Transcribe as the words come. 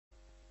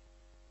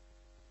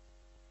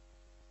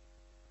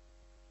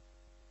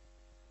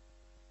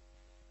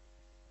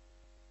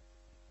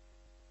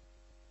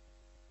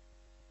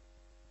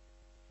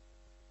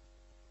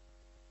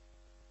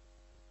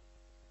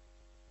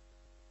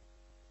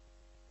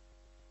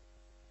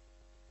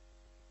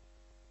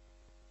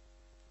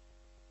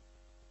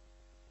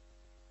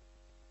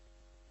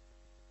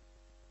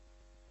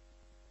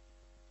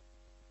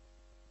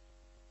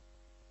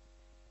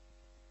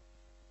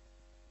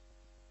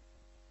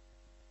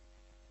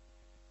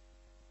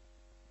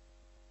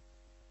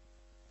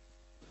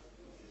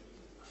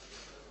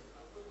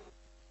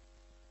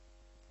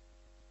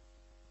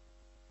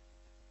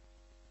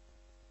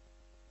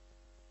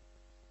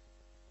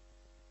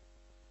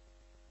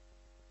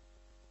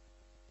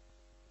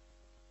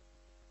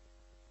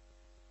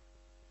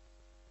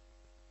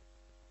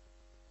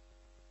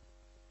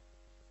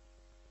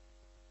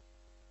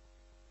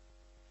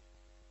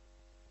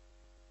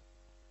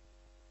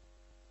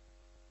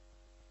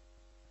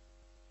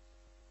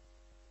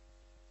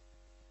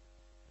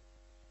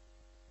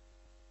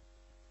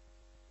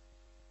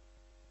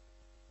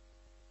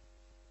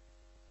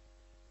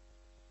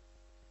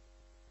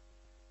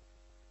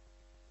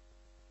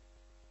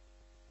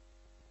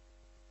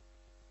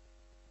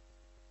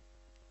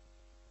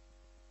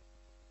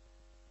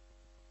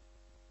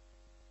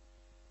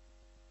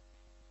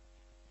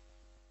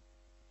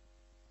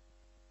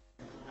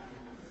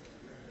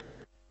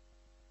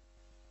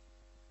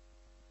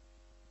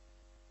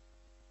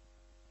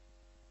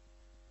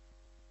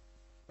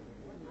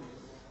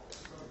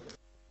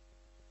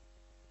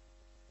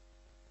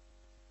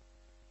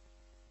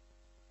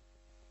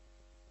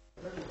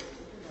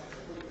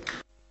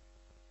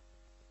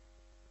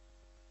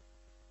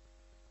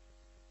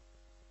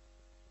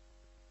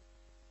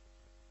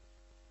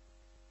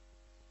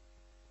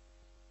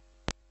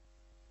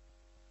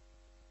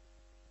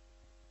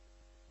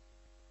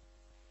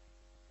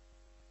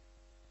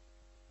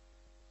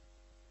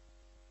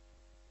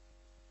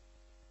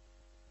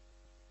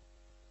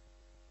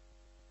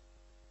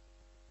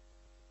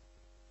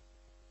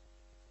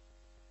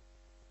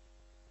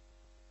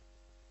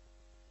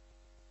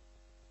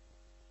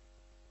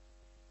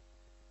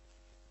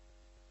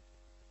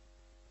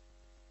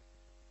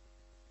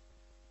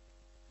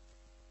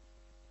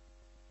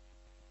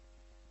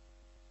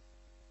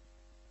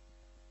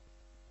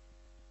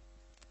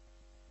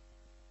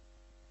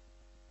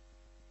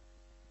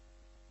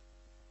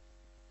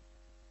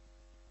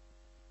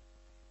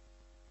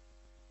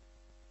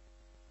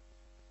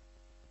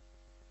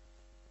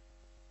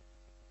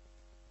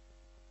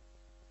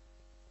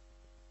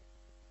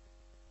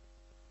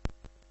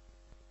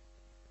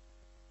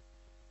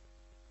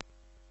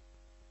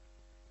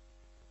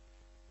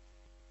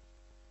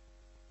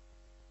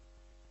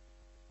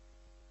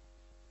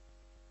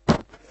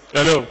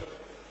Hello.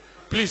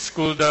 Please,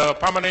 could the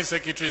permanent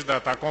secretaries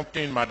that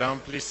accompany Madam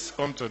please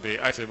come to the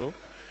high table?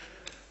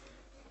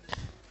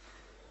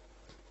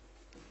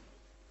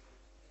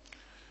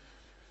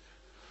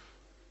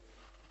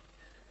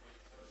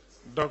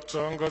 Dr.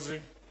 Ngozi.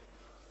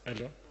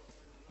 Hello.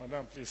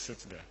 Madam, please sit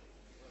there.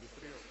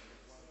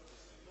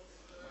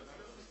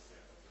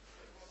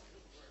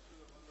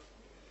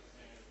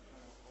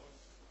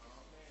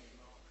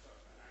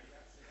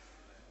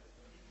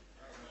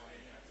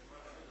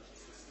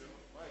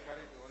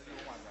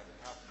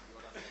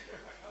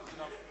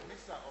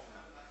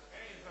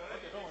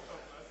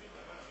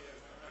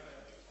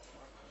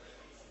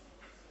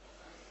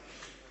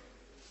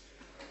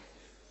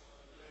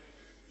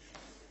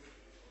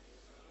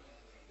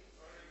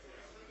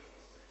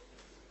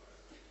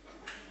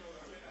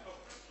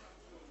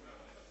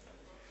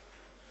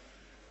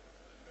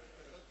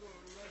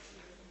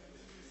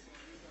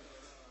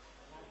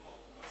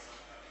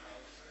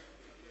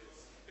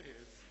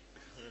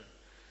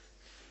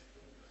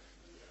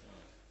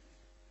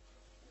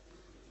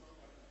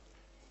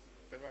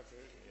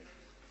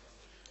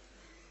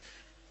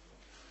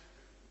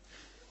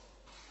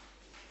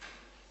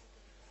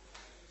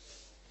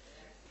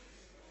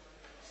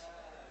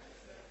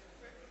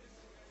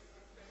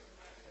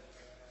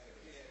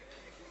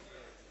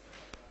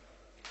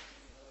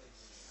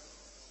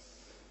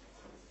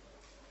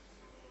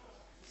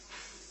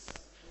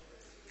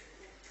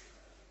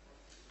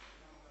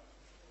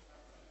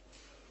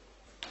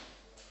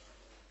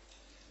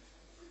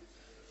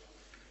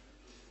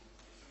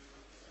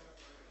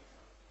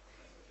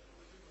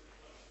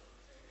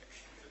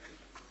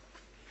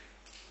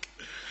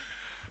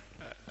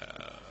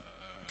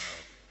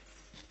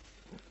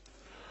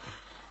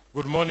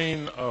 Good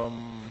morning,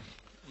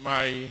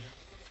 my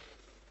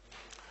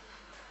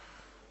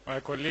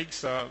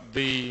colleagues. As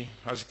you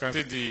can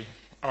see,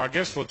 our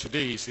guest for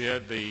today is here,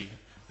 the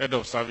head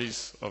of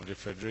service of the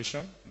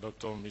Federation,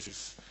 Dr.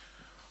 Mrs.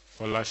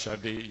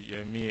 Folasade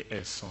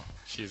Yemi-Esan.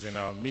 She's in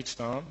our midst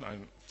now,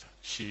 and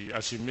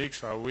as she makes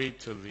her way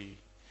to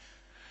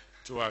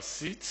her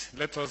seat,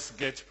 let us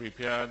get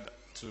prepared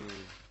to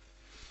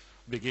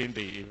begin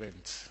the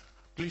event.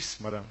 Please,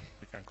 madam,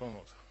 you can come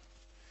out.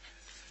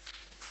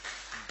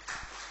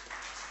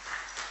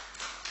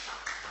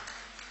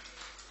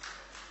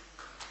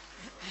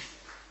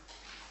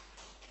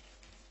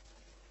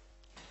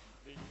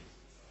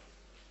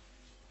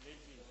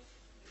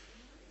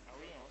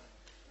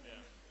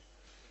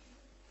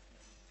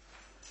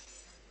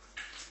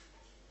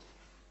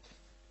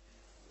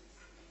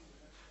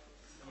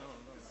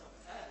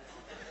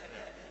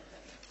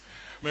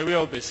 May we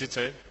all be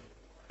seated?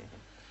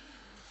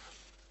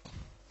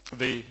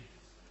 The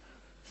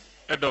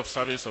head of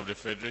service of the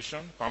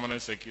Federation,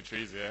 permanent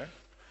secretary is here,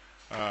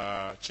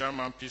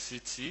 Chairman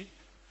PCT,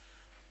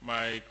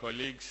 my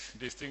colleagues,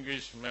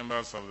 distinguished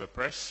members of the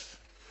press.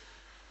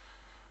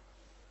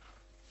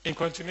 In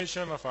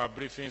continuation of our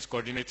briefings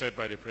coordinated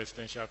by the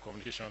Presidential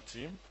Communication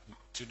Team,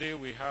 today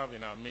we have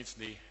in our midst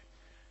the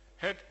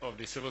head of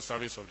the Civil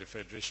Service of the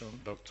Federation,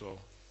 Dr.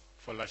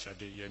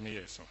 Folasade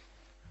Yemi-Esan.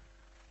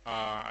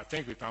 I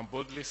think we can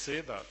boldly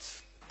say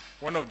that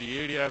one of the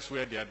areas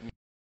where the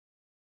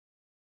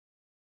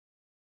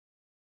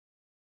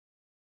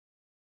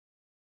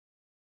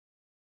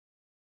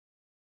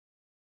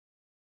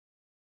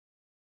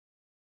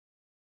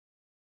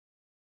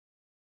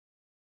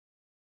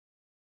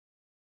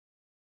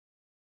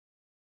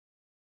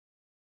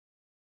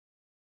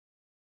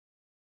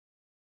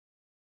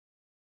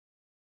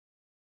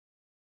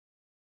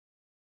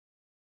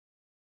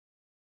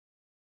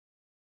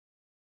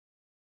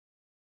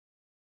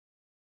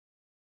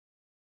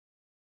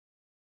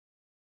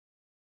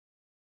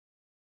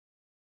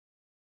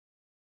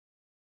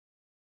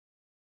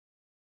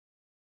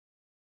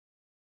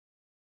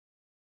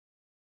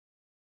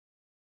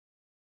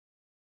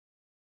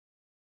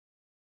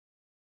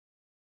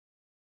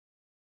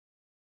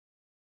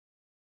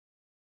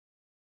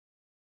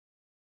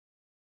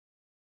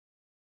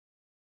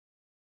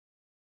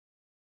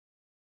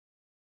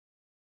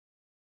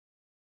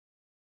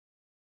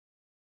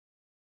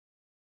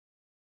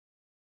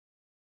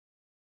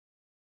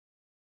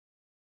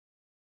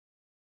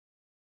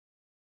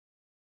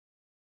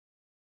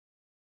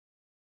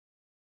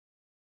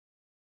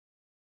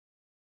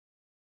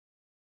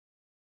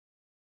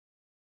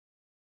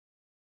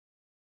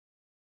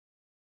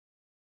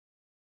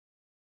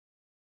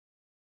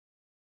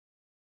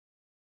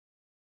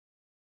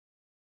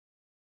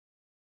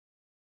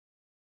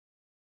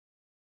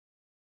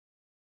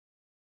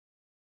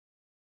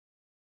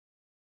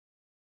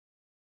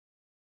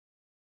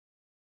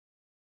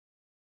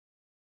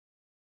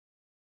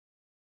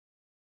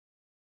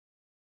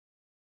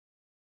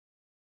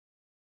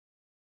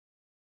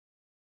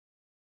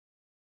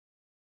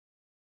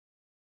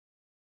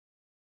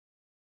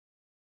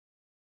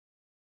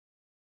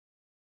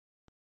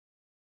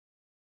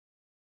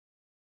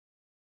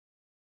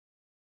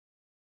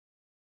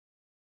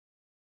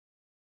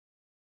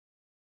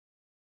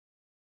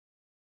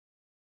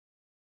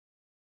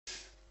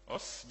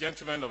us,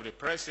 gentlemen of the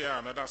press here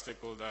and other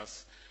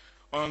stakeholders,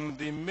 on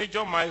the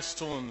major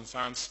milestones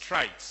and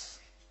strides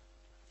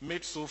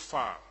made so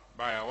far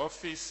by our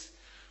office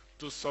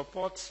to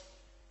support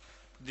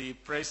the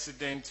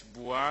President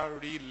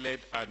Buhari-led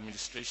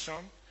administration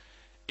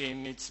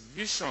in its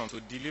vision to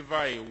deliver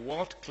a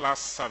world-class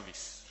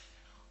service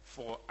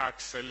for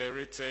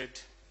accelerated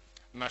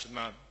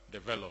national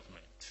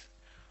development.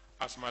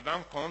 As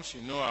Madam comes,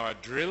 you know our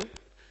drill.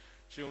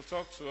 She will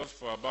talk to us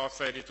for about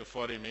 30 to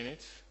 40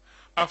 minutes.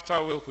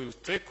 After which we will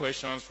take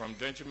questions from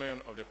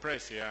gentlemen of the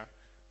press here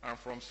and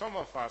from some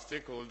of our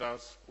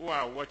stakeholders who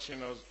are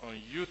watching us on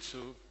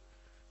YouTube,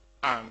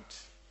 and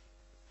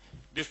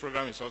this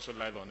program is also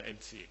live on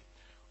NTA.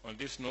 On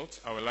this note,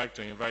 I would like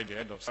to invite the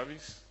head of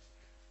service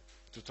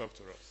to talk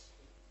to us.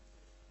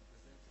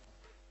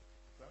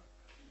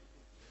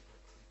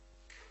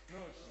 No.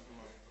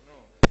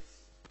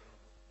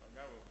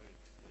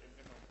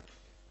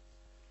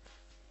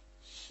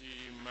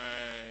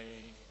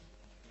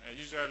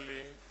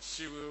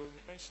 She will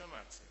mention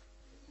that.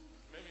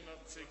 Maybe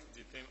not take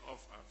the thing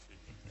off her feet.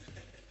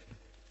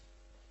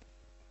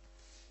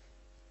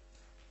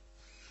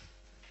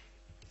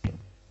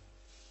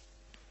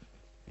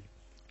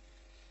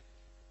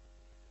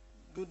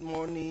 Good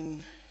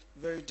morning,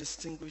 very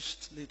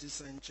distinguished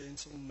ladies and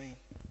gentlemen.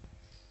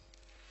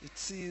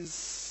 It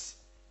is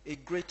a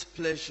great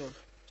pleasure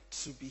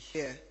to be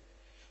here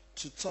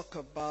to talk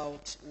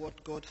about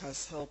what God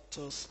has helped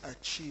us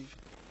achieve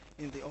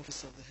in the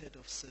office of the head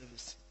of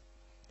service.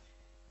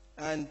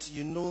 And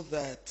you know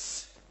that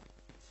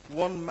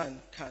one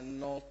man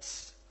cannot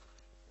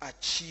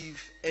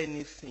achieve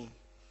anything.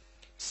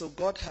 So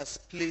God has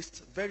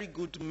placed very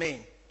good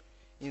men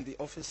in the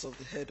office of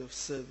the head of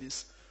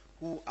service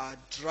who are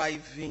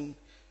driving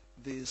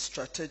the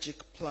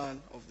strategic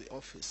plan of the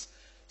office.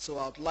 So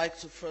I'd like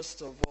to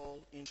first of all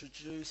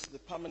introduce the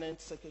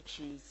permanent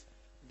secretaries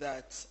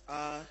that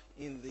are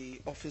in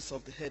the office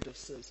of the head of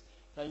service.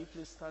 Can you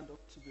please stand up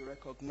to be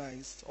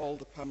recognized, all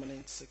the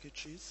permanent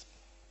secretaries?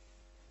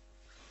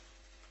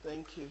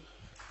 Thank you.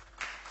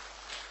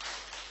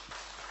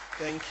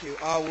 Thank you.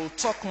 I will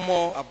talk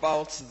more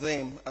about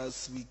them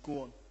as we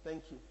go on.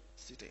 Thank you.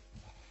 Sit.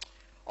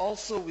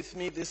 Also with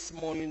me this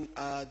morning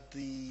are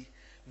the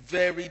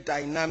very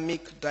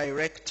dynamic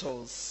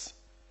directors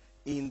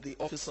in the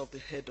office of the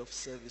head of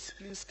service.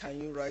 Please, can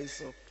you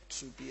rise up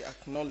to be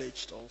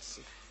acknowledged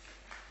also?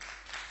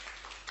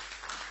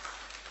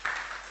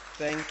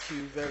 Thank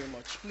you very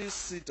much. Please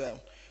sit down.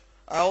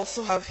 I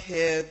also have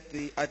here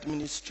the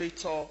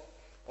administrator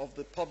of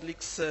the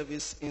Public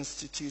Service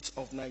Institute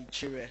of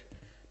Nigeria.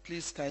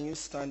 Please, can you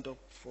stand up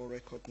for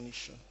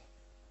recognition?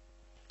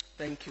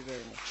 Thank you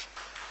very much.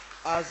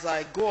 As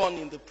I go on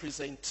in the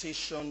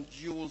presentation,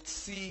 you will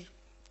see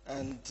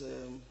and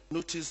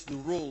notice the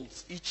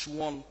roles each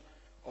one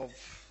of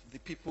the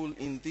people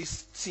in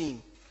this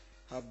team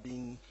have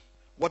been,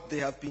 what they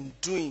have been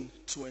doing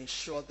to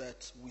ensure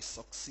that we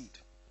succeed.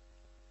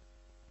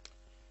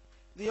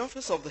 The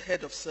office of the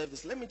head of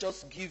service, let me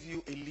just give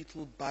you a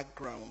little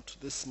background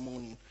this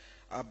morning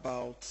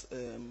about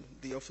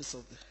the office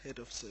of the head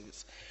of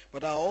service.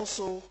 But I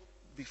also,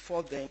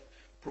 before then,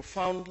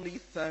 profoundly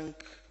thank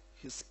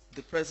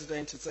the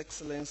President, His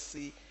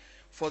Excellency,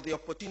 for the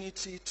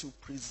opportunity to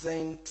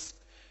present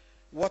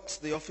what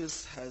the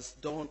office has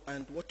done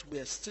and what we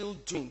are still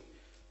doing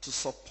to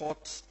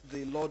support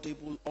the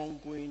laudable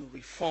ongoing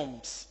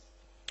reforms,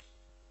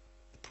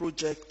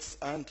 projects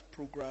and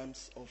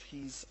programs of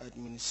his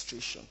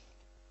administration.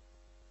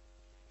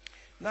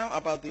 Now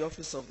about the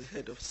office of the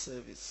head of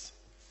service.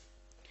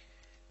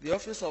 The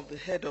office of the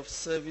head of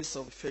service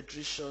of the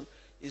Federation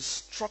is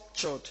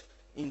structured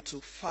into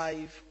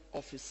 5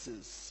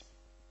 offices.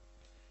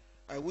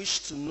 I wish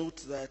to note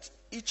that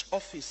each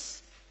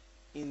office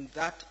in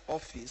that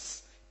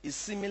office is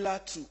similar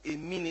to a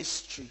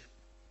ministry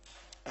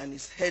and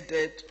is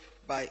headed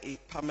by a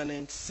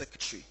permanent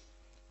secretary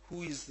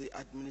who is the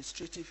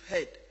administrative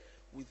head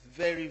with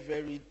very,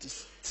 very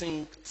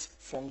distinct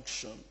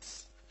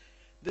functions.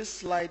 This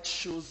slide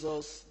shows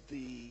us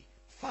the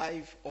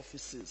 5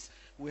 offices.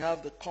 We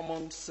have the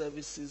Common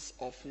Services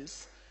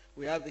Office,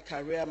 we have the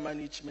Career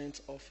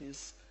Management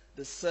Office,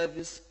 the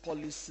Service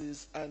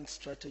Policies and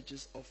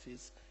Strategies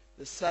Office,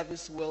 the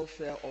Service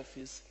Welfare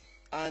Office,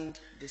 and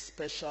the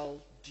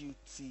Special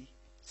Duties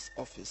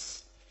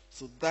Office.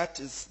 So that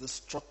is the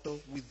structure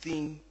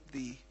within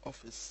the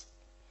office.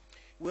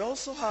 We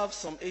also have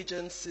some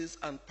agencies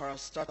and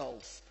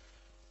parastatals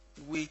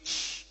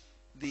which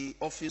the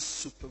office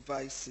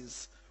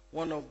supervises.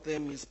 One of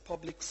them is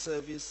Public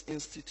Service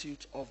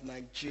Institute of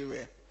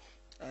Nigeria,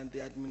 and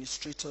the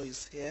administrator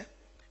is here.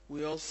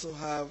 We also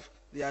have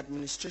the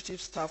Administrative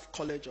Staff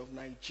College of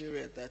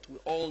Nigeria that we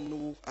all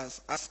know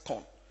as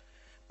ASCON,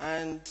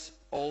 and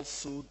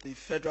also the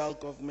Federal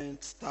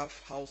Government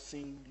Staff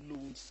Housing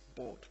Loans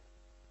Board.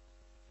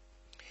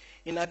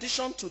 In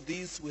addition to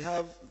these, we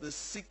have the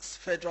 6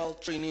 federal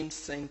training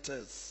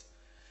centers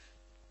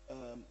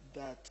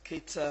that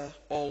cater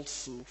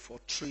also for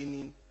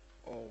training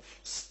of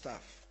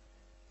staff.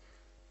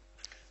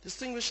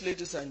 Distinguished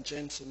ladies and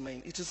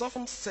gentlemen, it is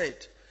often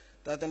said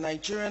that the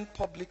Nigerian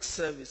public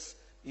service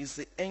is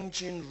the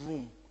engine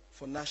room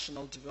for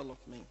national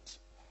development.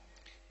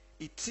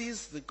 It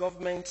is the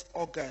government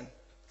organ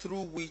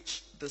through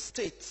which the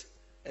state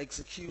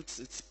executes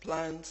its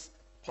plans,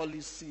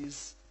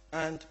 policies,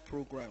 and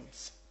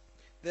programs.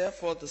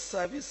 Therefore, the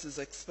service is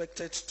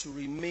expected to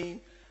remain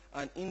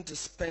an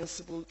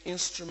indispensable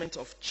instrument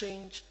of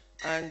change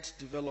and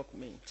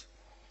development,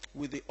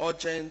 with the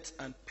urgent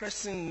and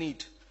pressing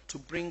need to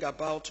bring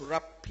about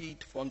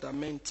rapid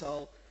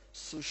fundamental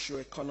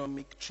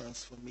socio-economic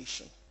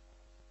transformation.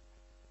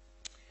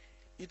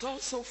 It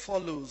also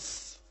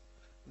follows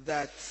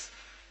that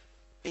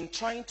in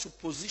trying to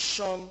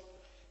position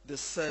the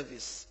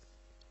service,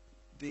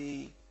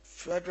 the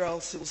Federal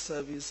Civil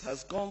Service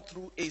has gone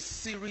through a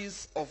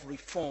series of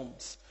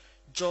reforms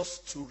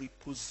just to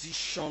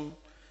reposition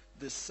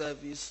the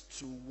service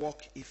to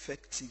work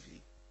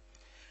effectively.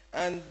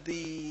 And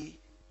the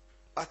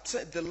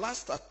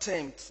last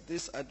attempt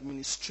this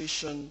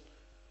administration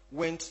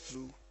went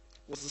through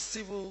was the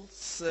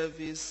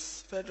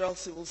Federal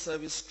Civil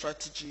Service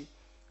Strategy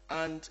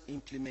and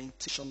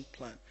Implementation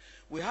Plan.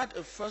 We had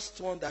a first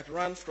one that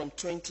ran from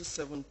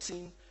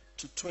 2017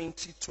 to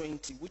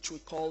 2020, which we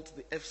called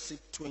the FCIP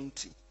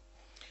 20.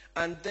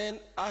 And then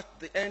at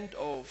the end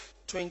of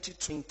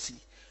 2020,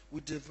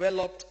 we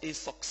developed a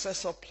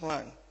successor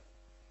plan,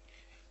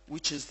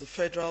 which is the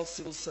Federal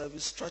Civil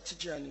Service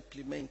Strategy and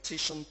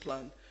Implementation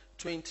Plan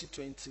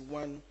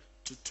 2021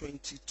 to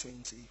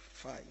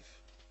 2025.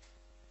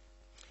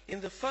 In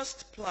the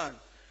first plan,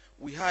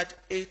 we had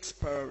 8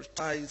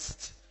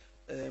 prioritized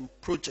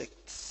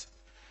projects.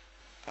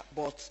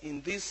 But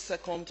in this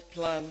second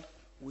plan,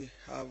 we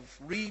have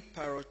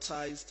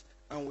reprioritized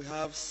and we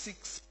have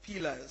 6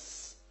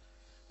 pillars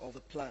of the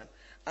plan.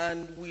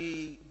 And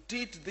we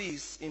did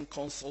this in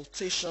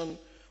consultation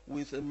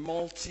with a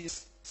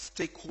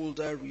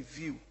multi-stakeholder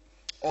review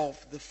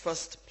of the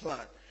first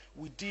plan.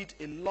 We did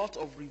a lot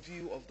of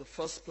review of the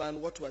first plan.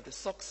 What were the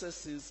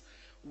successes?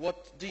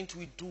 What didn't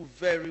we do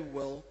very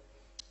well?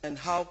 And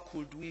how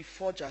could we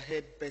forge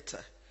ahead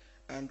better?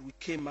 And we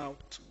came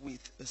out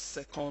with a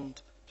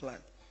second plan.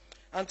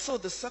 And so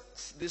the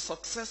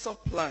successor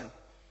plan,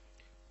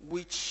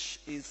 which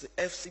is the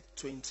FCIP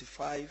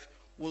 25,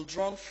 will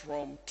run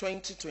from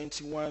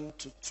 2021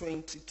 to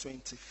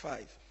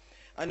 2025.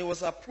 And it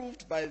was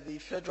approved by the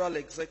Federal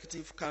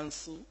Executive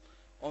Council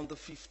on the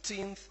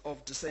 15th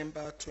of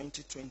December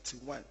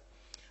 2021.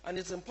 And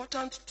it's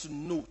important to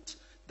note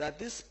that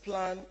this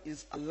plan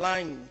is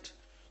aligned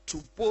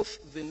to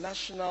both the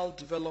National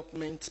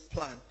Development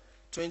Plan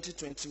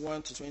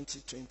 2021 to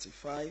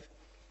 2025,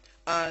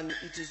 and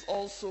it is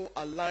also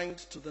aligned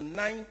to the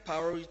 9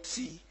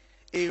 priority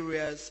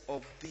areas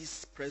of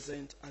this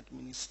present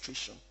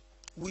administration,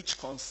 which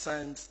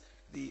concerns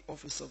the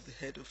Office of the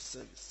Head of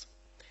Service.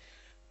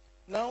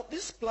 Now,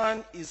 this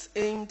plan is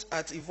aimed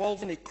at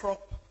evolving a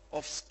crop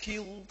of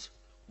skilled,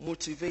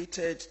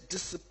 motivated,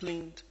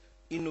 disciplined,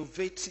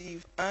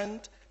 innovative,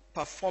 and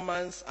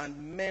performance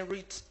and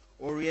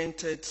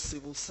merit-oriented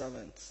civil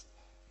servants.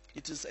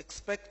 It is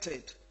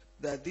expected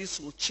that this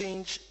will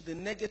change the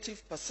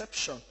negative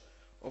perception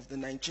of the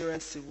Nigerian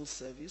civil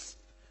service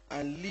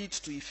and lead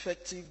to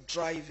effective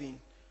driving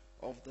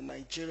of the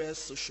Nigeria's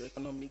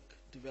socio-economic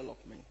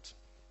development.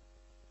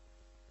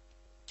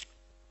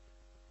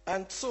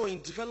 And so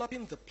in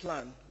developing the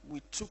plan,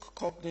 we took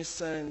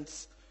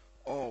cognizance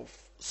of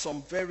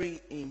some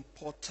very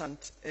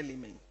important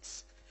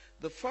elements.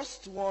 The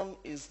first one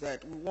is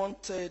that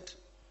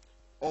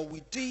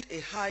we did a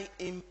high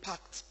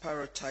impact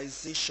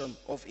prioritization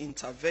of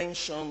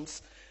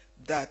interventions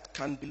that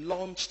can be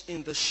launched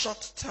in the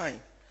short time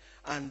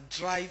and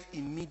drive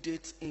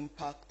immediate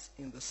impact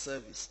in the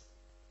service.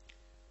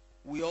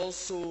 We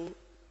also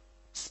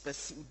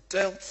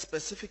dealt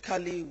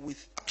specifically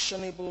with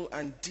actionable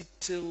and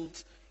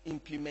detailed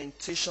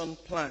implementation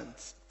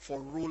plans for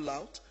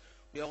rollout.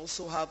 We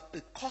also have a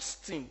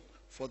costing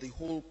for the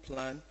whole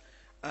plan,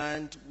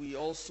 and we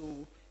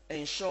also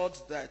ensured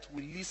that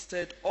we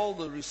listed all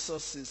the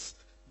resources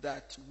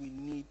that we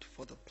need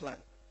for the plan.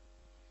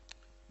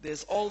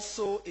 There's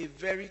also a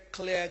very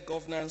clear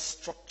governance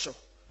structure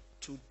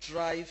to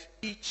drive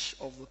each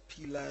of the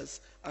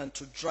pillars and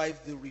to drive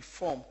the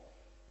reform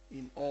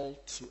in all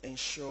to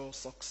ensure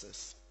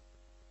success.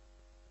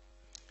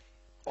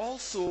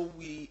 Also,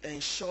 we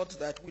ensured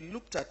that we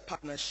looked at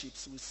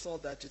partnerships. We saw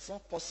that it's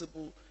not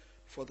possible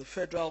for the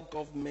federal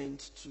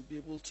government to be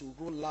able to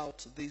roll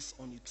out this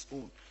on its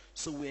own.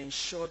 So we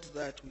ensured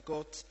that we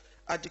got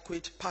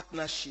adequate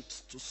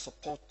partnerships to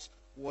support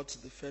what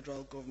the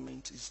federal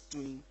government is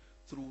doing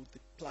through the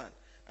plan.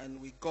 And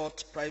we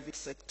got private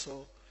sector,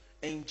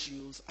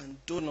 NGOs, and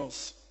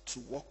donors to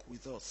work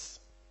with us.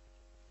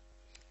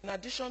 In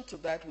addition to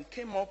that, we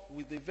came up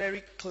with a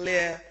very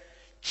clear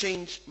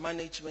change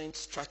management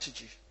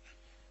strategy,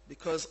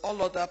 because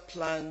all other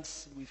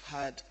plans we've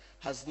had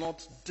has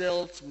not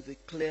dealt with a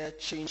clear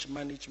change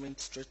management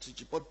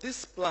strategy. But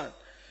this plan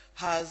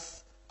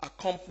has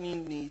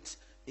accompanying it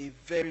a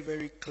very,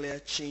 very clear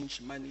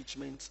change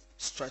management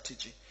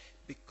strategy,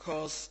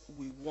 because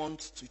we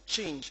want to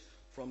change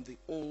from the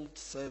old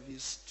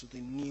service to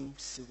the new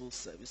civil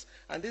service.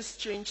 And this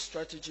change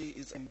strategy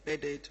is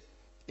embedded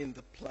in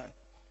the plan.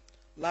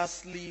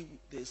 Lastly,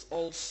 there's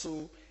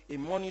also a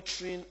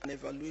monitoring and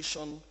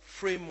evaluation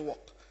framework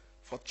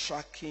for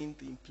tracking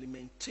the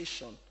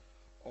implementation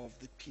of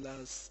the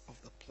pillars of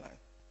the plan.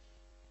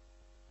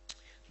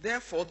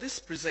 Therefore, this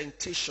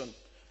presentation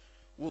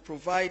will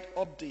provide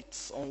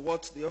updates on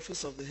what the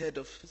Office of the Head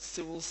of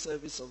Civil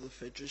Service of the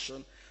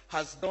Federation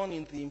has done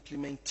in the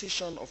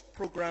implementation of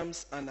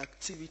programs and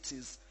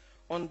activities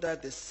under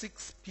the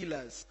 6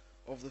 pillars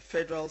of the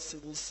Federal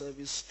Civil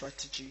Service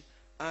Strategy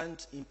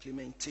and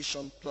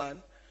Implementation Plan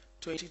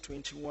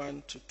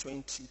 2021 to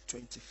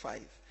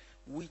 2025,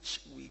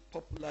 which we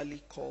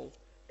popularly call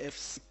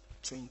FCIP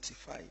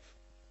 25.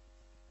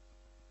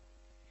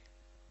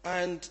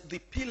 And the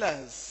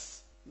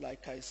pillars,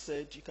 like I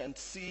said, you can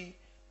see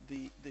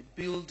the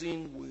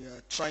building we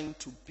are trying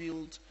to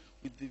build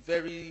with the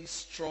very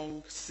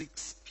strong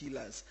 6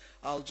 pillars.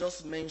 I'll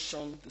just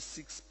mention the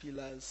 6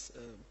 pillars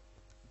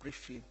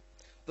briefly.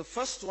 The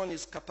first one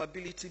is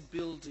capability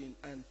building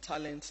and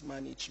talent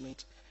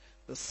management.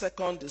 The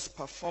second is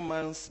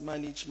performance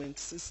management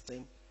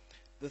system.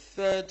 The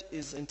third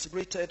is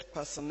integrated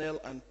personnel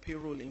and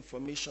payroll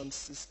information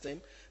system,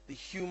 the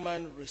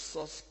human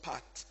resource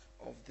part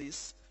of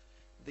this.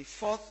 The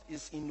fourth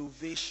is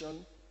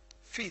innovation.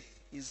 Fifth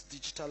is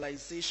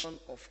digitalization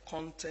of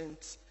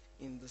content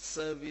in the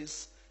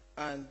service.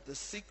 And the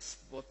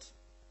sixth, but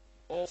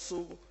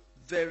also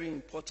very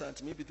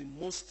important, maybe the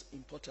most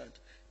important,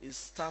 is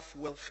staff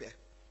welfare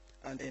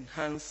and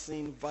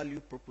enhancing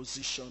value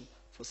proposition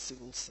for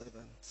civil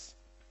servants.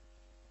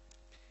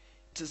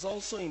 It is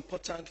also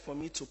important for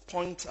me to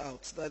point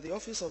out that the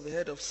Office of the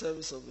Head of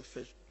Service of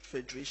the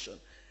Federation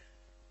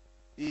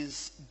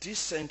is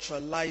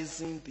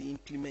decentralizing the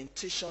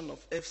implementation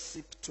of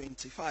FCIP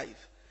 25,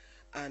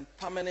 and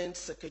permanent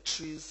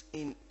secretaries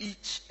in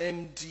each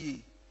MDA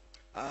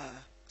are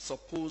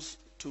supposed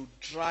to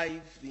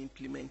drive the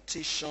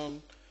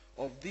implementation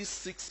of these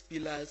 6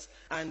 pillars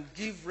and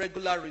give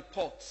regular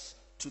reports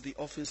to the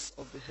Office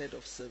of the Head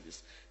of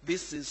Service.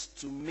 This is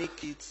to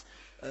make it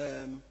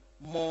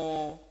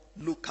more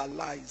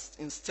localized.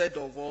 Instead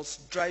of us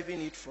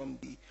driving it from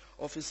the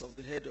Office of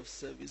the Head of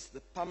Service,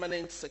 the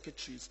permanent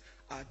secretaries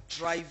are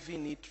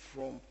driving it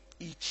from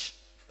each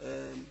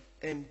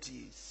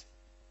MDAs.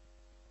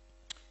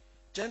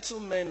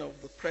 Gentlemen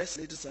of the press,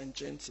 ladies and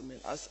gentlemen,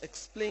 as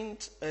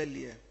explained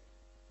earlier,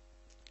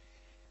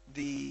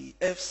 the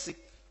FCIP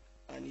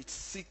and its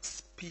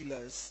 6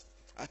 pillars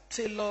are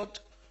tailored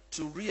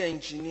to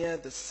re-engineer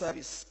the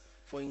service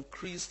for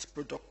increased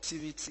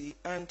productivity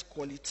and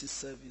quality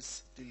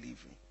service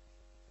delivery.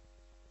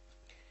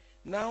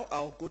 Now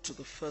I'll go to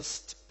the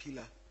first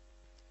pillar,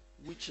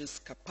 which is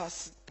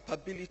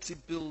capability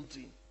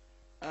building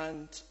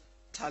and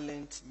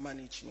talent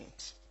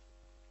management.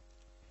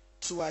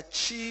 To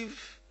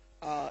achieve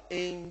our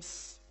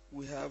aims,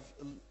 we have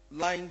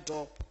lined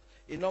up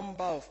a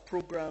number of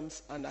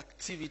programs and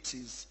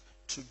activities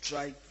to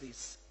drive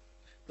this.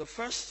 The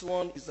first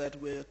one is that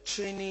we're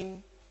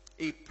training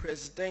a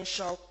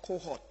presidential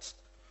cohort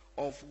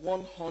of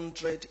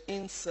 100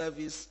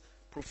 in-service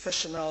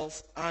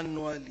professionals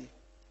annually.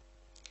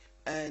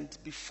 And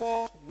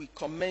before we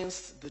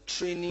commenced the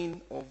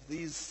training of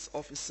these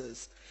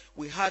officers,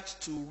 we had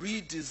to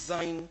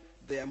redesign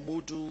their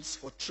modules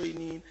for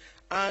training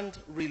and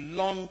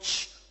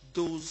relaunch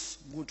those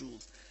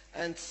modules.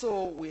 And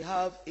so we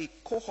have a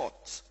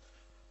cohort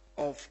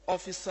of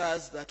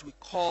officers that we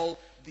call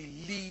the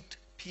lead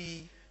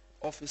P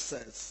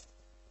officers.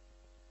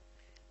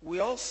 We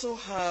also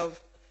have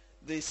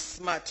the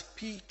Smart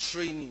P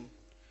training.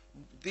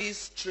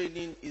 This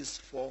training is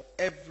for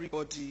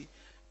everybody,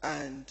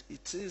 and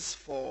it is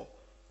for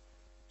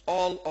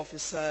all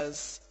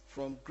officers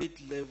from grade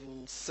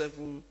level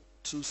 7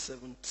 to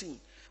 17.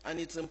 And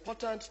it's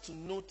important to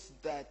note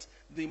that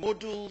the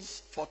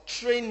modules for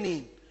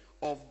training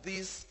of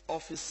these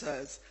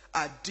officers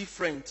are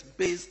different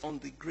based on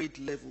the grade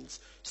levels.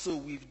 So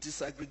we've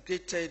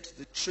disaggregated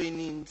the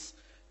trainings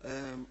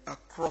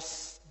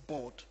across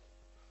board.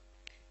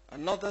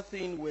 Another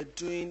thing we're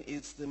doing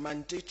is the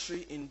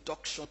mandatory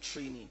induction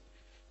training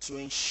to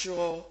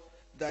ensure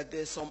that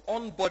there's some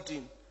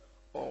onboarding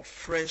of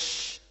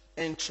fresh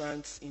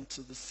entrants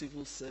into the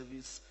civil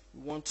service.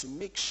 We want to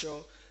make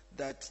sure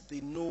that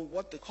they know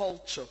what the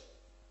culture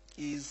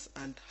is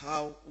and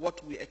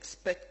what we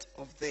expect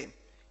of them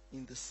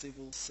in the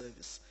civil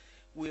service.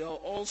 We are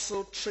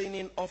also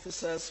training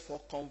officers for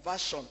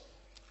conversion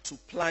to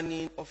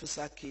planning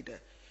officer cadre.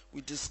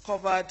 We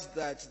discovered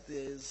that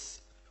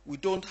we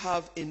don't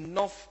have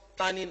enough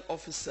planning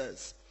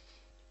officers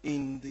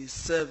in the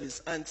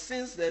service. And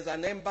since there's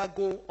an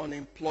embargo on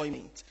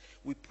employment,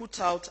 we put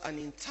out an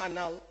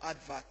internal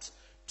advert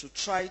to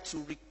try to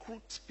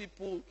recruit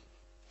people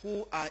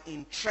who are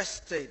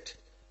interested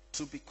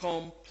to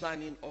become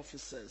planning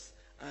officers.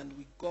 And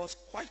we got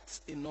quite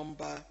a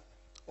number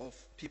of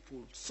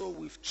people. So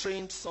we've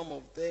trained some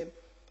of them,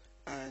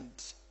 and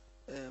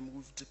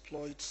we've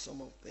deployed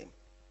some of them.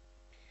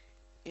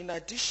 In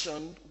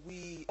addition,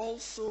 we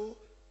also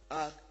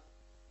are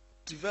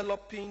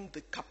developing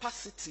the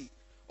capacity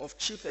of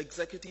chief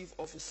executive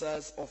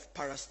officers of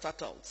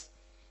parastatals.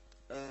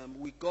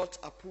 We got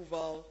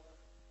approval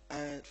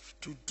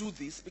to do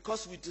this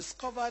because we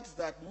discovered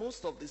that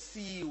most of the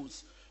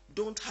CEOs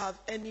don't have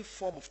any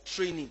form of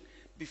training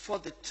before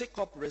they take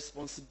up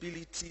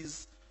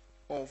responsibilities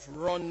of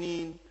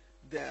running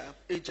their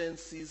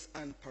agencies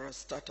and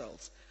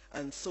parastatals.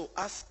 And so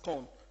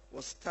ASCON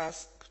was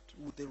tasked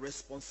with the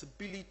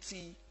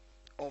responsibility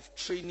of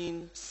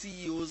training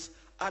CEOs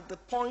at the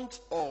point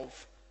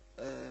of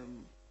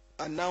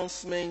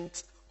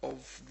announcement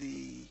of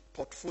the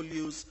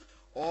portfolios,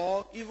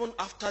 or even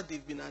after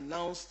they've been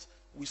announced.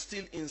 We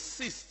still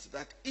insist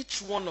that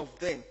each one of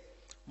them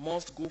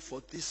must go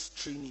for this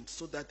training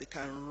so that they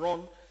can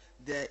run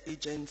their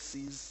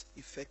agencies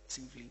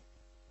effectively.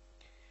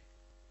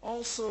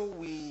 Also,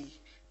 we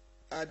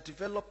are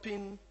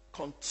developing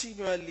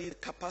continually the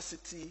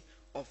capacity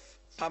of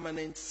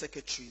permanent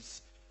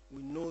secretaries.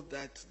 We know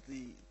that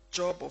the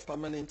job of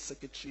permanent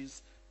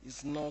secretaries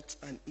is not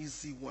an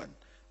easy one,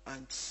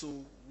 and so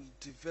we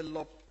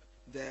develop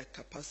their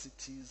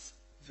capacities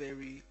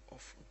very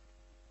often.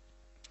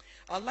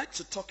 I'd like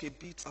to talk a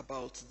bit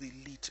about the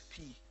Lead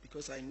P,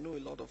 because I know a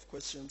lot of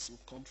questions will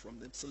come from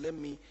them. So let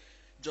me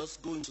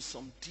just go into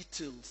some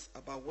details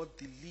about what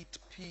the Lead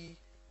P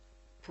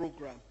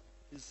program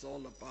is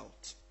all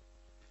about.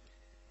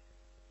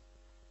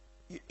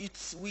 We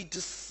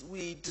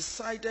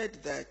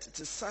decided that it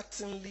is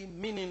certainly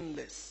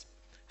meaningless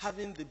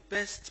having the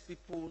best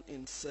people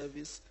in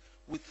service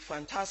with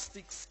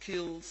fantastic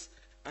skills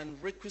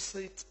and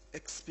requisite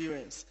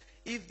experience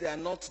if they are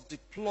not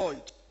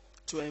deployed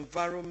to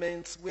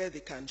environments where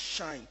they can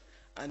shine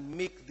and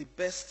make the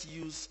best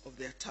use of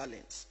their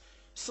talents.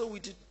 So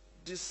we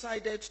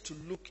decided to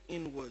look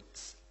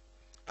inwards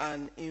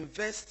and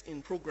invest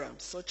in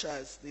programs such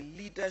as the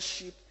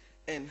Leadership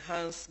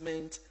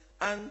Enhancement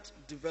and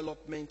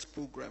Development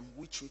Program,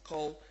 which we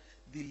call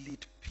the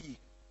Lead P.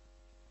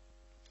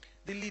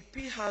 The Lead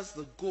P has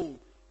the goal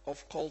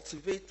of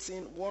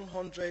cultivating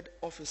 100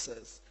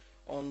 officers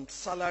on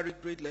salary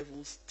grade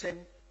levels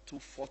 10 to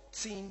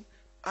 14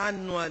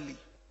 annually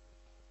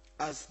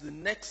as the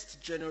next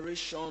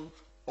generation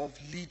of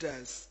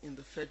leaders in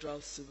the Federal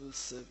Civil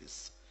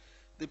Service.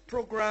 The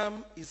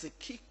program is a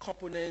key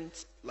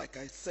component, like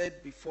I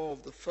said before,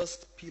 of the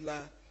first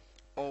pillar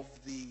of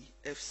the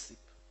FCIP.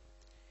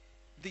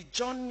 The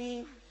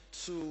journey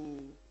to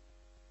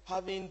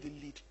having the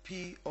Lead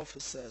P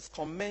officers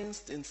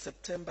commenced in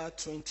September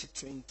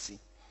 2020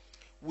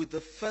 with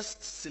the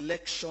first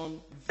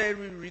selection,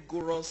 very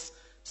rigorous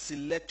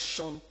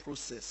selection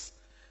process.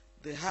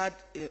 They had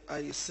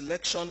a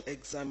selection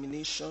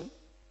examination,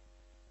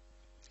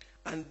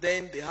 and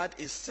then they had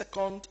a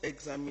second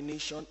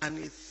examination and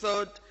a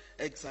third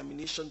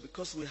examination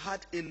because we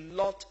had a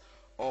lot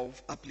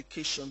of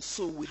applications.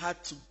 So we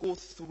had to go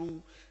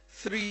through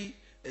 3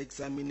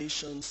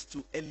 examinations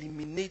to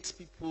eliminate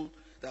people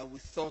that we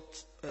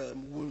thought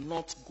will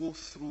not go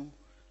through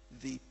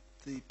the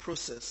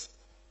process.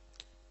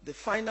 The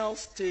final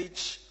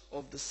stage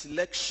of the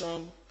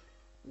selection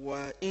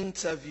were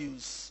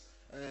interviews.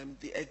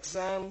 The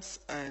exams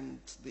and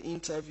the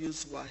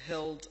interviews were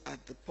held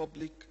at the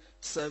Public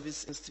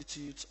Service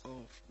Institute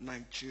of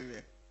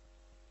Nigeria.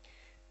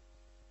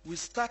 We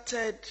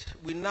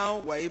now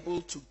were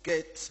able to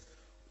get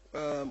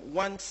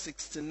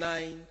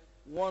 169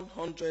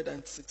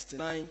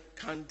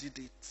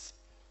 candidates.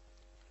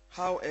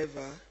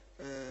 However,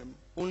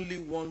 only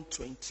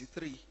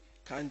 123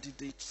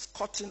 candidates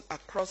cutting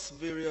across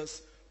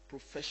various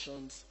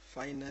professions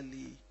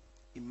finally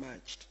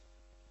emerged.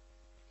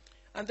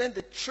 And then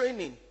the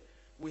training,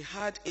 we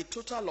had a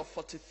total of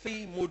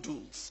 43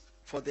 modules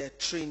for their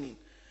training.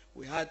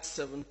 We had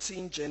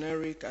 17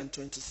 generic and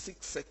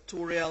 26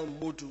 sectorial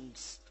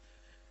modules,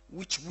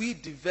 which we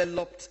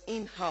developed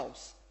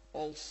in-house,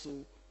 also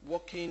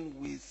working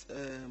with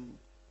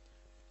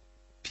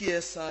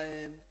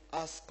PSIN,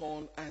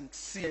 ASCON, and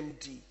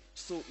CMD.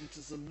 So it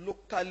is a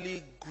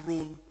locally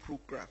grown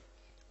program.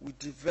 We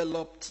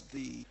developed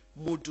the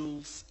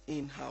modules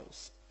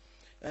in-house.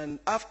 And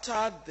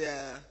after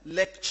their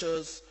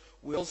lectures,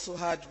 we also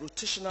had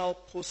rotational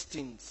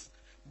postings,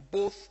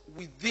 both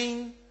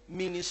within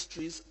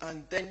ministries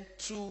and then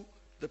to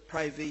the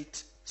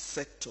private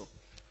sector,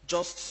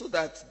 just so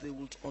that they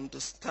would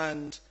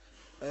understand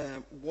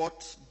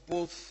what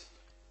both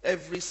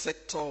every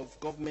sector of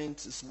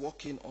government is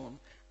working on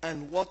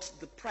and what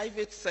the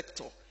private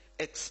sector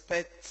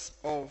expects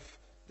of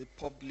the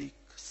public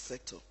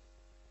sector.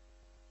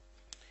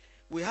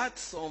 We had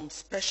some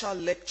special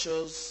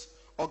lectures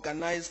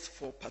organized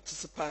for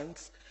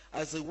participants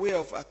as a way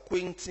of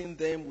acquainting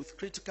them with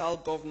critical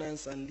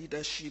governance and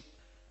leadership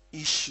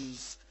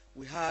issues.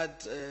 We had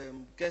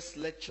guest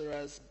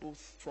lecturers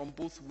from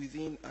both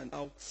within and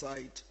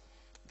outside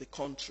the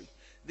country.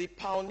 The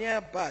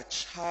pioneer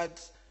batch had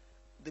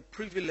the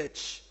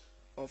privilege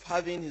of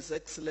having His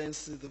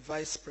Excellency the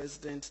Vice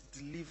President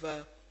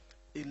deliver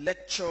a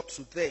lecture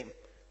to them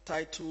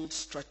titled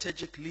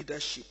Strategic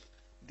Leadership,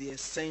 the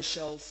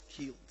Essential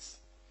Skills.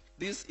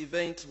 This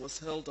event was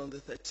held on the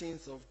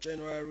 13th of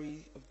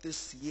January of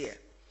this year,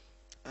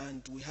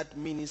 and we had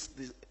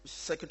the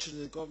Secretary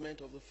of the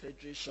Government of the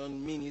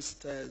Federation,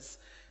 ministers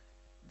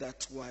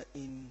that were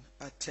in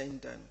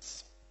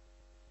attendance.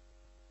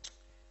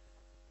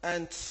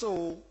 And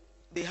so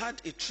they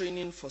had a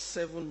training for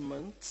 7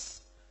 months,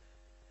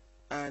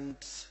 and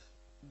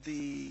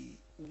the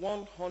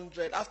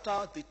 100,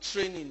 after the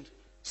training,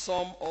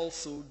 some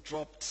also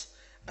dropped,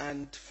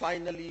 and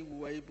finally we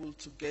were able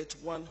to get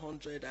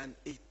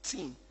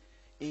 118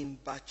 in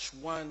batch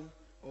 1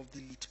 of the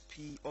Lead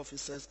P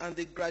officers, and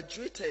they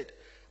graduated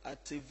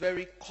at a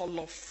very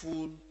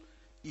colorful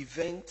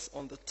event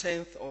on the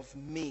 10th of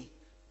May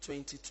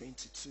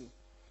 2022.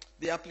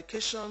 The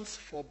applications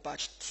for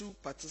batch 2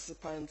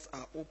 participants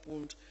are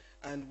opened,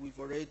 and we've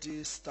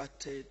already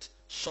started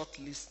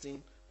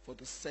shortlisting for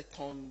the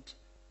second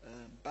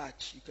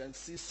batch. You can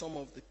see some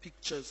of the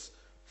pictures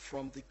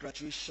from the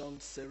graduation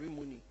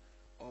ceremony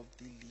of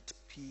the Lead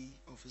P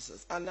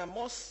officers. And I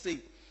must say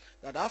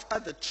that after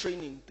the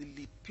training, the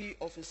Lead P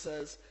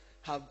officers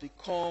have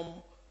become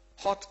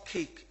hot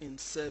cake in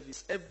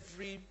service.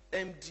 Every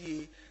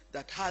MDA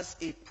that has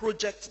a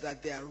project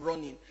that they are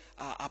running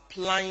are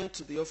applying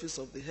to the Office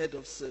of the Head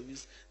of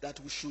Service that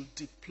we should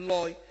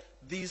deploy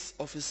these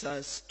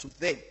officers to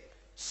them.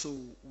 So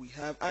we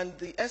have, and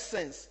the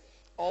essence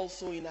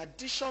also, in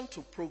addition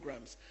to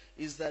programs,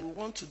 is that we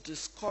want to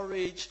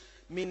discourage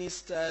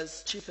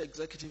ministers, chief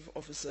executive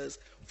officers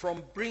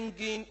from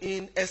bringing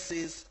in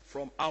essays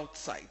from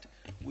outside.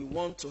 We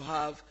want to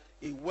have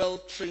a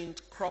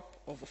well-trained crop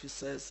of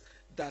officers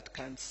that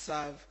can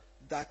serve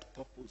that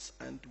purpose,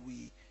 and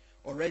we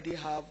already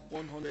have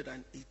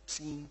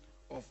 118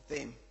 of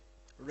them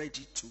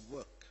ready to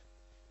work.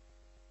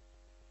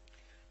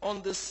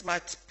 On the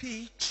Smart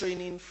P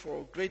training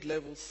for grade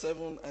level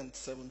 7 and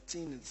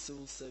 17 in the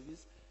civil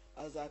service,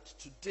 as at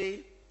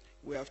today,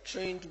 we have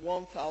trained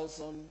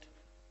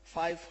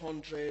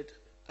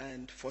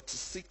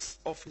 1,546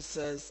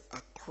 officers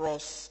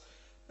across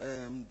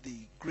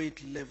the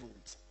grade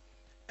levels.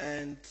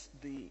 And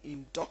the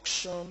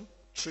induction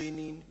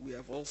training, we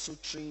have also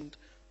trained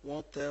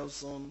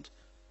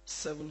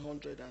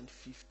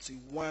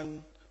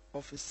 1,751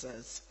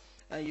 officers.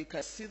 And you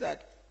can see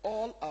that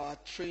all our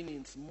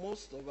trainings,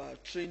 most of our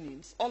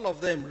trainings, all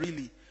of them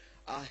really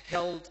are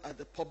held at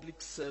the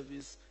Public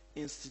Service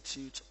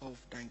Institute of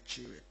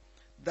Nigeria.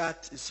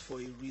 That is for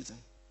a reason.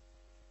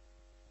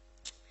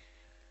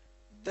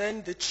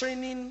 Then the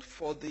training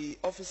for the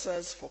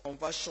officers for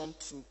conversion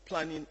to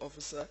planning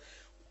officer,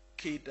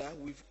 CADA,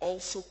 we've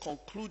also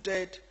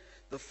concluded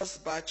the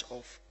first batch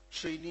of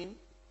training,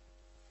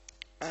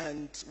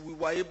 and we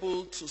were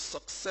able to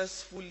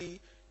successfully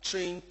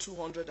train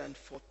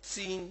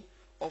 214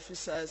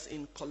 officers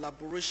in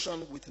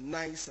collaboration with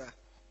NISA.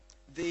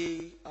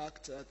 They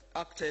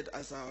acted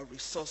as our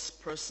resource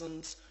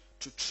persons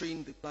to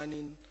train the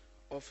planning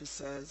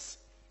officers,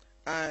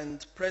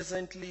 and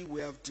presently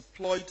we have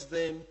deployed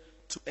them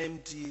to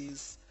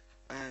MDAs,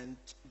 and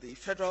the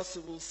Federal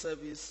Civil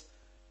Service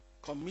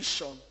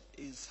Commission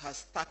has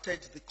started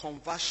the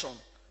conversion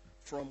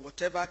from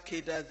whatever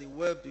cadre they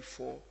were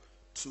before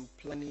to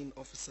planning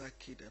officer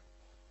cadre.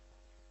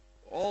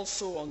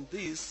 Also on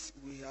this,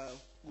 we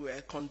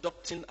are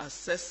conducting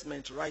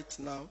assessment right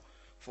now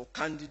for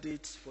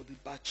candidates for the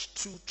batch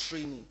 2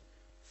 training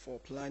for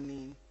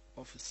planning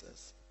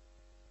officers.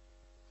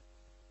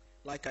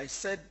 Like I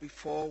said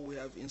before, we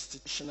have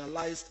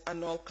institutionalized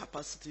annual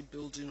capacity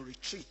building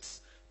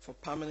retreats for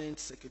permanent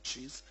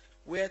secretaries,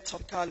 where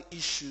topical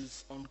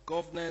issues on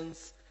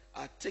governance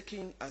are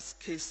taken as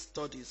case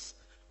studies.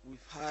 We've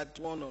had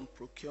one on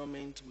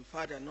procurement, we've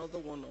had another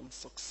one on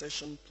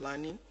succession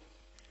planning,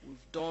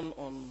 we've done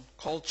on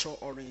culture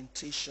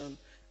orientation,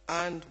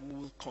 and we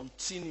will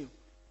continue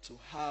to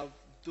have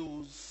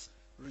those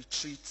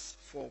retreats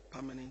for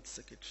permanent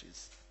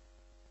secretaries.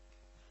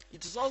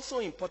 It is also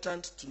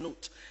important to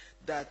note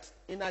that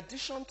in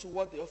addition to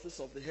what the Office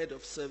of the Head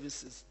of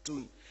Service is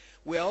doing,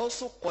 we are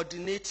also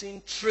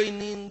coordinating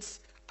trainings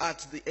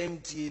at the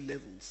MDA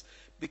levels,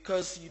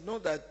 because you know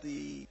that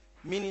the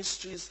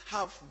ministries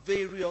have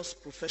various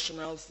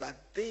professionals that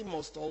they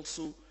must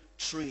also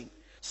train.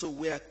 So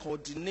we are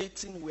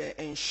coordinating, we are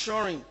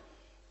ensuring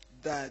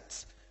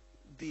that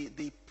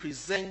they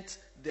present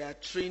their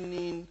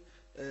training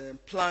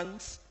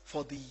plans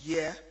for the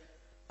year,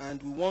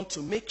 and we want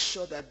to make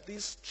sure that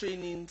these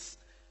trainings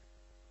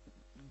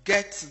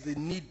get the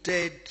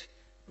needed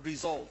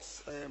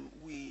results.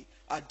 We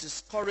are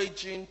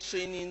discouraging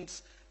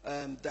trainings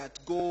that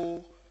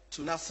go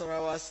to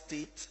Nasarawa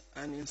State,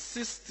 and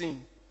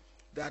insisting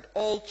that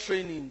all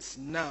trainings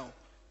now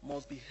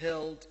must be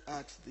held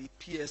at the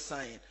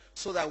PSIN,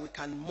 so that we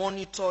can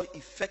monitor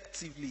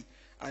effectively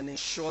and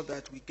ensure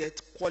that we get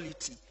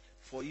quality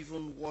for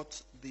even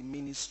what the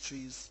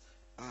ministries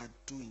are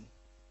doing.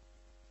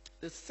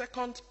 The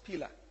second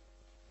pillar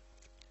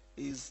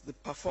is the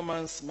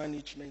performance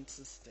management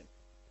system.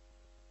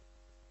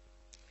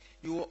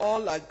 You will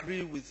all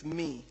agree with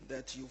me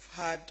that you've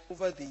heard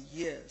over the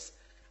years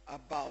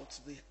about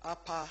the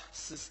APA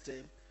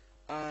system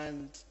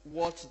and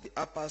what the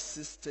APA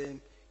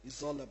system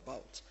is all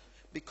about.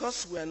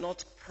 Because we are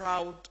not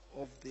proud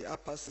of the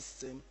APA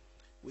system,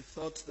 we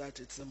thought that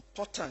it's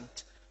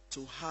important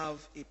to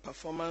have a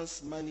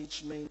performance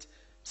management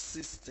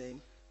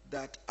system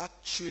that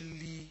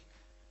actually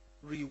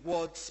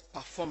rewards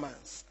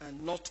performance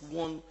and not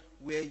one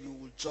where you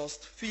will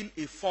just fill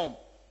a form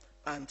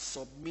and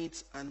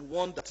submit, and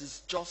one that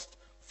is just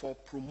for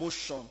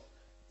promotion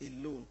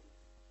alone.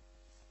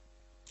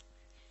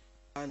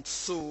 And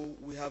so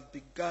we have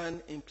begun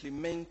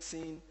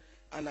implementing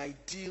an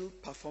ideal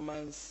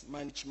performance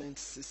management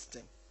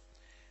system.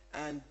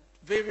 And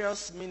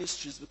various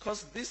ministries,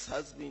 because this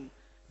has been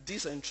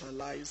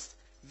decentralized,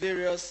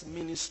 various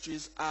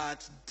ministries are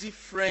at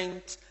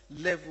different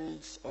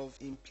levels of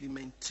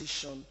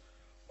implementation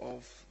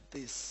of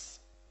this.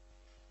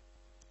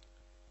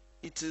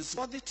 It is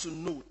worthy to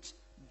note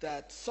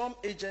that some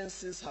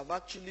agencies have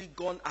actually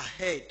gone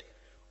ahead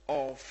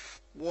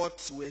of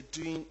what we're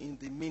doing in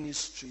the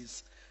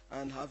ministries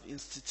and have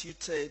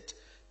instituted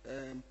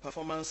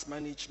performance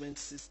management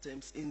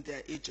systems in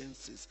their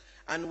agencies.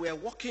 And we're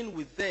working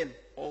with them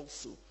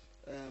also.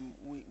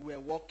 We're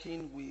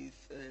working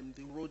with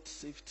the Road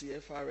Safety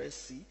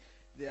FRSC.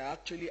 They are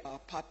actually our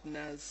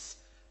partners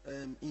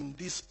in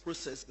this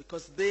process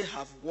because they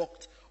have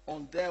worked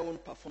on their own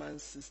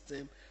performance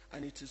system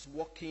and it is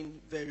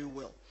working very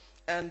well.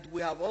 And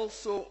we have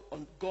also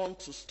gone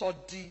to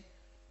study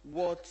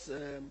what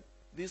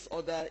these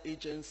other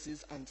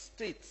agencies and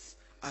states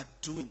are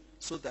doing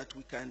so that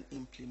we can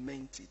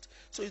implement it.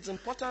 So it's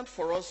important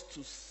for us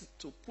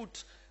to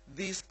put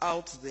this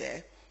out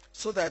there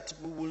so that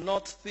we will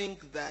not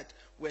think that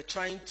we're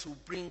trying to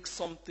bring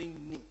something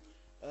new.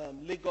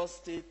 Lagos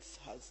State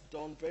has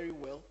done very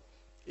well.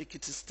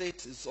 Ekiti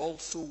State is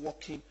also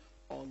working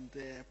on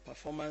their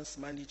performance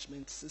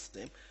management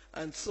system.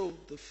 And so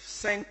the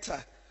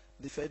center,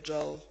 the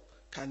federal,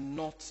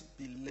 cannot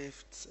be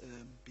left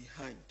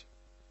behind.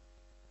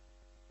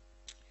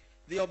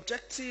 The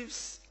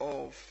objectives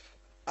of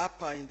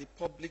APA in the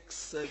public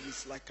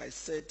service, like I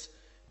said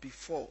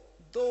before,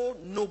 though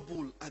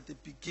noble at the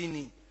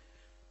beginning,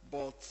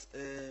 but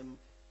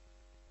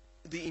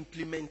the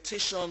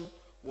implementation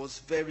was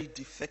very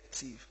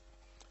defective.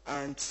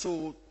 And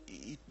so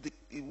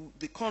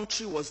the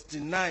country was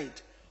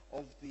denied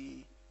of the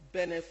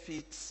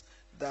benefits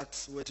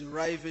that were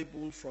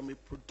derivable from a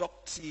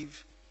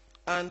productive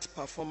and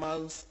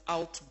performance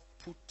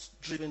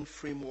output-driven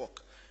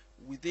framework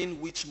within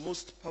which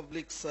most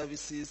public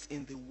services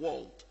in the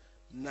world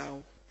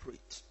now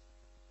operate.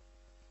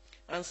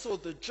 And so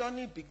the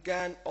journey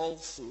began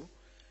also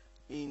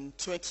in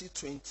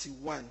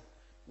 2021,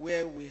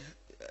 where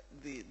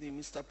the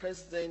Mr.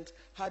 President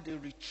had a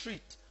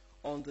retreat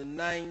on the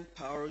 9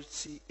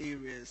 priority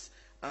areas,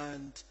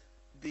 and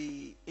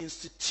the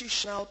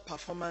institutional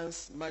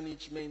performance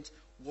management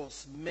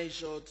was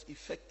measured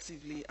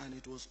effectively and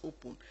it was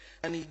open.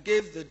 And he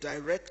gave the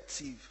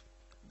directive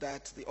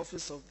that the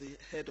Office of the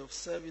Head of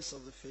Service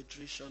of the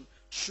Federation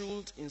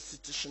should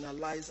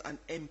institutionalize an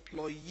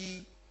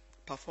employee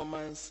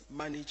performance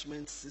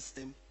management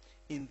system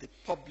in the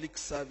public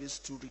service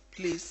to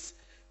replace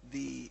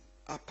the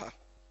APA.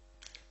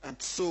 And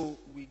so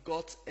we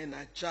got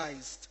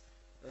energized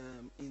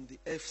in the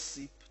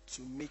FCIP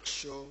to make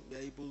sure we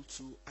are able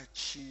to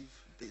achieve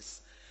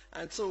this.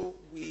 And so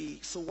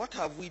what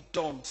have we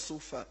done so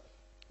far?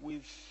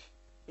 We've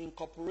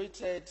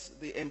incorporated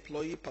the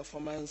employee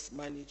performance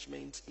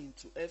management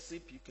into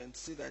FCIP. You can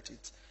see that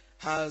it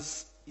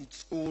has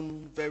its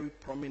own very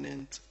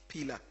prominent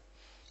pillar.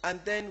 And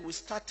then we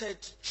started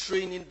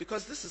training,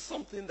 because this is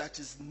something that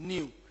is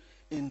new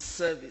in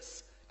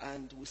service.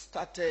 And we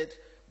started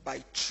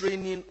by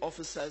training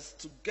officers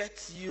to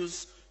get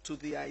used to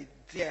the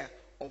idea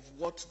of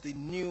what the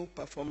new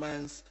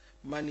performance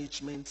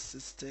management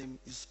system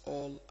is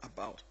all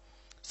about.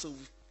 So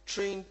we've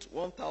trained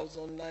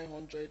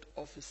 1,900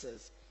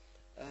 officers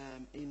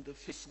in the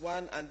phase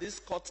 1, and this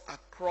cuts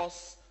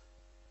across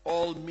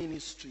all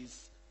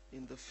ministries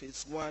in the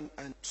phase 1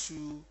 and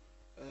 2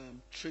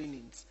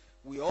 trainings.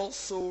 We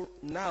also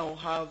now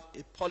have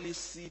a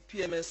policy,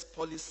 PMS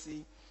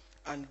policy,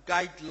 and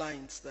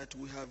guidelines that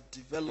we have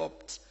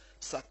developed,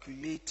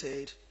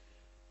 circulated,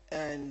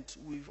 and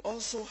we've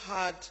also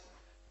had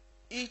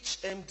each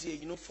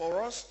MDA,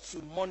 for us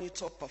to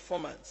monitor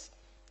performance,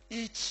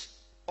 each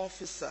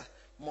officer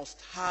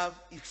must have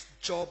its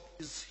job,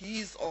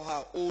 his or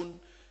her own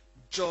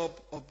job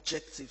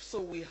objective. So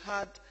we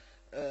had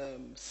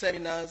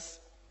seminars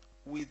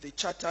with the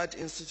Chartered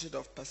Institute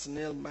of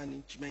Personnel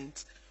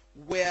Management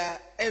where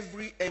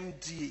every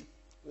MDA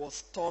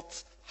was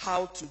taught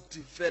how to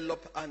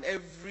develop, and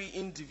every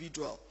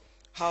individual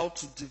how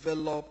to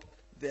develop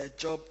their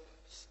job,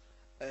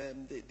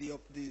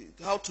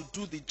 how to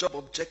do the job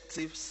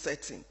objective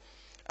setting.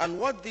 And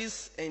what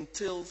this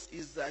entails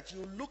is that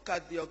you look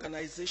at the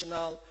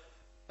organizational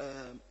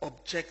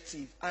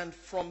objective. And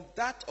from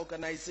that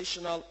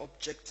organizational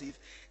objective,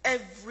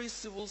 every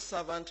civil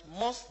servant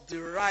must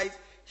derive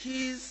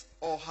his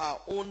or her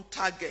own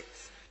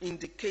targets,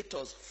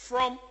 indicators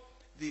from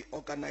the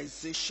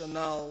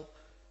organizational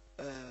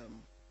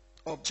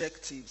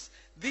objectives.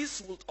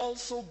 This will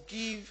also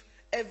give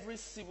every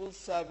civil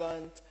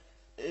servant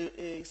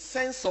a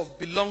sense of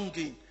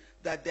belonging,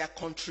 that they are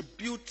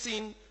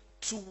contributing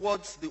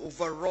towards the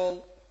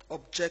overall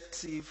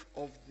objective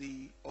of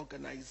the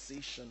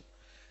organization.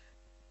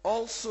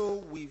 Also,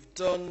 we've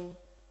done,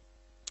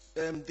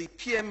 the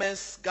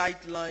PMS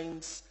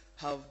guidelines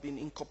have been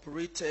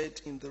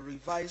incorporated in the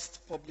revised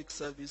public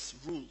service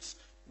rules,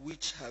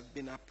 which have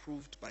been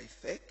approved by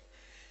FEC.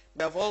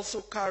 We have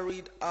also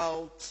carried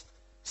out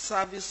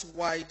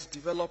service-wide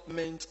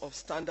development of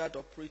standard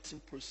operating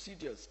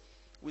procedures.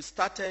 We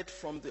started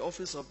from the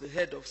Office of the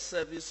Head of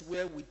Service,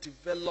 where we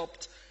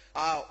developed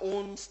our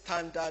own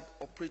standard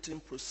operating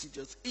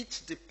procedures.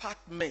 Each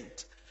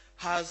department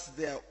has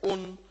their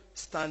own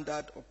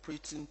standard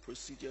operating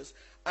procedures,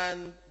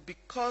 and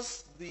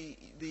because the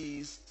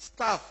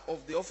staff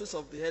of the Office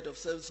of the Head of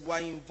Service were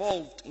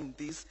involved in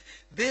this,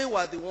 they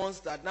were the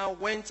ones that now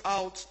went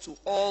out to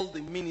all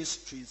the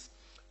ministries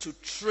to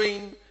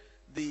train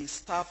the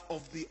staff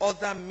of the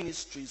other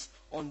ministries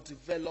on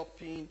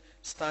developing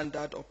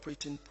standard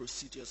operating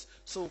procedures.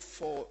 So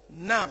for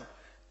now,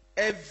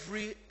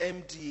 every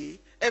MDA,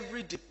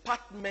 every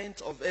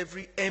department of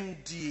every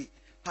MDA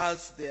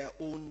has their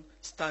own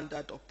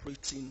standard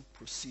operating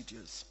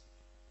procedures.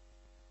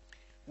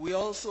 We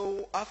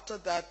also, after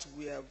that,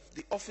 we have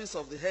the Office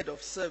of the Head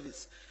of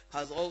Service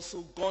has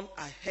also gone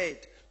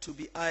ahead to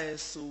be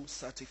ISO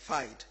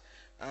certified.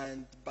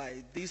 And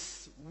by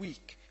this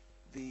week,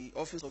 the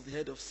Office of the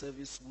Head of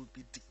Service will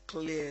be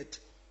declared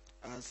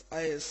as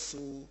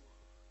ISO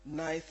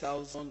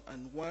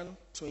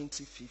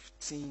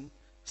 9001-2015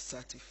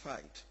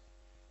 certified.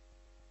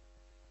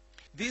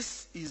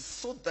 This is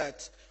so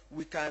that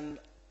we can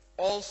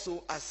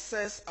also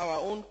assess our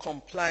own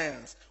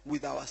compliance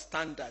with our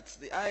standards.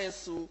 The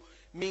ISO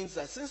means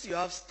that since you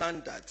have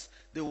standards,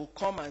 they will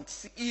come and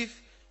see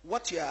if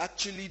what you are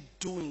actually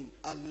doing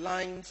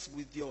aligns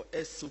with your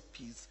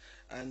SOPs.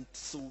 And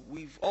so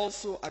we've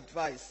also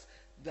advised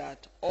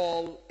that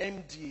all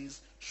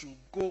MDs should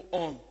go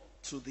on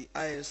to the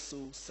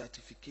ISO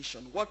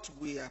certification. What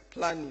we are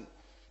planning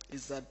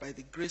is that by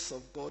the grace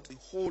of God, the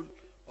whole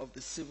of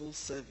the civil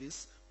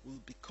service will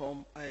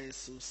become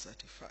ISO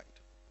certified.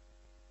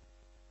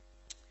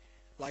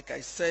 Like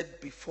I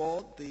said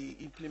before, the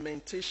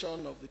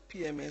implementation of the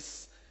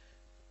PMS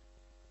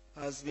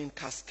has been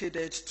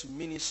cascaded to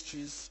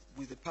ministries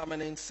with the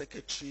permanent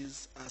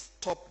secretaries as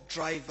top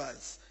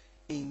drivers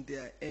in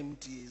their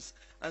MDAs.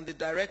 And the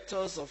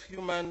directors of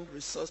human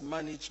resource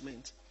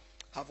management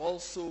have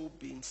also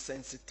been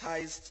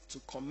sensitized to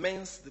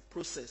commence the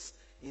process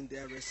in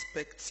their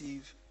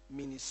respective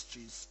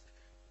ministries.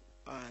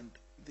 And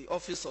the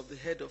Office of the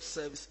Head of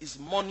Service is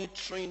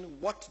monitoring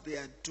what they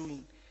are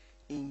doing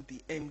in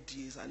the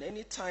MDAs. And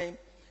anytime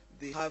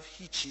they have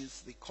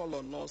hitches, they call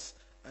on us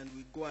and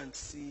we go and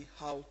see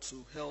how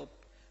to help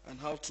and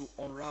how to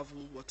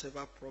unravel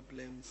whatever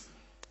problems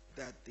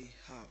that they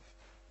have.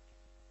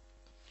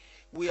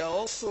 We are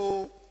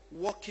also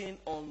working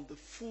on the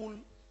full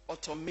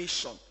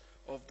automation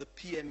of the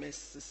PMS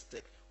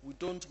system. We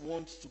don't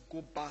want to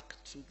go back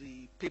to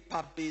the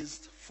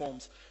paper-based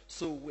forms.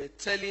 So we're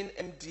telling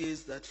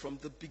MDAs that from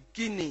the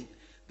beginning,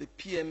 the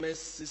PMS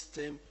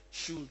system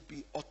should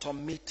be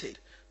automated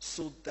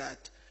so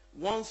that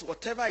once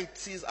whatever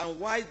it is, and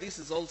why this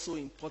is also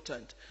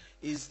important,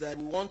 is that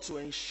we want to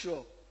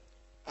ensure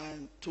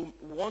and we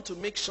want to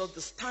make sure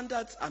the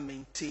standards are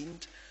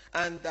maintained,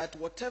 and that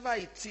whatever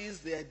it is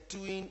they are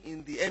doing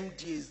in the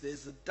MDAs,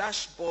 there's a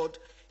dashboard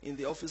in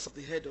the Office of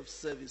the Head of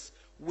Service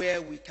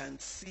where we can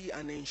see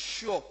and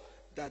ensure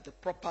that the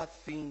proper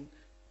thing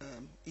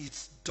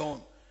is done.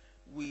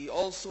 We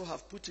also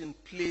have put in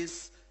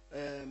place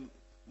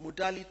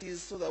modalities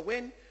so that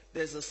when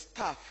there's a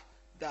staff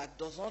that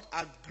does not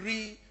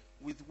agree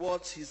with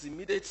what his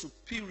immediate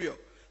superior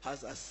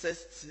has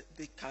assessed,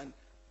 they can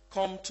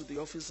come to the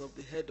Office of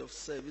the Head of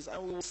Service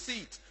and we will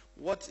see it.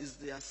 What is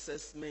the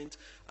assessment?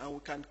 And we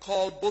can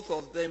call both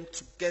of them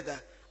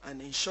together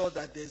and ensure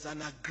that there's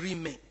an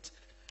agreement.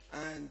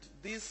 And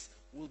this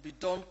will be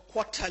done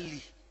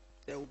quarterly.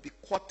 There will be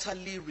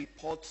quarterly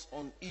reports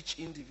on each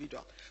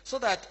individual. So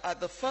that at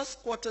the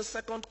first quarter,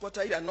 second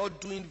quarter, you are not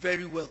doing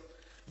very well.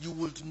 You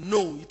would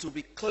know, it will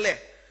be clear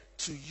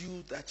to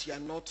you that you are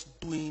not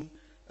doing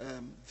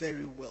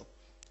very well.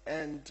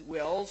 And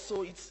we're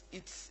also,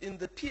 it's in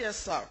the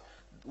PSR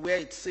where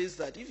it says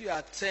that if you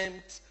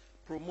attempt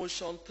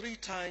promotion 3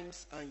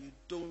 times and you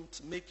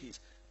don't make it,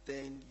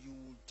 then you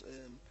would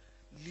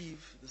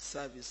leave the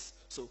service.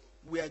 So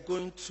we are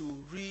going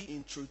to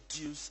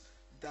reintroduce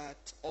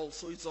that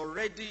also. It's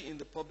already in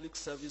the public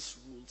service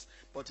rules,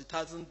 but it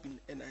hasn't been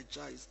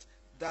energized.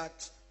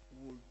 That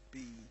will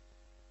be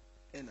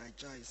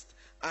energized.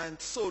 And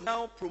so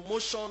now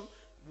promotion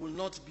will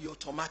not be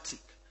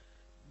automatic.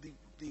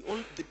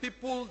 the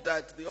people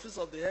that the Office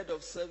of the Head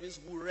of Service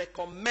will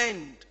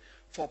recommend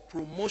for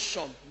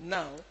promotion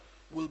now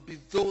will be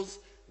those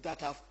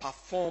that have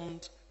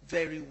performed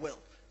very well.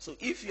 So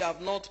if you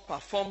have not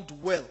performed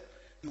well,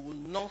 you will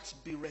not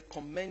be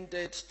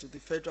recommended to the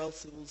Federal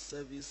Civil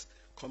Service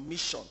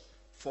Commission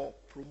for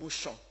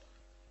promotion.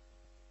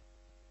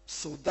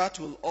 So that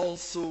will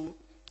also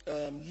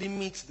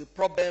limit the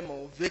problem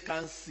of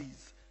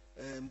vacancies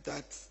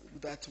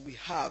that we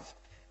have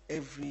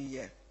every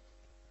year.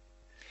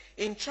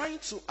 In trying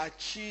to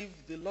achieve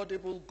the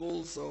laudable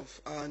goals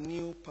of our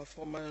new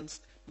performance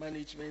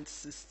management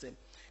system,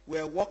 we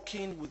are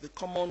working with the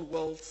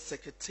Commonwealth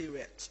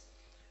Secretariat.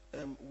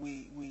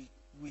 We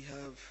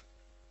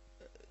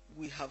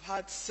have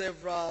had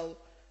several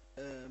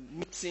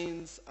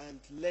meetings and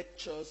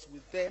lectures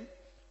with them.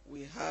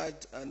 We had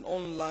an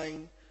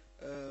online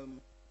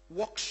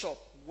workshop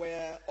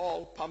where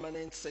all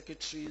permanent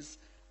secretaries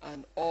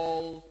and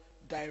all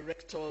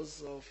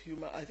directors of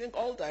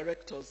all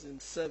directors in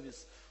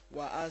service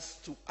were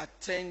asked to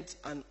attend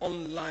an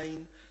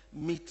online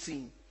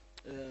meeting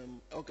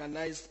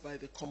organized by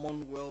the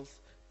Commonwealth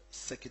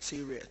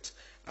Secretariat.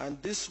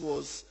 And this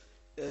was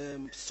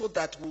so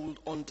that we would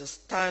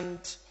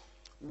understand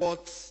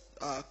what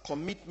our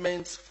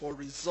commitments for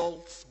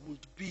results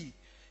would be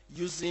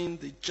using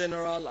the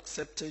general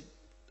accepted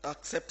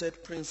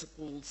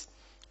principles,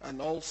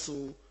 and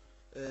also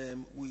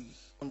we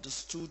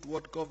understood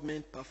what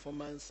government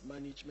performance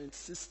management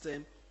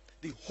system,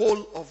 the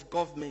whole of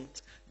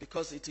government,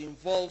 because it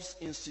involves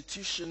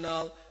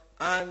institutional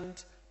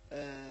and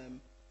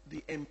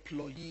the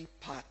employee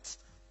part.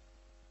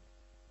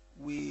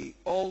 We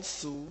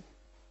also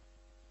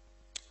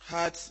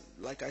had,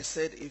 like I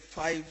said, a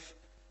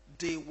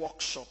 5-day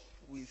workshop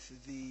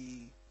with the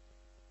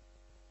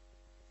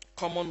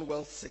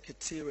Commonwealth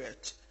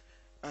Secretariat,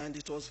 and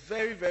it was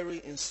very,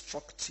 very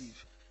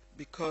instructive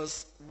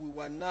because we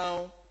were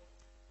now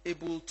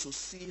able to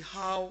see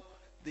how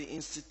the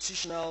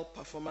institutional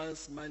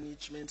performance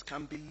management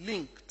can be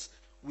linked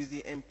with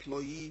the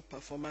employee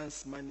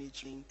performance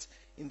management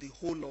in the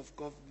whole of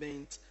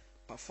government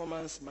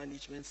performance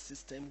management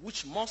system,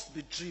 which must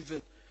be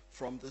driven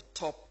from the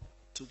top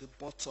to the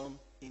bottom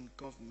in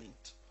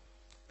government.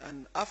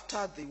 And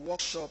after the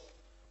workshop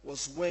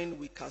was when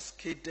we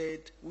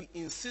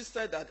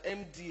insisted that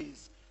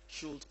MDAs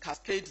should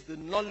cascade the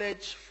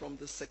knowledge from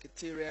the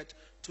Secretariat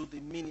to the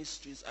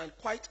ministries, and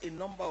quite a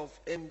number of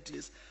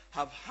MDs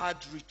have had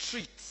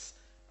retreats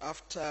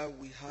after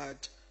we had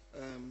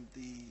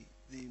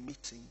the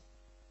meeting.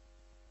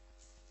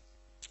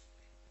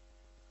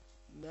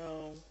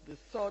 Now, the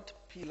third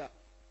pillar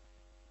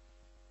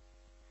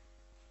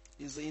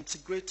is the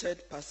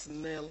integrated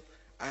personnel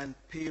and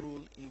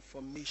payroll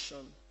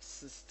information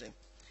system.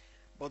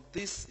 But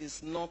this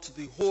is not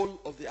the whole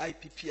of the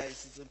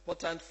IPPIS. It's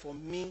important for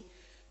me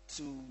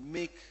to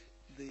make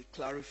the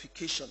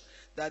clarification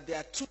that there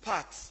are two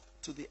parts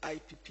to the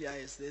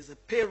IPPIS. There's a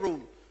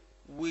payroll,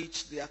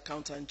 which the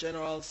Accountant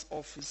General's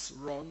office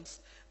runs,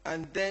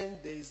 and then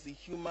there is the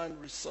human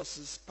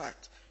resources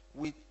part,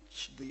 which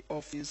the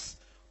Office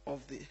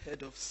of the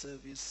Head of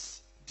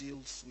Service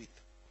deals with.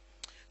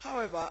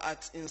 However,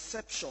 at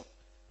inception,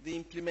 the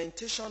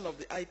implementation of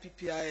the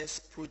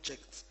IPPIS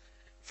project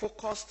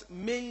focused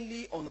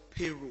mainly on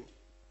payroll,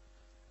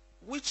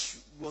 which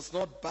was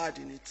not bad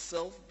in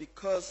itself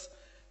because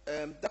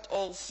that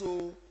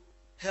also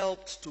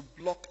helped to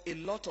block a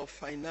lot of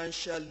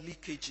financial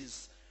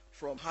leakages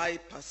from high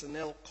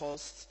personnel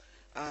costs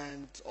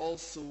and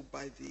also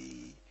by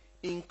the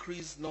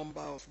increased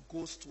number of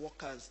ghost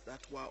workers that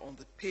were on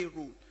the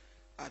payroll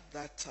at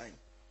that time.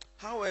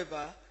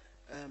 However,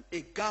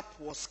 a gap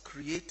was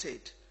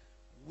created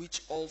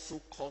which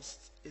also caused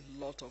a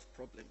lot of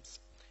problems.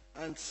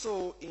 And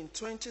so in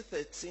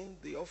 2013,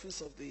 the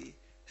Office of the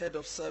Head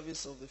of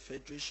Service of the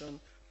Federation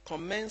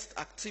commenced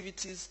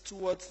activities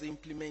towards the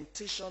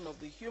implementation of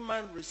the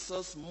human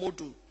resource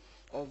module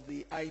of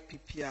the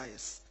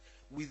IPPIS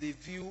with a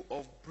view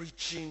of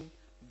bridging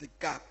the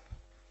gap.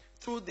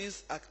 Through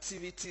these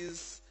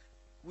activities,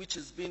 which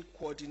is being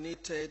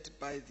coordinated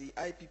by the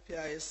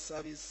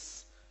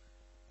IPPIS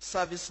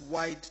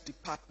service-wide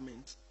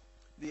department,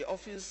 the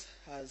office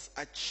has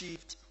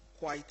achieved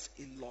quite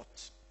a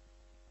lot.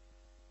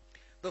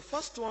 The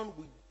first one,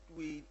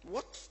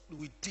 what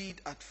we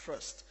did at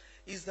first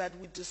is that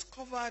we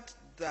discovered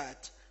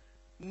that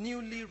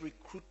newly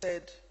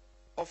recruited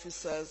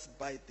officers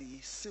by the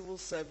Civil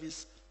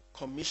Service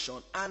Commission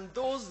and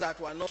those that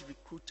were not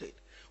recruited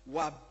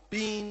were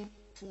being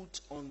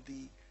put on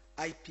the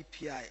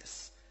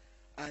IPPIS.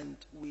 And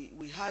we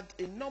had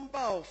a number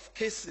of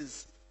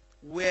cases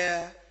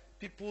where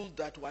people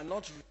that were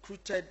not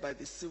recruited by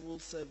the Civil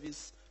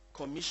Service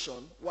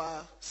Commission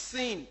were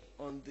seen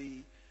on the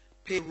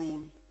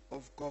payroll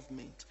of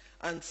government.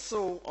 And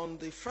so on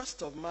the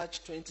 1st of March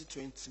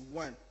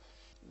 2021,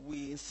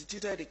 we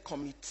instituted a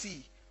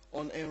committee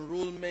on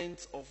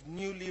enrollment of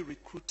newly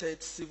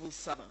recruited civil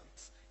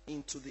servants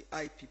into the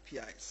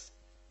IPPIs.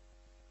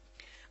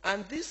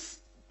 And this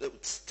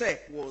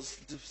step was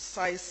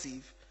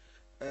decisive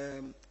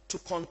to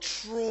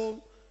control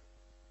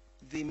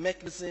the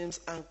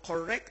mechanisms and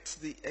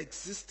correct the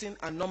existing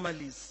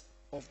anomalies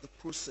of the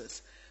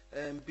process.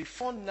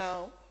 Before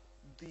now,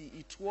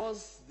 it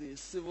was the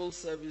Civil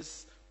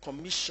Service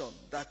Commission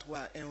that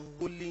were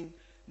enrolling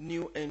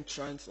new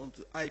entrants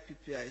onto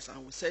IPPIS,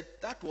 and we said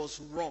that was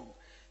wrong.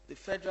 The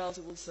Federal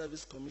Civil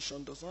Service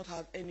Commission does not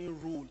have any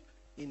role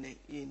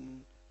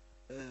in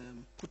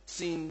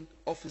putting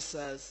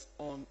officers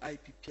on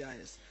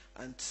IPPIS,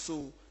 and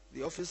so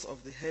the Office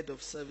of the Head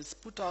of Service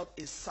put out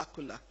a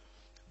circular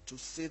to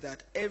say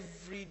that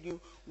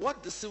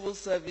what the Civil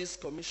Service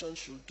Commission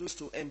should do is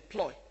to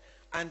employ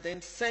and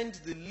then send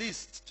the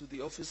list to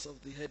the Office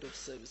of the Head of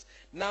Service.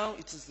 Now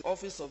it is the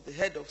Office of the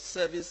Head of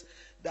Service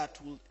that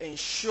will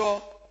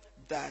ensure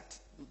that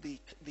the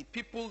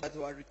people that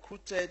were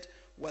recruited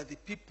were the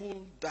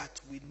people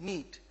that we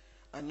need,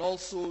 and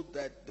also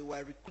that they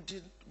were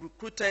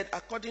recruited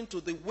according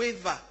to the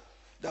waiver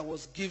that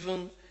was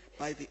given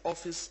by the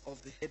Office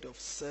of the Head of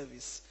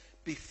Service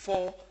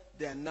before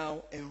they are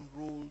now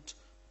enrolled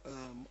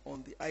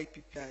on the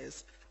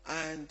IPPIS.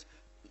 And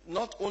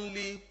not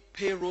only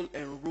payroll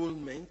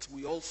enrollment,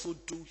 we also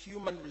do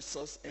human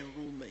resource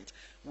enrollment.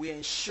 We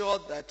ensure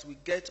that we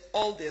get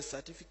all their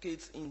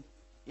certificates in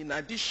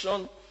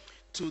addition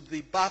to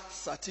the birth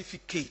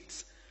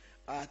certificate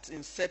at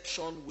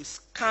inception. We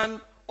scan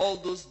all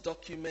those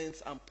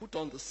documents and put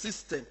on the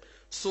system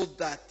so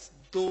that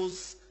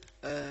those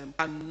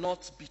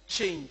cannot be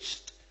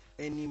changed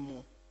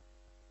anymore.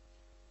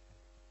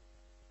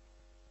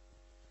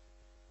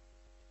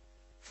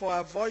 For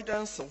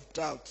avoidance of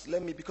doubt,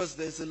 because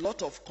there's a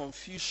lot of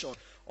confusion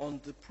on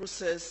the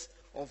process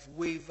of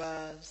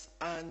waivers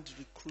and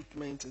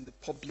recruitment in the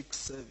public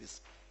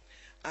service.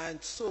 And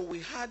so we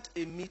had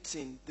a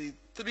meeting, the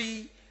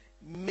three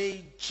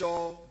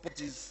major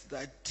bodies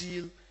that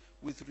deal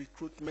with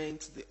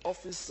recruitment: the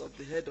Office of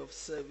the Head of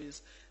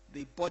Service,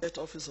 the Budget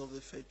Office of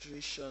the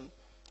Federation,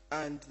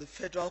 and the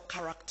Federal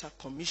Character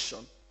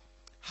Commission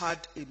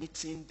had a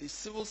meeting. The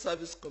Civil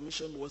Service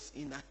Commission was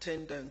in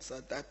attendance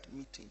at that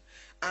meeting,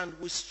 and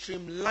we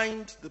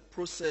streamlined the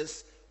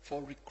process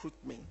for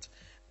recruitment.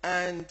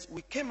 And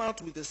we came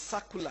out with a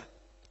circular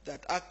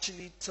that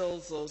actually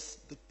tells us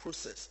the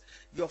process.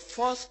 Your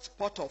first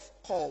port of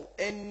call,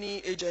 any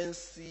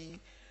agency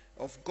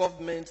of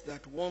government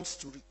that wants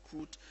to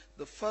recruit,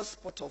 the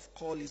first port of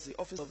call is the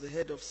Office of the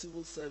Head of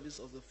Civil Service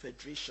of the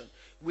Federation,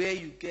 where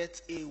you get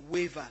a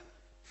waiver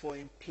for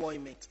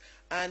employment.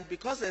 And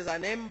because there's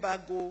an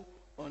embargo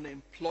on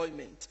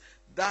employment,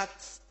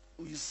 that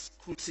is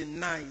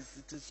scrutinized.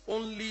 It is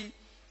only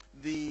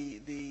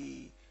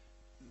the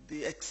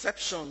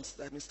exceptions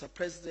that Mr.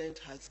 President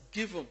has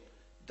given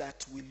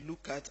that we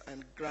look at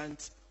and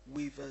grant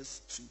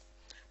waivers to.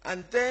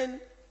 And then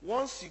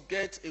once you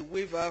get a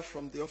waiver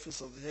from the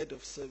Office of the Head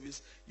of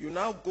Service, you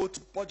now go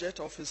to Budget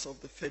Office of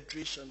the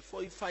Federation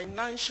for a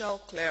financial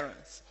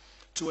clearance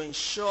to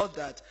ensure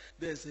that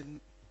there's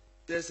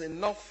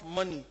enough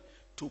money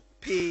to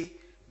pay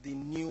the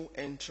new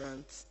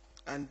entrants.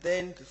 And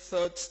then the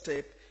third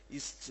step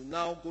is to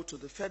now go to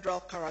the Federal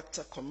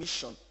Character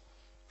Commission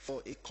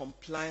for a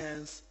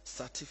compliance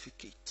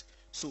certificate.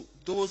 So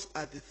those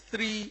are the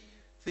three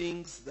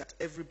things that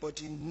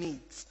everybody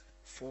needs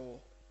for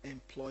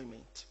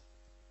employment.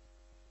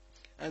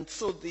 And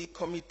so the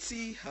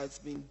committee has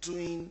been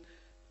doing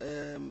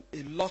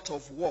a lot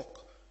of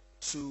work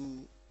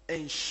to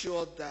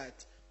ensure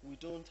that we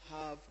don't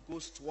have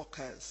ghost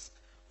workers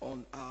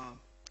on our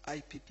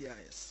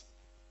IPPIS.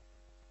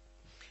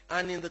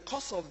 And in the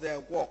course of their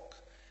work,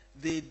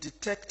 they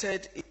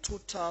detected a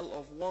total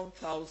of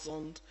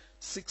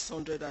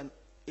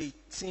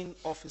 1,618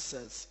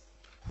 officers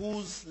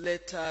whose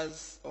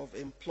letters of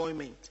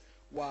employment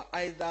were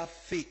either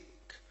fake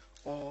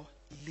or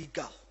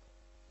illegal.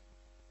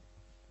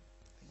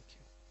 Thank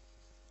you.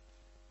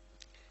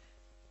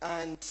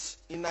 And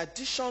in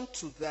addition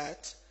to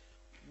that,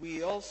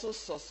 we also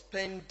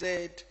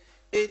suspended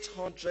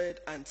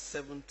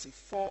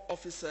 874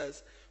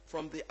 officers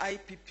from the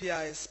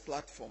IPPIS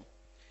platform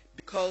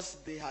because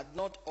they had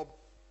not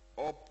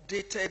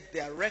updated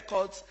their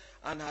records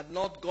and had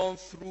not gone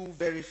through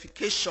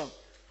verification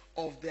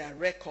of their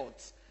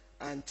records.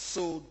 And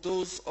so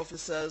those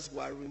officers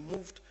were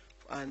removed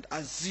and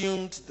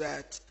assumed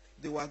that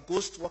they were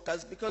ghost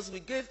workers because we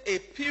gave a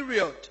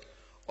period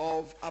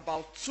of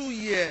about 2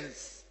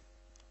 years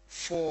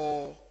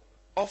for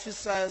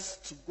officers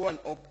to go and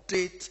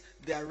update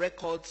their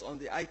records on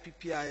the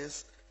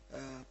IPPIS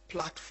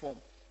platform.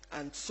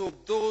 And so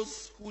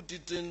those who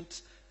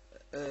didn't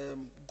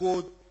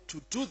go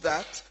to do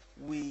that,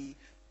 we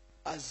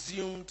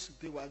assumed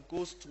they were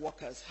ghost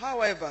workers.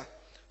 However,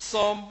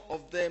 some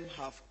of them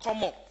have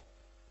come up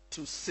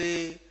to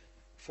say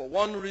for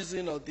one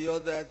reason or the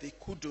other they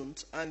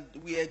couldn't, and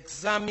we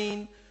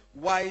examine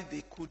why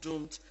they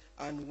couldn't,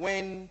 and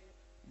when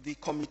the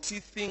committee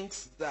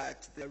thinks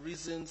that their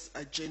reasons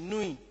are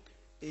genuine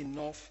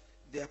enough,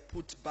 they are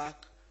put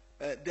back,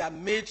 they are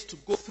made to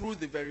go through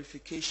the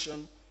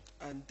verification,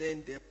 and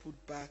then they are put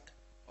back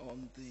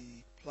on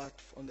the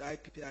platform, on the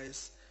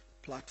IPPIS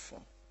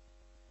platform.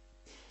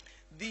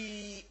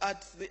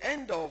 At the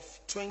end of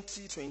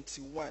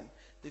 2021,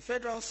 the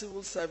Federal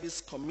Civil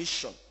Service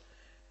Commission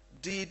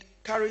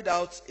carried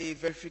out a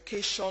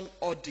verification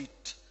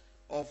audit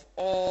of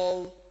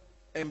all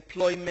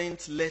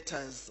employment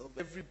letters of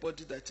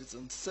everybody that is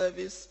in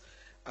service,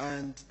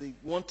 and they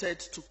wanted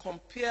to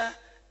compare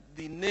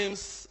the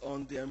names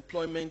on the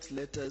employment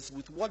letters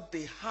with what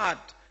they had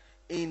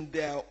in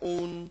their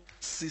own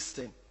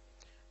system.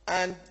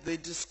 And they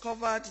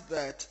discovered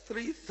that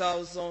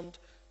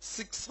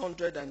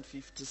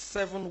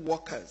 3,657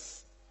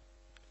 workers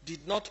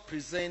did not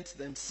present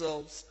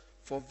themselves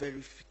for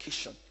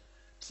verification.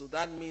 So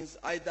that means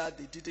either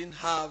they didn't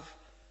have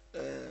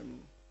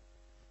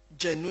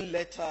genuine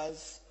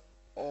letters,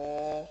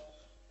 or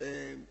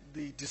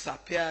they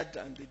disappeared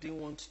and they didn't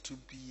want to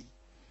be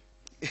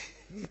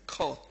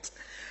caught.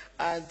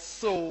 And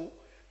so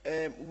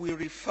we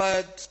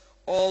referred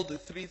all the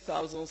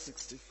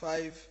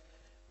 3,065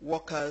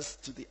 workers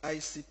to the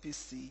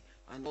ICPC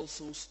and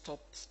also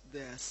stopped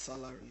their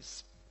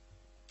salaries.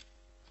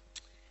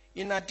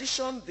 In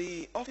addition,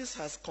 the office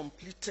has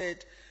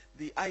completed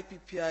the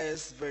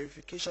IPPIS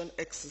verification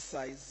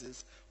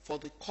exercises for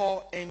the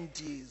core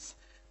MDs.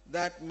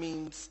 That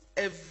means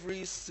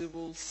every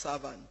civil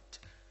servant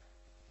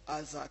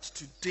as at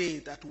today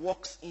that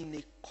works in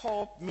a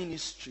core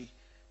ministry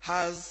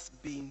has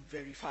been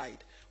verified.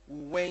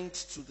 We went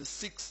to the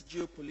 6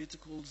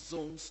 geopolitical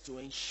zones to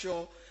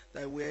ensure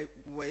that we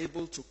were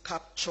able to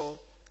capture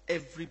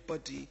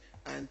everybody,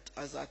 and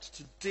as at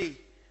today,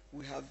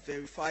 we have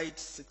verified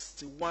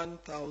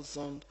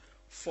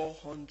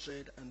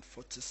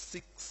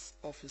 61,446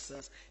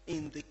 officers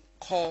in the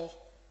core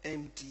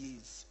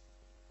MDAs.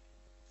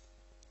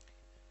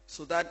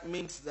 So that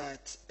means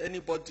that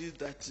anybody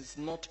that is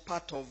not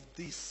part of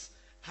this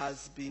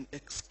has been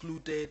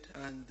excluded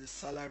and the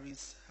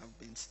salaries have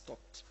been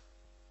stopped.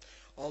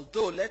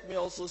 Although, let me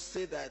also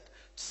say that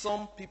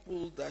some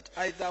people that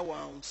either were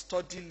on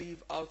study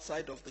leave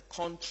outside of the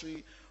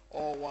country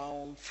or were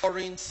on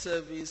foreign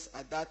service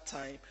at that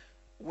time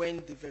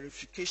when the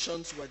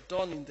verifications were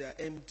done in their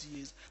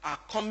MDAs are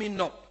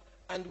coming up,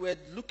 and we're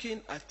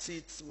looking at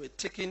it, we're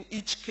taking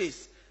each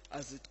case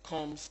as it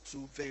comes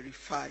to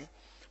verify.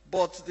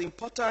 But the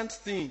important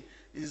thing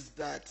is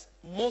that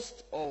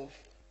most of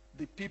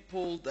the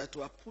people that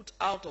were put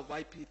out of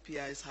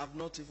IPPIs have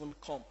not even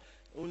come.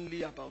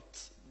 Only about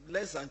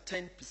less than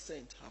 10%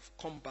 have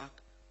come back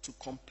to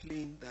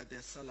complain that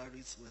their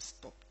salaries were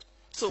stopped.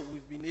 So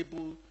we've been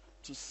able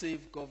to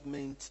save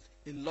government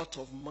a lot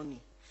of money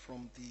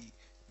from the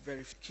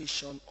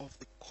verification of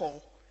the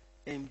core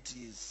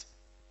MDs.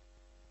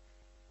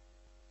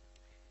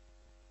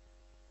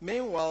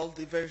 Meanwhile,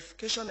 the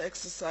verification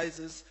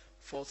exercises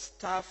for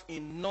staff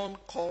in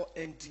non-core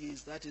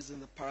MDAs, that is in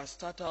the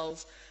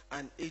parastatals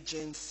and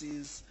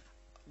agencies,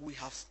 we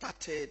have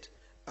started,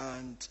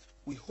 and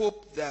we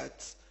hope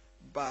that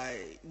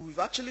we've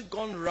actually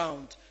gone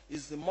round,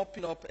 is the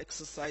mopping up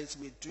exercise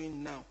we're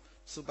doing now.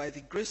 So by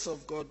the grace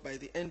of God, by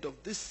the end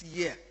of this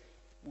year,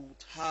 we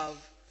would have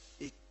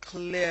a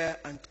clear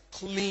and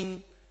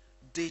clean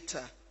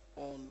data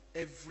on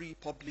every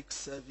public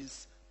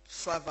service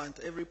servant,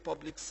 every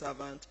public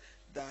servant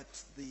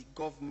that the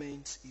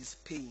government is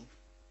paying.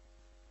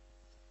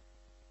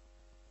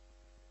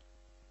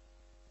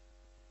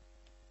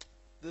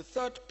 The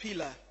third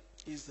pillar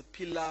is the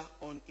pillar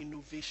on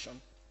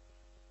innovation.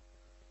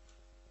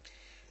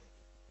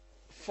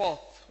 The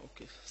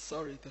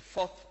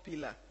fourth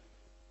pillar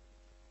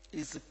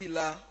is the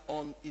pillar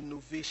on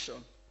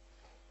innovation.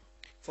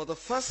 For the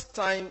first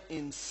time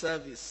in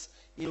service,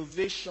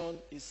 innovation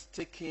is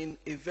taking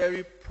a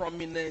very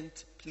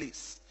prominent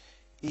place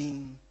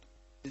in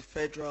the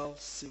Federal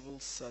Civil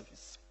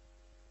Service.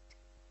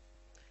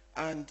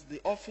 And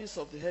the Office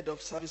of the Head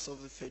of Service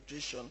of the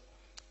Federation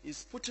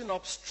is putting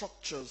up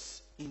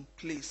structures in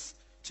place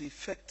to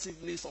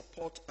effectively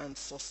support and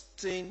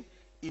sustain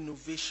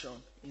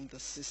innovation in the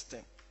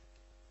system.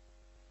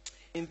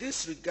 In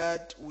this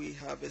regard, we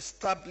have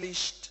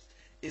established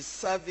a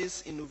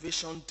service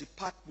innovation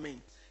department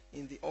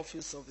in the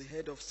Office of the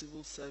Head of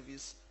Civil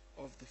Service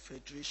of the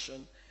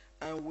Federation,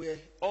 and we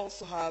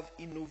also have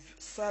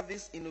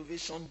service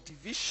innovation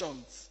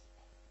divisions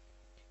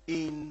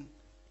in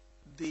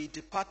the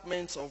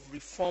departments of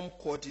reform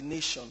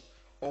coordination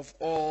of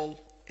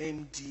all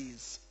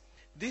MDs.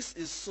 This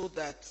is so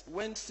that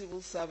when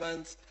civil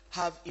servants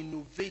have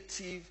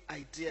innovative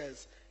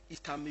ideas,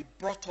 it can be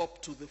brought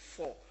up to the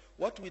fore.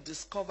 What we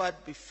discovered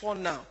before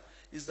now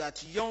is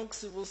that young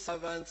civil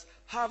servants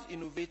have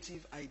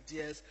innovative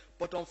ideas,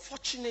 but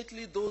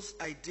unfortunately those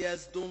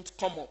ideas don't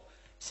come up.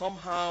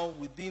 Somehow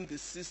within the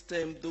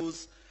system,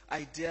 those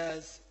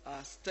ideas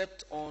are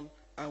stepped on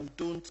and we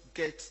don't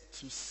get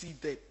to see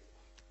them.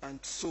 And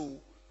so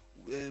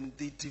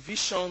the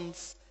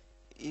divisions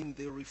in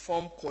the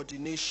reform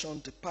coordination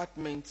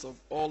departments of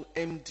all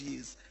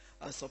MDs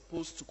are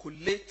supposed to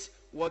collate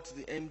what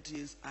the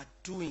MDs are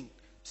doing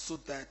so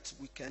that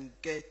we can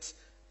get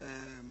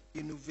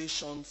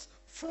innovations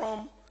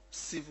from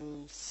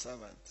civil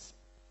servants.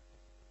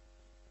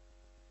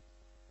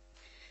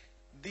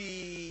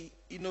 The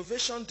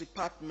Innovation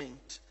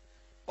Department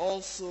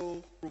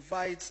also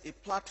provides a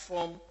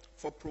platform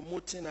for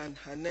promoting and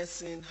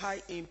harnessing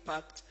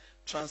high-impact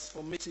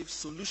transformative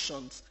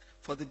solutions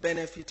for the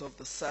benefit of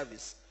the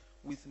service,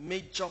 with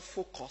major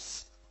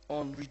focus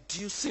on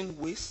reducing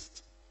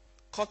waste,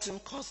 cutting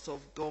cost of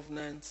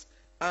governance,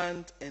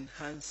 and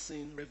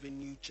enhancing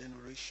revenue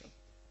generation.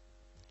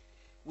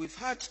 We've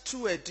had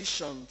 2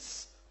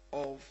 editions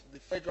of the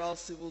Federal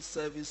Civil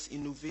Service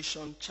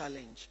Innovation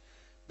Challenge.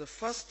 The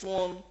first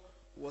one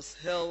was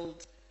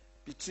held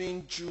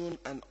between June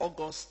and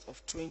August of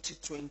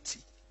 2020,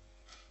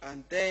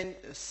 and then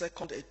a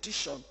second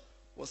edition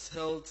was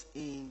held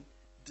in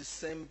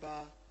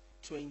December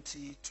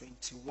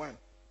 2021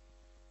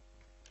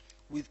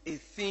 with a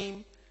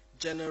theme: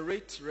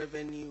 generate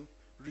revenue,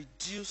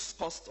 reduce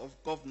cost of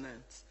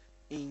governance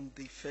in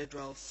the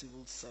Federal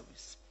Civil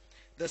Service.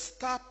 The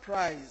star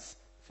prize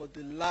for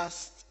the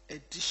last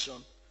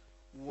edition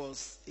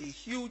was a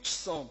huge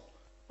sum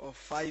of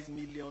 5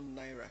 million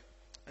naira,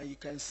 and you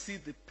can see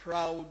the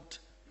proud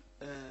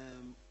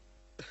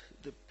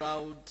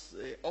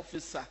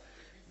officer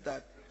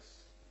that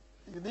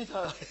you need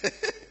her.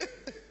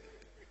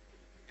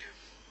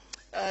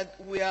 And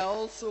we are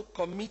also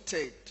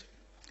committed,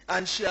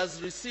 and she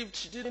has received,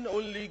 she didn't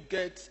only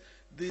get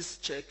this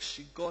check,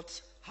 she got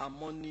her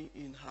money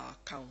in her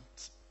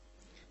account.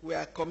 We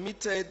are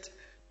committed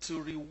to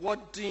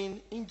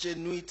rewarding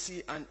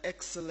ingenuity and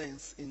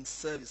excellence in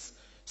service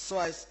so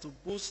as to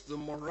boost the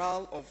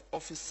morale of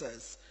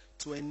officers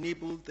to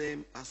enable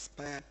them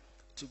aspire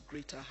to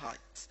greater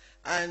heights.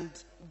 And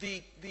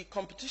the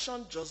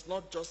competition does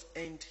not just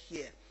end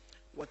here.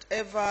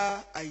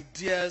 Whatever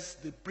ideas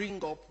they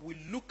bring up, we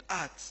look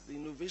at, the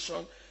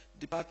Innovation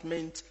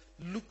Department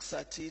looks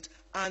at it,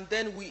 and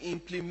then we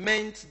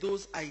implement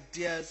those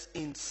ideas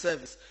in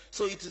service.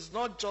 So it is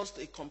not just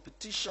a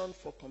competition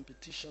for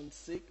competition's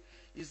sake,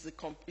 it's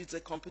a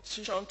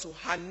competition to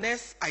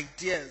harness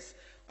ideas,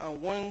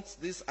 and once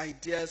these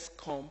ideas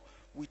come,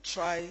 we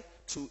try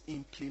to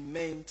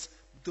implement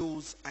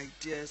those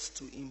ideas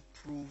to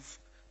improve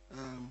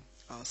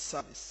our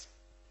service.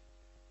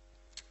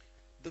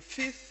 The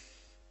 5th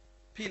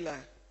pillar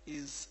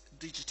is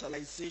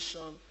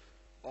digitalization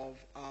of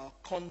our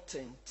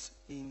content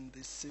in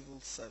the civil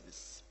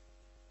service.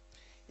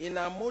 In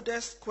our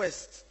modest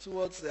quest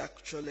towards the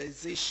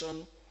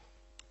actualization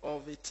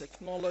of a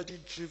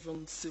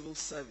technology-driven civil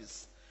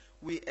service,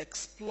 we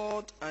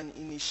explored and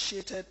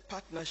initiated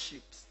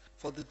partnerships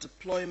for the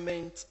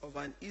deployment of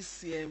an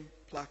ECM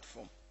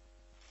platform.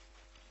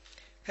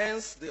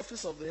 Hence, the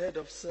Office of the Head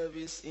of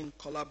Service, in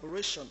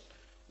collaboration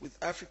with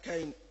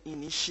Africa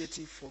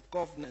Initiative for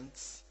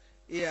Governance,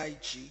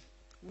 AIG,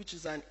 which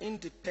is an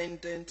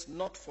independent,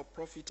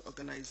 not-for-profit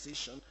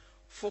organization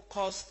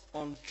focused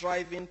on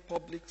driving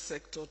public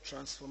sector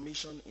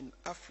transformation in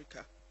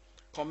Africa,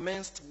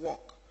 commenced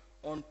work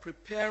on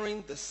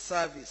preparing the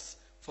service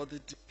for the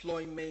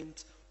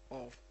deployment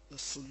of the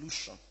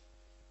solution.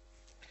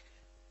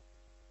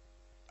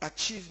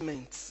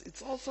 Achievements.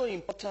 It's also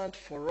important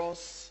for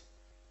us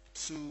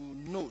to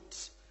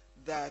note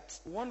that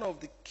one of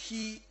the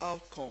key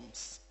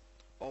outcomes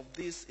of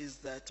this is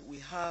that we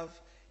have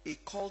a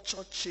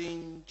culture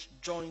change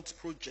joint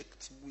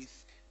project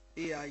with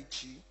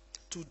AIG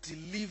to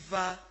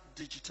deliver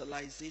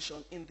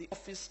digitalization in the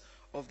Office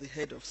of the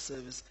Head of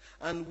Service.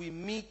 And we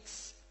meet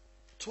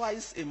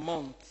twice a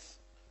month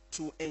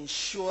to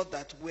ensure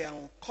that we are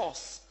on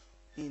course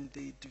in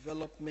the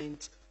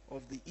development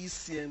of the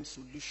ECM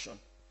solution.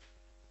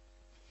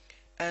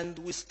 And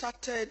we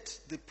started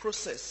the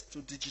process to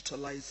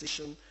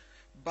digitalization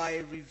by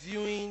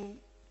reviewing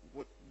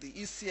the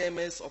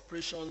ECMS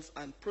operations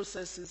and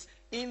processes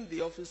in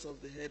the Office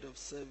of the Head of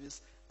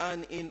Service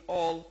and in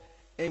all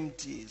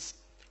MDAs.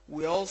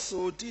 We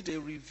also did a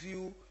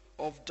review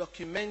of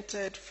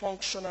documented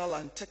functional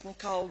and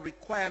technical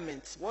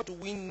requirements. What do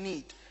we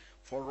need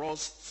for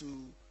us to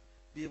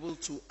be able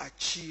to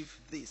achieve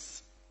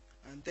this?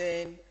 And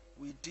then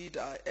we did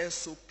our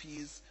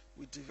SOPs.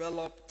 We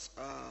developed,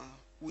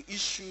 we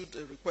issued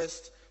a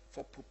request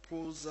for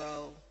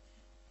proposal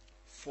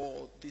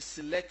for the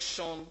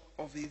selection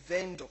of a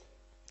vendor.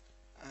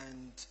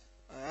 And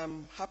I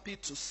am happy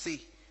to say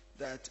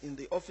that in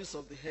the Office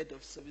of the Head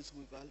of Service,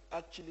 we've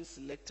actually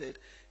selected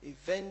a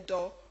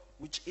vendor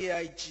which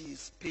AIG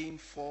is paying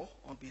for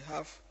on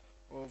behalf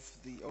of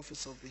the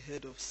Office of the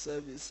Head of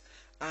Service,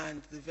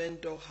 and the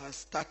vendor has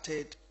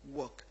started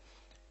work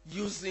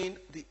using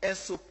the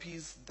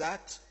SOPs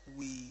that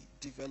we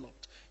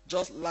developed.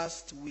 Just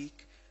last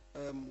week,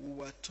 we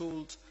were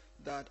told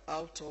that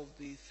out of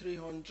the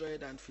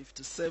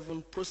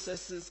 357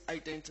 processes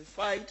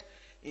identified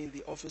in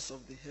the Office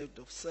of the Head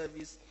of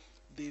Service,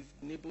 they've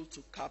been able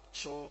to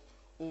capture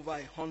over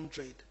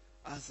 100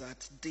 as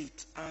at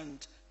date,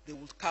 and they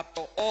will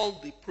capture all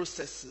the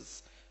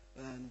processes.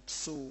 And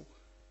so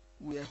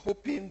we are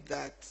hoping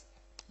that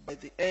by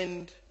the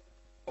end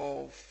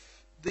of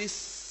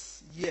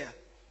this year,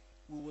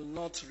 we will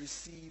not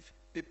receive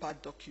paper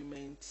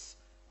documents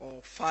or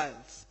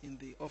files in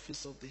the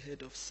Office of the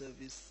Head of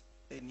Service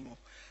anymore.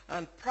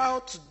 And prior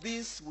to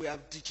this, we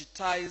have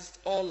digitized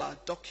all our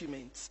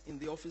documents in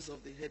the Office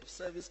of the Head of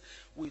Service.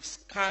 We've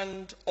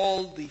scanned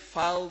all the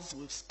files,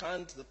 we've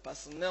scanned the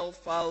personnel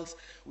files,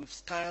 we've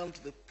scanned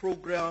the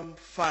program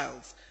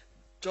files.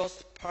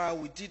 Just prior,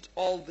 we did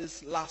all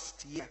this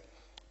last year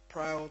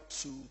prior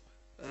to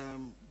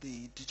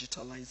the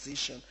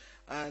digitalization.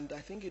 And I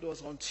think it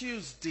was on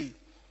Tuesday,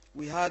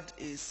 we had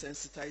a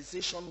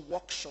sensitization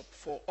workshop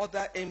for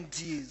other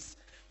MDAs.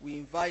 We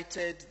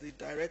invited the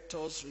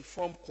directors,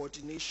 reform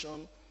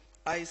coordination,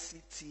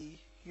 ICT,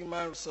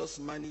 human resource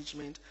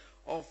management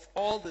of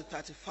all the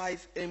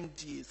 35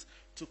 MDAs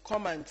to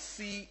come and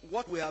see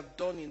what we have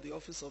done in the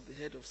Office of the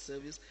Head of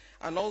Service,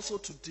 and also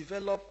to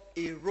develop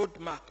a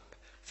roadmap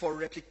for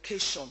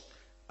replication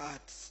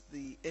at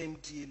the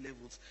MDA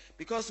levels.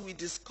 Because we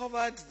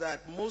discovered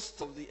that most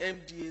of the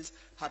MDAs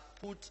had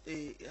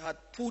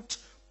put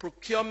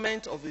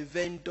procurement of a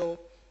vendor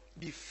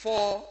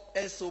before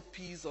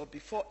SOPs or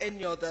before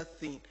any other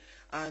thing,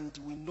 and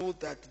we know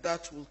that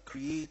that will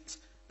create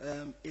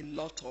a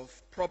lot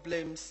of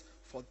problems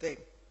for them.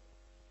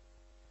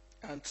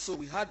 And so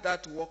we had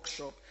that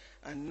workshop,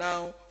 and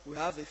now we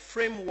have a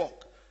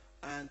framework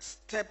and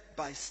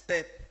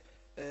step-by-step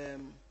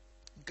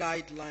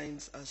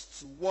guidelines as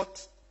to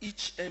what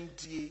each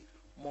MDA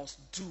must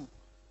do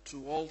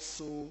to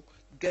also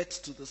get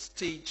to the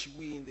stage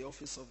we in the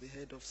Office of the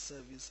Head of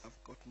Service have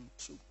gotten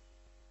to.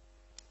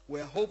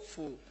 We're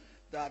hopeful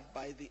that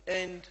by the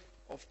end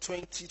of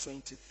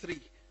 2023,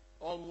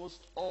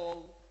 almost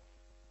all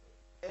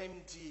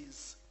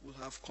MDs will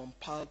have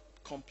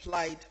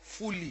complied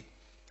fully,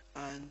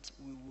 and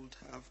we would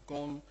have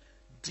gone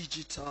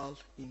digital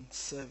in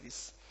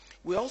service.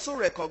 We also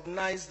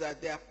recognize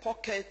that there are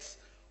pockets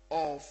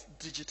of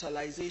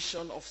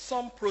digitalization of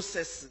some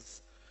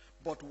processes,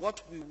 but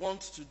what we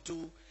want to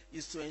do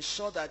is to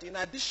ensure that in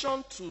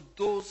addition to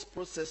those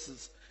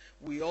processes,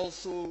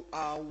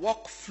 our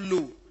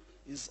workflow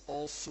is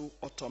also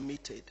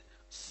automated,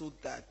 so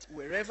that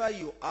wherever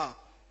you are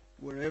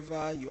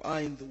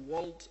in the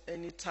world,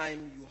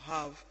 anytime you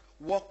have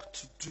work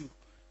to do,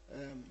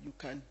 you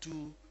can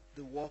do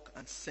the work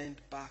and send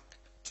back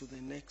to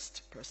the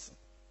next person.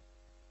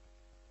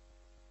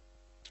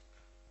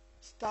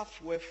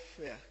 Staff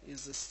welfare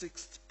is the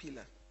sixth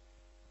pillar.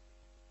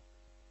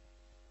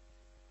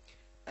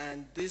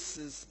 And this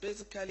is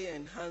basically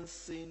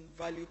enhancing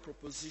value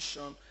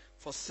proposition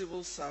for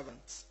civil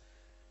servants.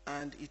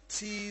 And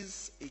it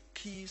is a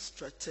key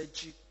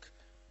strategic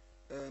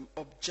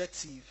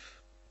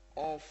objective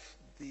of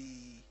the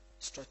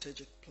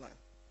strategic plan.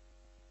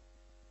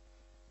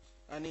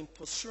 And in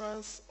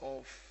pursuance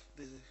of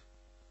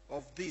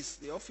this,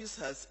 the office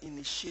has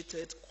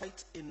initiated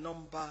quite a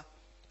number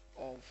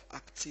of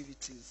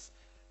activities.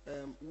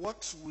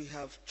 What we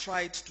have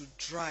tried to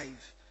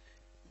drive,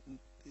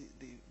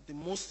 the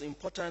most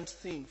important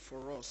thing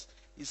for us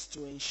is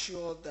to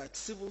ensure that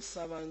civil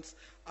servants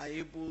are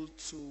able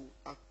to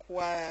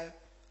acquire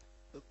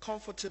a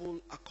comfortable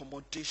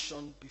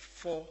accommodation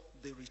before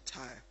they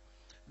retire.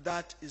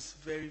 That is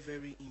very,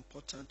 very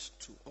important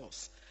to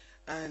us.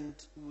 And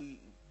we're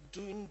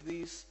doing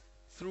this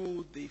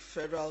through the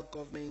Federal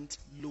Government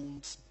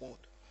Loans Board.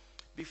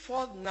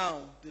 Before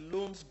now, the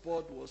Loans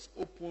Board was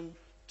open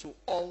to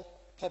all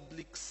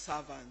public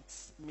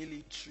servants,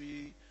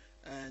 military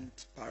and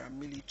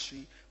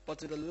paramilitary.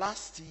 But in the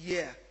last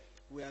year,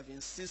 we have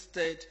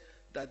insisted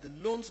that the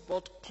Loans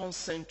Board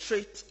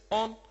concentrate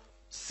on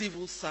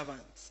civil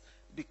servants,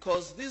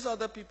 because these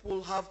other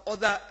people have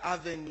other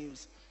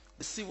avenues.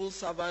 The civil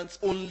servants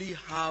only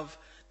have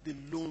the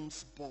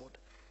Loans Board.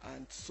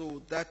 And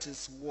so that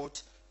is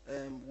what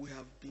we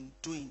have been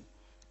doing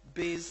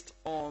based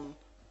on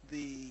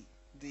the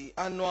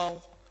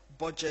annual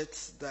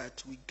budgets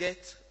that we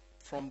get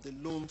from the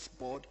Loans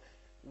Board.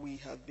 We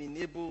have been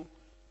able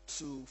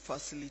to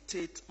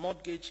facilitate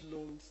mortgage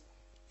loans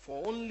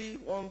for only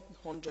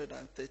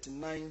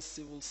 139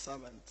 civil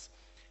servants.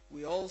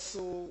 We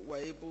also were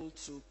able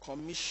to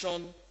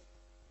commission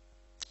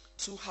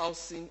 2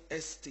 housing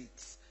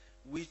estates,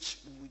 which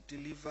we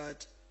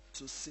delivered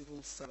to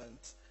civil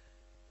servants.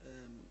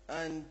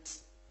 And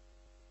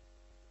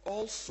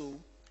also,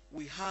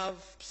 we have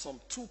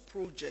two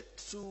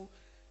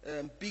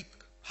big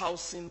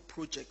housing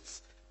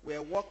projects. We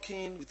are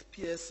working with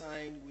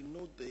PSI. We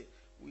know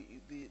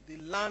the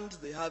land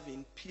they have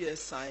in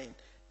PSI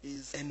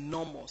is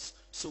enormous.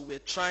 So we're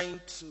trying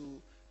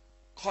to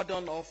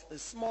cordon off a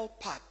small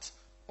part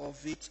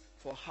of it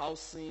for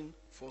housing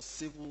for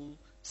civil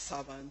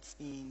servants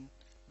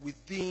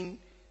within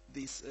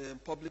this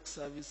Public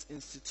Service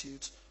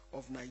Institute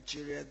of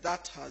Nigeria.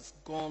 That has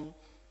gone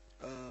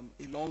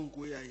a long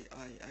way.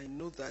 I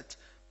know that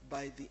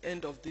by the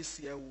end of this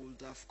year we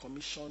would have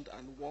commissioned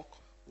and work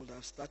would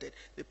have started.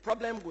 The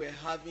problem we're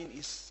having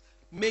is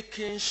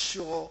making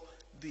sure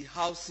the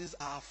houses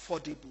are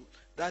affordable.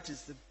 That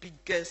is the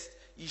biggest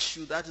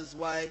issue. That is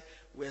why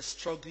we're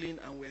struggling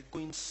and we're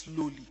going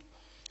slowly.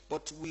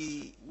 But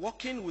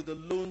working with the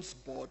Loans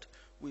Board,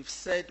 we've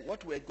said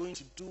what we're going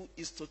to do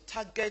is to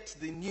target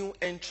the new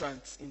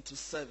entrants into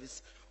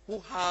service who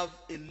have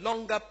a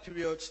longer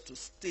period to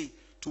stay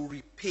to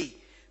repay,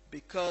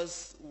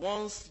 because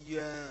once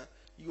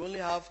you only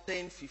have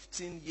 10,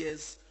 15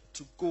 years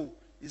to go,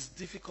 it's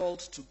difficult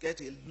to get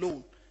a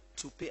loan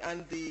to pay.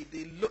 And the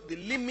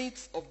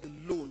limits of the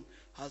loan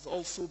has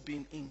also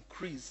been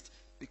increased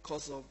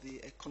because of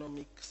the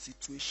economic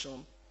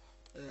situation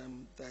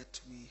that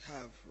we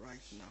have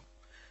right now.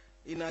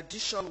 In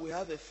addition, we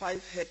have a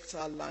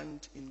 5-hectare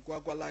land in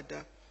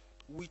Gwagwalada,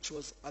 which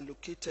was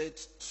allocated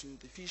to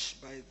the fish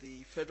by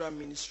the Federal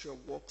Ministry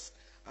of Works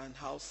and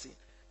Housing,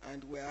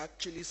 and we're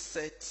actually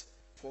set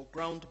for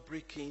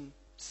groundbreaking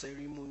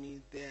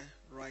ceremony there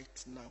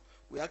right now.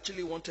 We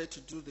actually wanted to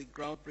do the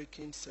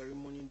groundbreaking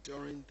ceremony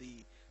during the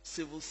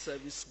Civil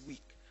Service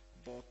Week,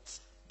 but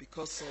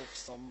because of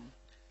some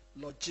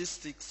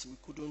logistics, we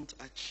couldn't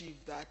achieve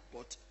that,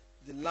 but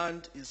the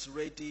land is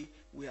ready.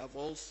 We have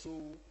also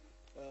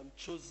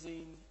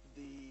chosen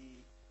the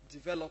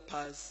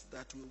developers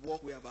that will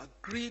work. We have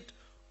agreed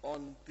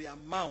on the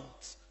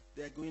amount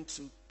they're going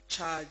to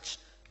charge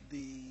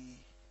the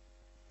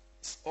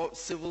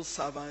civil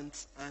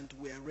servants, and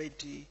we are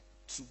ready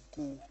to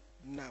go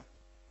now.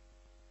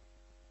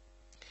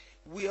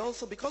 We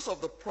also, because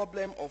of the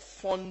problem of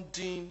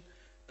funding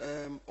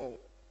or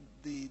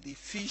the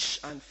Fish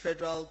and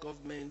Federal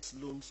Government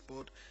Loans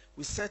Board,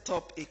 we set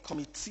up a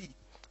committee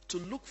to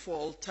look for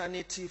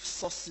alternative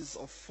sources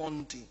of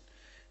funding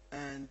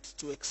and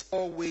to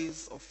explore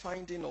ways of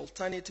finding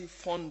alternative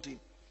funding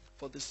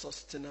for the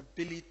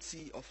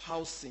sustainability of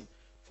housing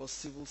for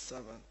civil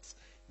servants.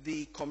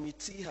 The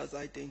committee has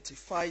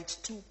identified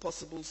 2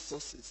 possible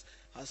sources,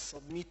 has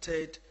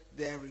submitted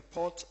their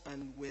report,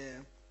 and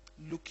we're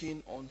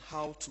looking on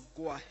how to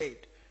go ahead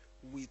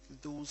with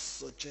those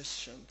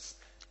suggestions.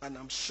 And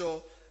I'm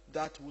sure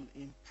that will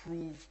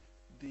improve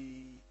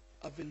the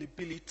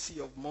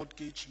availability of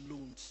mortgage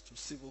loans to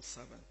civil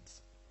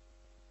servants.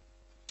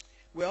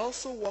 We're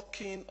also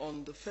working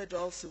on the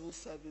Federal Civil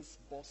Service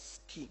Bus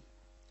Scheme.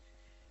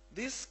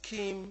 This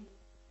scheme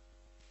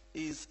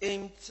is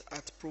aimed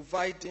at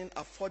providing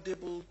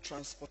affordable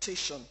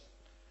transportation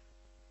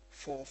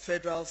for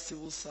federal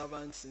civil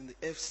servants in the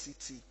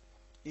FCT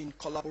in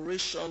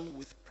collaboration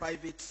with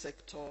private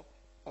sector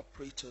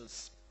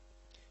operators.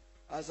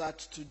 As at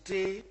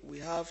today, we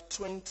have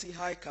 20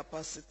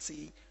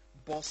 high-capacity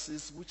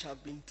buses which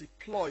have been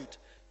deployed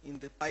in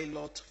the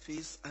pilot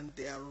phase, and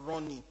they are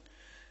running.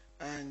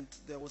 And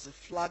there was a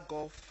flag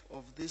off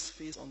of this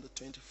phase on the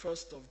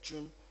 21st of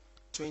June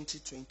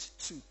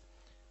 2022.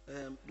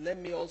 Let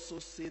me also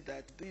say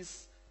that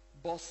these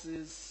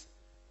buses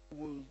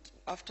would,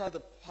 after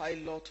the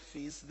pilot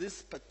phase,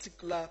 this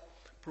particular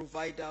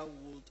provider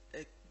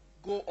would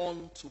go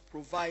on to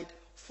provide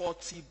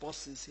 40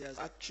 buses. He has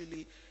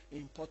actually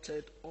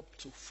imported up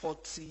to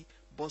 40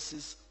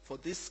 buses for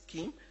this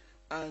scheme,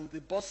 and the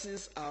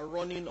buses are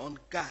running on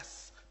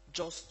gas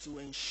just to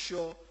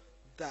ensure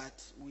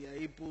that we are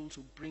able to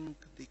bring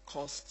the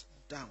cost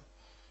down.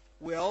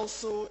 We are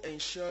also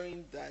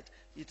ensuring that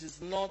it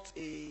is not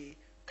a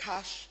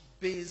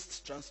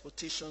cash-based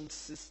transportation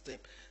system.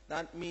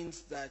 That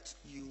means that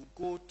you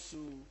go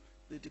to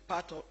the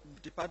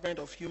Department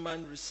of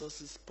Human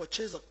Resources,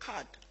 purchase a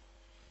card,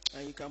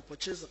 and you can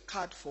purchase a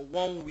card for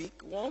 1 week.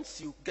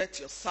 Once you get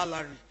your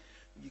salary,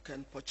 you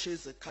can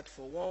purchase a card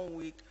for 1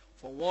 week,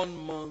 for 1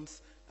 month,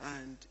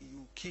 and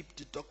you keep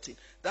deducting.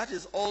 That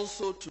is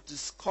also to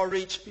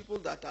discourage people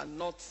that are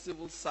not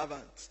civil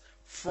servants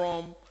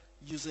from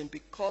using,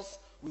 because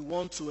we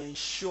want to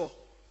ensure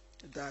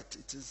that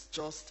it is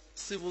just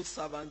civil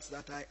servants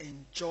that are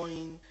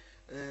enjoying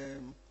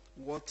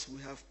what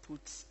we have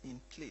put in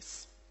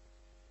place.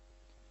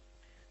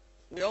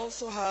 We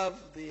also have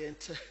the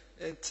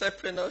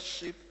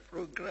entrepreneurship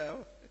program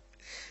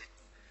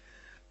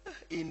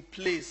in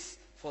place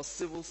for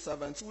civil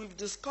servants. We've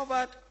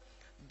discovered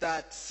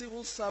that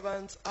civil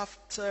servants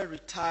after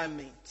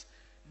retirement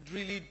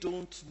really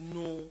don't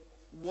know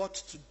what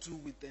to do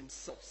with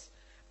themselves,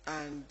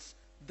 and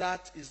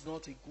that is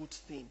not a good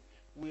thing.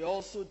 We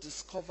also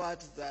discovered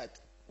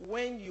that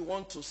when you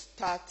want to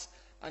start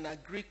an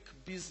agric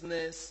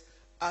business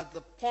at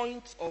the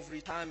point of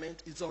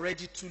retirement, it's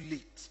already too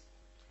late.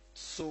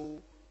 So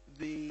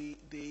the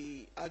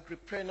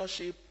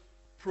agripreneurship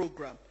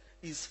program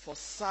is for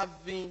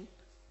serving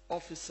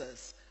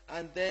officers,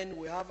 and then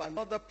we have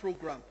another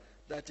program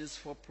that is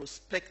for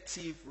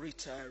prospective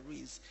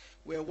retirees.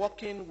 We're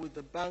working with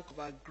the Bank of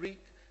Agric,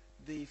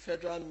 the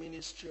Federal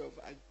Ministry of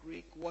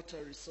Agric, Water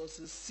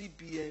Resources,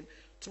 CBN,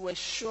 to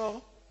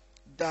ensure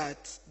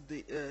that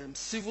the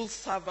civil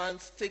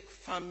servants take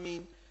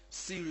farming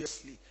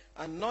seriously,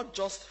 and not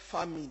just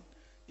farming.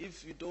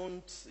 If you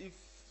don't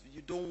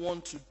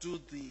want to do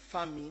the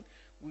farming,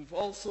 we've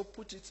also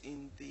put it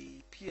in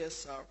the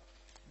PSR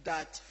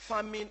that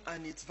farming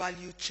and its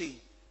value chain,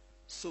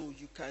 so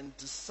you can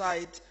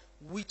decide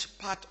which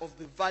part of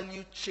the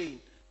value chain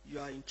you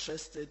are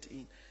interested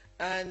in.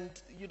 And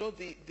you know,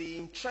 the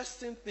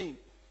interesting thing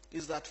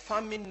is that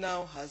farming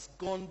now has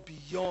gone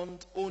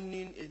beyond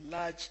owning a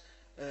large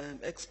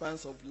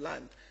expanse of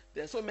land.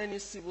 There are so many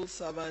civil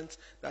servants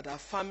that are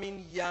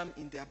farming yam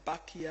in their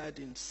backyard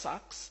in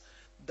sacks,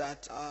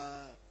 that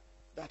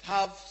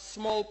have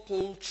small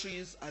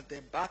poultries at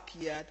their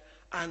backyard,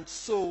 and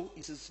so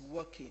it is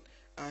working.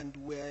 And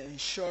we're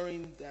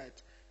ensuring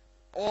that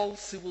all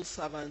civil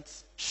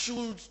servants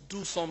should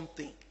do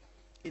something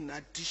in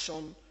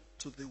addition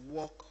to the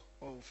work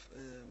of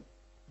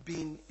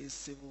being a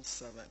civil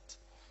servant.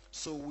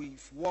 So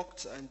we've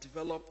worked and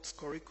developed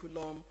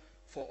curriculum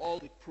for all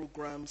the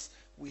programs.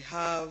 We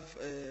have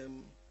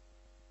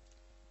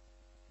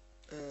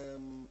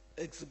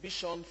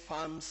exhibition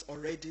farms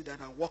already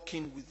that are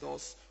working with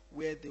us,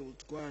 where they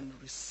would go and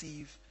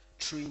receive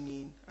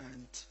training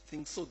and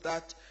things. So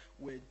that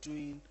we're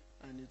doing,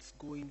 and it's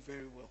going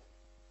very well.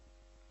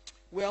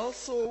 We're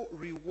also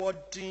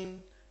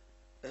rewarding,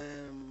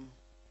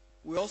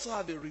 we also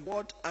have a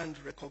reward and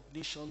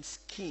recognition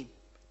scheme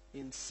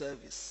in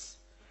service.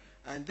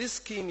 And this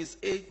scheme is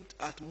aimed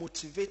at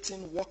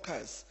motivating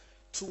workers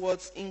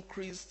towards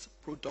increased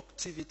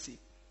productivity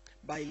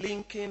by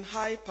linking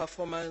high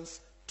performance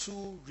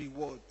to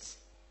rewards.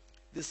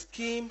 The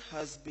scheme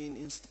has been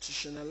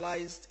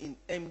institutionalized in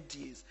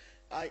MDAs.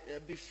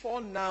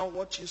 Before now,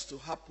 what used to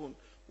happen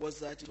was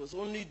that it was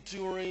only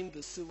during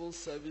the civil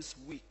service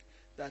week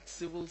that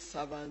civil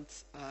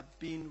servants are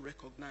being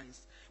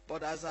recognized.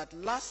 But as at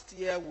last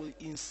year, we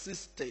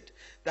insisted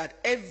that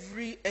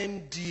every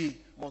MDA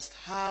must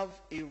have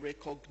a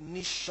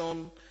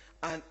recognition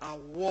and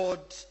award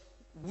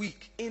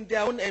week in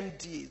their own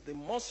MDA. They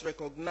must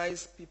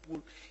recognize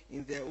people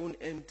in their own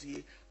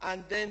MDA,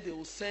 and then they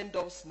will send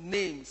us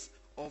names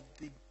of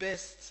the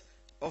best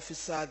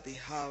officer they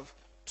have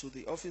to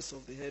the Office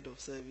of the Head of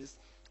Service,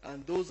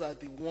 and those are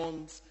the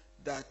ones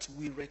that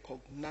we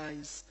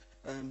recognize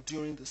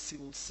during the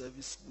Civil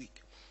Service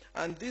Week.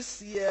 And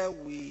this year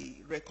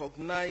we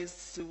recognized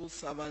civil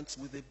servants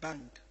with a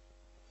bang.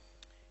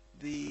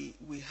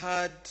 We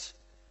had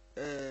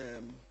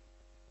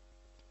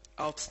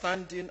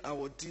outstanding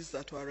awardees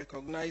that were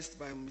recognized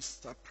by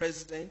Mr.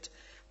 President,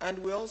 and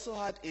we also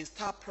had a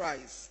star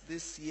prize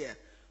this year,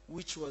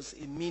 which was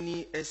a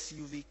mini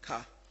SUV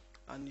car,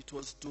 and it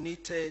was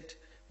donated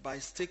by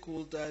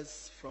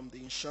stakeholders from the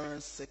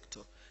insurance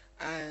sector.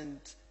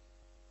 And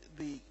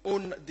the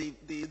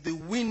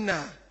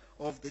winner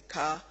of the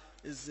car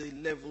is a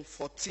level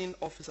 14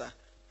 officer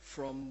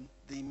from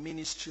the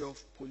Ministry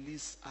of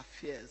Police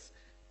Affairs.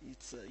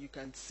 You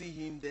can see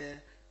him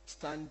there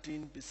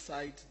standing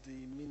beside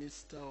the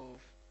Minister of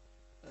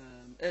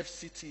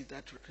FCT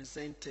that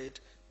represented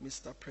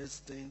Mr.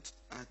 President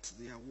at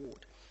the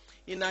award.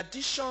 In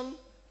addition,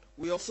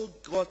 we also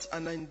got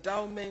an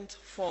endowment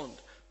fund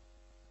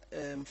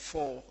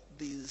for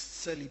the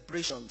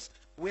celebrations,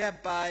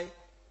 whereby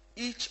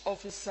each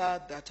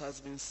officer that has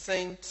been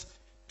sent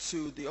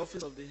to the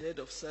Office of the Head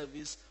of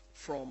Service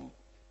from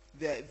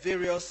their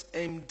various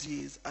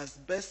MDs as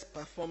best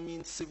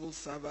performing civil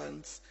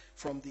servants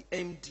from the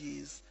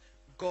MDs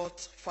got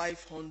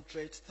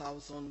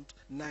 500,000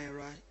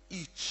 naira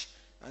each,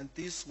 and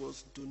this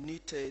was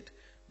donated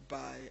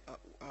by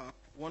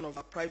one of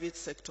our private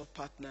sector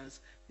partners,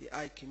 the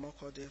Ike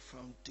Imokode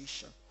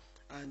Foundation.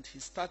 And he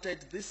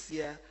started this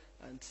year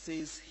and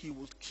says he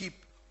will keep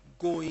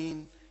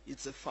going.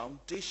 It's a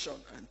foundation,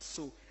 and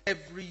so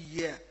every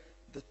year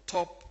the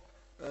top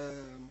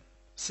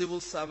civil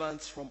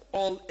servants from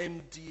all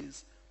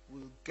MDs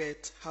will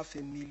get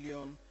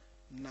 500,000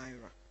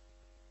 naira.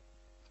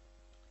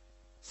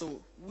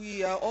 So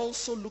we are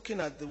also looking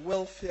at the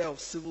welfare of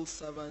civil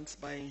servants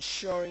by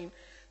ensuring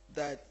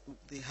that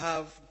they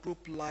have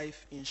group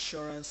life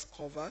insurance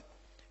cover.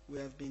 We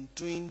have been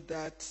doing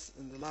that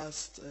in the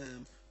last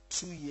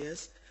 2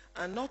 years.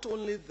 And not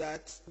only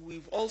that,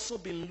 we've also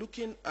been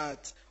looking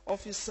at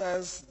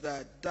officers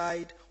that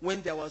died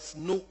when there was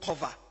no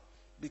cover,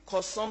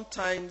 because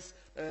sometimes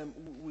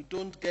we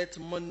don't get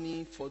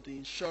money for the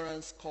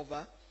insurance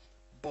cover,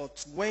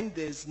 but when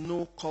there's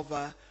no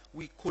cover,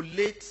 we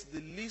collate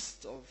the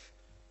list of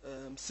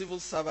civil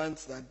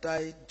servants that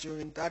died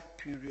during that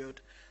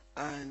period,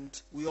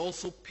 and we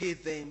also pay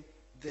them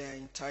their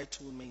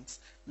entitlements.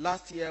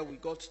 Last year we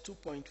got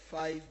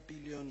 2.5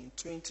 billion in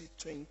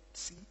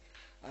 2020,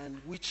 and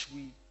which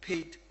we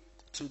paid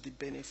to the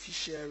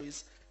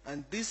beneficiaries.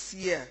 And this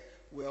year,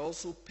 we're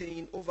also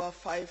paying over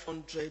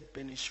 500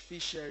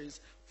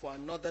 beneficiaries for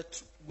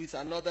with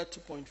another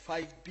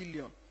 2.5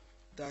 billion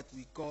that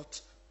we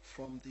got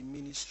from the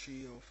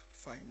Ministry of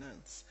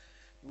Finance.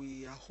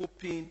 We are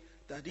hoping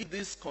that if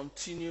this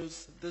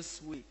continues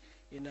this way,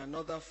 in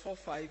another 4 or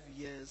 5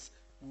 years,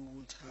 we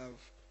would have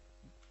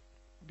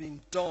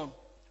been done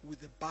with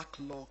the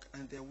backlog,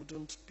 and there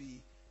wouldn't be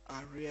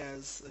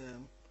arrears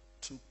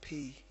to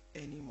pay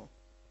anymore.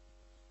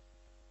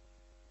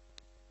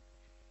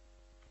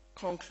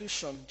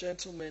 Conclusion,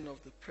 gentlemen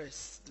of the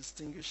press,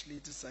 distinguished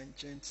ladies and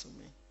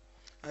gentlemen,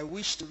 I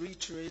wish to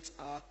reiterate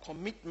our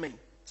commitment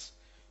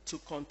to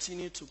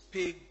continue to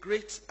pay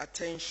great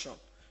attention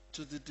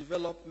to the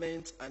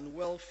development and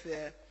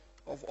welfare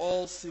of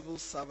all civil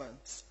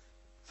servants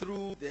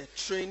through their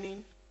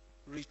training,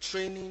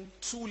 retraining,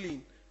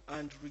 tooling,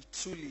 and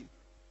retooling,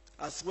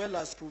 as well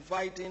as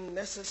providing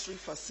necessary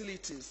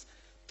facilities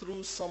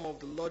through some of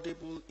the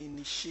laudable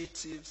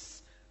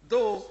initiatives,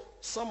 though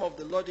some of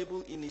the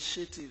laudable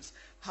initiatives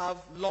have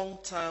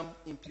long-term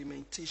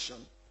implementation,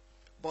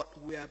 but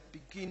we are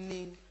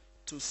beginning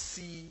to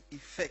see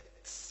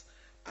effects,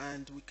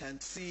 and we can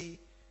see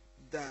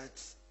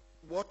that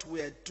what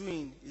we are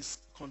doing is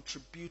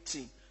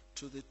contributing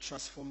to the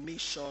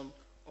transformation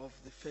of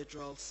the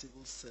Federal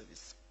Civil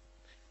Service.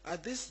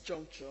 At this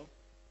juncture,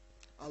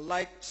 I'd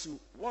like to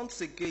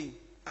once again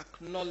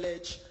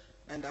acknowledge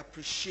and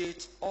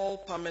appreciate all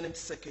permanent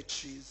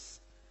secretaries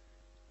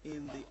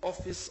in the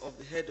Office of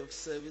the Head of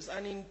Service,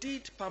 and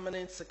indeed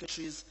permanent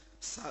secretaries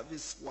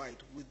service-wide.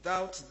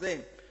 Without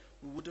them,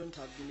 we wouldn't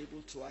have been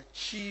able to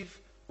achieve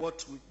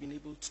what we've been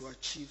able to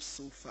achieve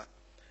so far.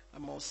 I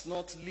must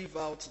not leave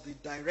out the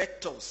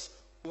directors,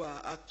 who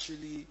are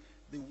actually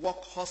the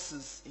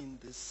workhorses in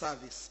the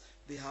service.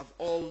 They have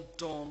all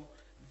done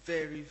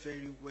very,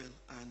 very well,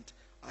 and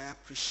I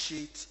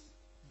appreciate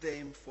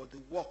them for the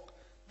work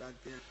that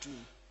they're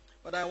doing.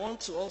 But I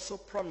want to also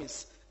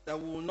promise that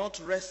we will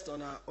not rest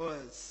on our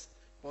oars,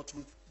 but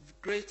with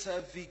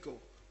greater vigor,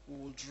 we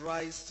will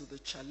rise to the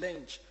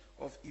challenge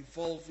of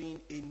evolving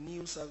a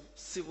new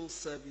civil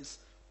service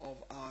of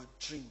our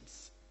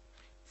dreams.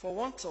 For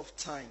want of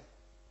time,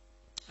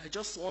 I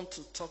just want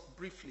to talk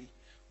briefly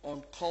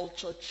on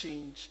culture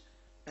change,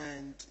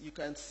 and you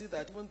can see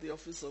that even the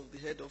Office of the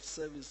Head of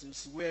Service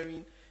is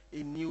wearing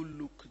a new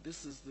look.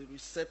 This is the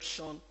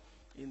reception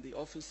in the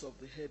Office of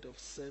the Head of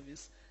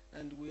Service,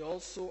 and we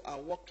also are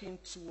working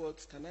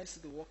towards, can I see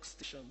the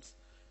workstations,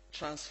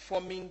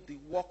 transforming the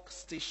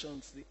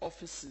workstations, the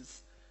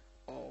offices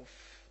of,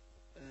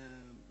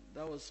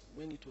 that was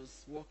when it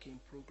was work in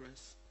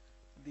progress,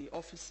 the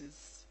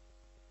offices,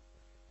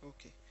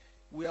 okay.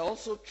 We are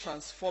also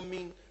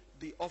transforming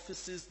the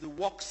offices, the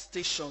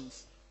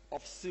workstations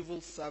of civil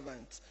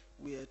servants.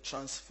 We are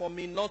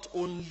transforming not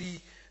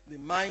only the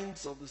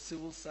minds of the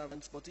civil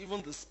servants, but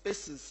even the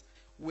spaces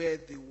where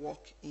they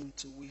walk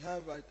into. We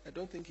have, I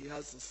don't think he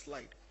has a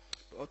slide,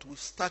 but we've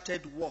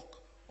started work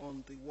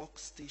on the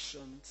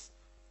workstations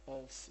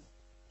also.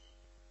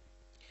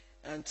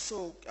 And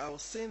so I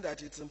was saying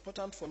that it's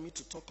important for me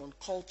to talk on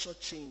culture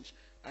change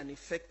and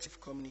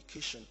effective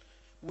communication,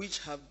 which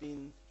have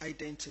been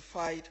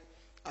identified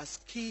as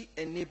key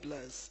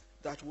enablers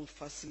that will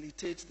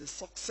facilitate the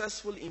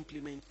successful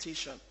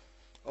implementation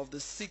of the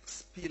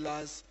 6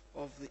 pillars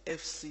of the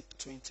FCIP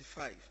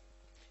 25.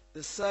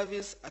 The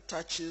service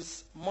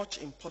attaches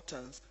much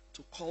importance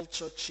to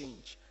culture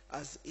change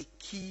as a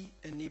key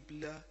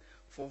enabler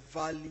for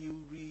value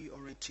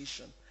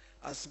reorientation,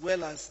 as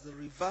well as the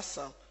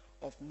reversal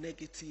of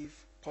negative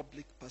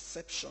public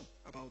perception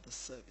about the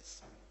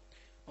service.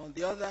 On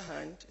the other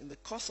hand, in the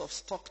course of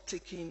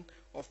stock-taking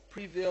of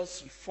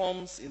previous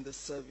reforms in the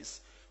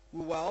service,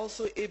 we were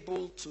also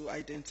able to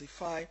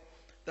identify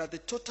that the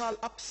total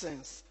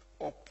absence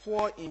or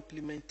poor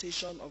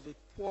implementation of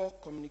a poor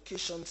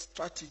communication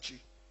strategy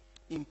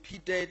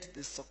impeded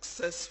the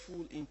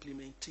successful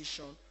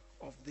implementation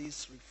of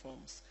these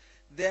reforms.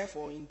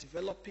 Therefore, in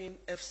developing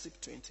FCIP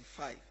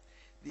 25,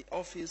 the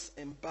office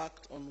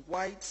embarked on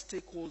wide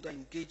stakeholder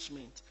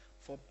engagement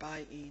for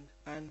buy-in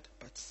and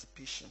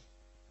participation.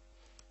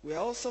 We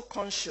are also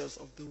conscious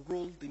of the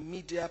role the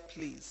media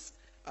plays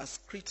as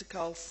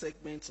critical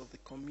segments of the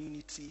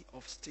community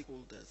of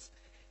stakeholders.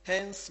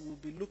 Hence, we'll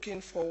be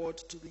looking forward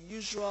to the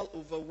usual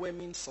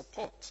overwhelming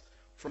support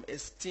from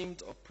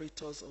esteemed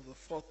operators of the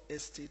Fourth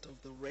Estate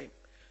of the realm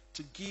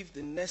to give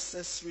the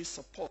necessary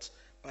support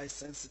by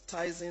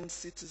sensitizing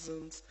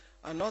citizens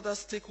and other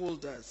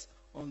stakeholders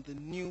on the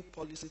new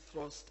policy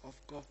thrust of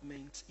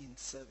government in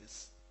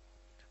service.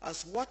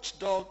 As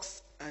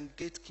watchdogs and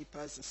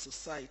gatekeepers in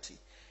society,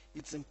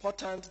 it's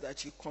important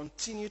that you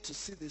continue to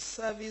see the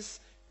service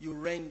you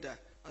render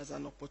as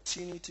an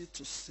opportunity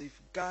to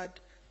safeguard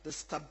the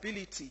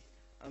stability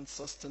and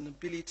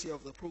sustainability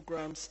of the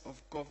programs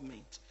of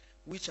government,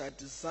 which are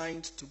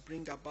designed to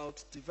bring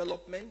about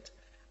development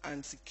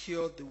and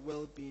secure the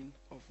well-being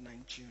of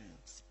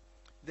Nigerians.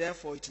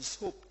 Therefore, it is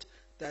hoped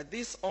that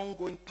this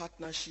ongoing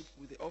partnership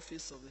with the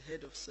Office of the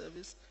Head of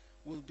Service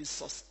will be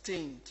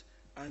sustained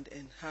and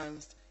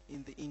enhanced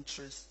in the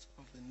interest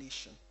of the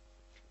nation.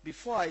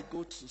 Before I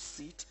go to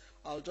sit,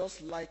 I'll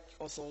just like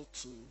us all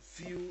to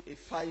view a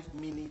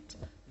 5-minute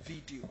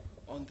video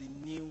on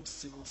the new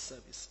civil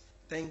service.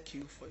 Thank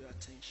you for your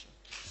attention.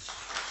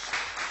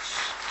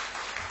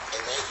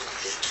 Arriving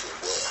late for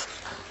work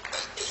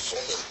and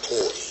performing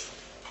poorly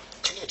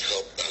cannot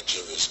help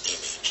Nigeria's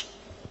image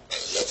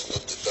and level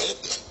of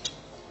development.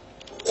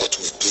 What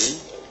we do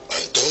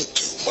and don't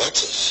do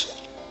matters.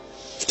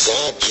 It's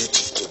our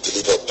duty to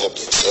deliver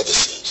public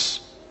services.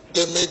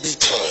 There may be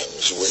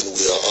times when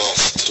we are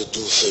asked to do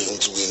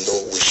things we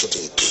know we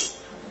shouldn't do,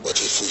 but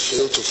if we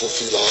fail to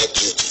fulfill our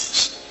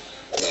duties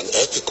in an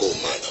ethical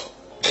manner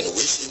and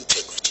with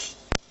integrity,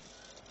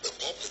 the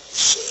public we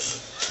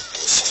serve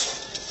will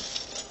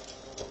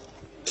suffer.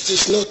 It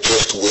is not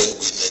just when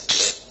we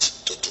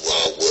neglect to do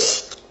our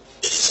work,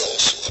 it is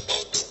also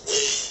about the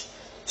way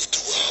we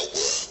do our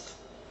work.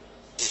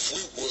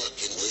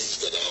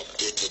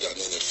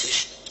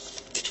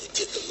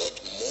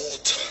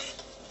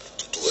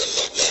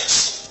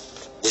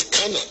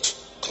 cannot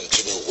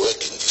continue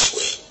working this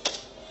way.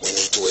 We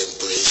need to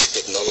embrace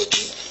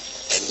technology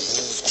and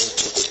move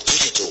into the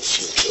digital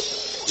future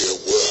where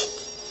work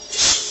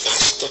is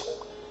faster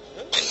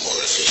and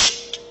more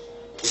efficient.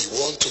 We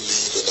want to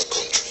live in a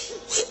country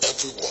where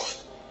everyone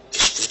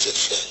is treated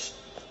fairly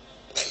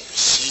and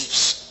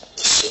receives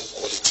the same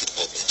quality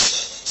public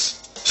service.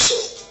 So,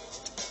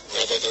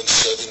 rather than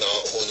serving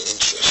our own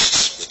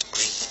interests with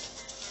greed,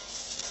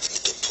 we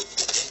need to put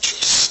the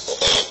interests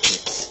of our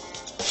people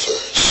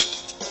first.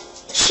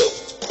 So,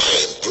 by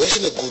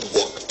embracing a good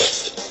work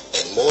ethic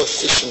and more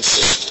efficient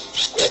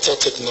systems, better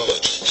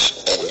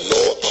technologies, and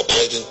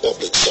law-abiding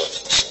public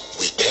servants,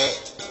 we can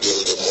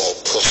build a more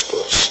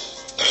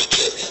prosperous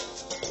Nigeria.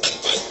 And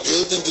by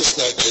building this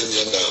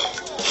Nigeria now,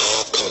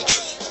 our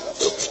country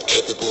will be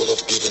capable of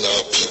giving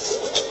our people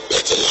a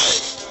better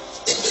life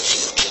in the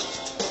future.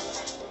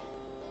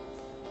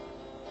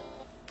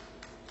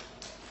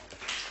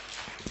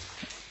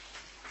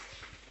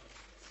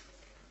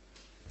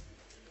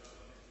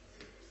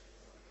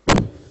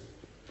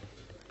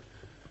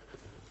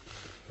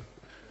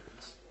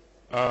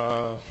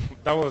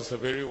 That was a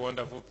very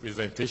wonderful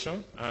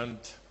presentation, and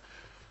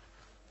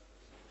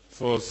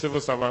for civil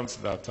servants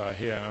that are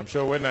here, I'm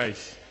sure when I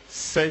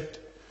said,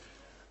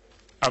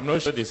 I'm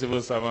not sure the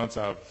civil servants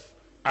have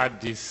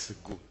had this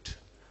good.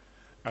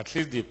 At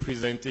least the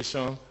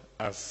presentation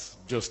has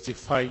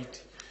justified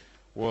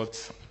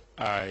what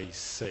I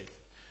say.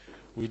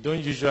 We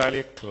don't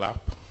usually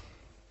clap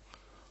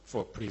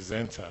for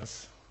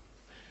presenters,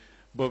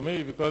 but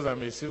maybe because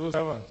I'm a civil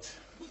servant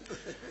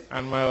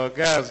and my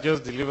Oga has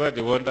just delivered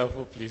a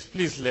wonderful piece.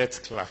 Please let's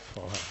clap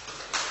for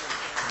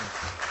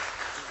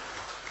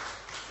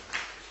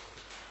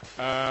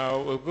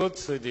her. We'll go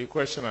to the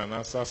question and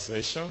answer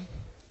session.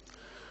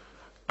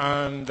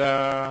 And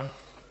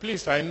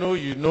please, I know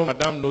you know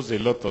Madam knows a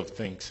lot of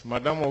things.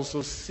 Madam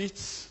also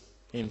sits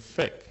in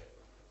FEC.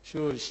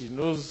 She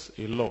knows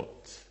a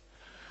lot.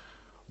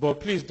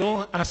 But please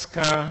don't ask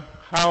her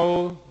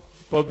how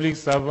public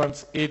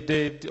servants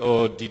aided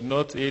or did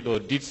not aid or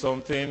did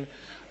something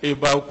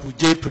about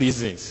Kuje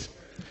prisons.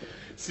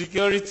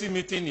 Security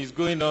meeting is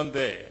going on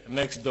there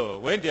next door.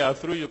 When they are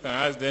through, you can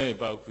ask them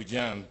about Kuje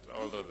and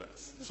all of that.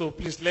 So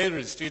please, let's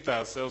restrict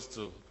ourselves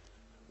to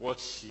what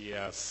she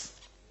has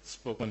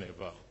spoken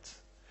about.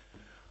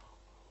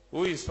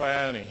 Who is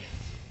firing?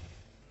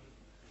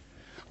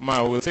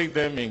 Ma, we'll take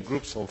them in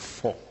groups of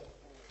 4.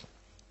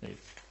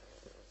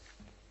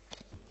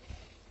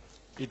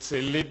 It's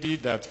a lady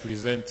that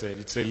presented.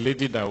 It's a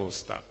lady that will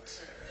start.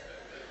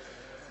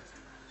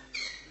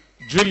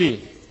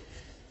 Julie,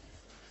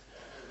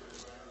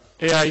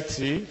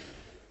 AIT,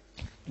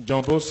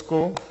 John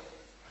Bosco,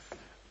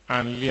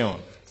 and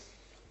Leon.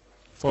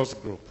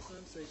 First group.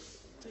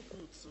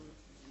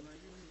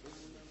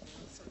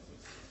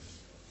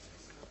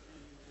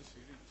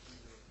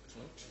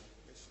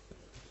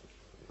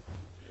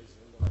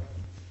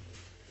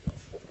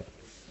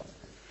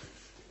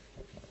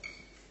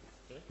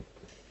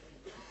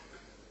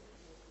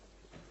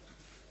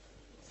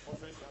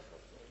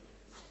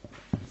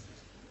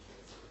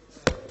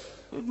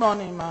 Good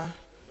morning, ma.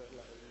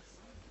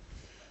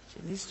 She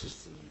needs to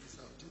see.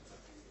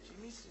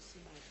 She needs to see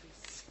my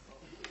face.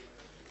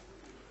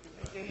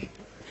 Okay.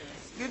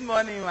 Good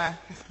morning, ma.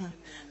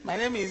 My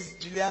name is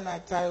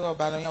Juliana Taiwo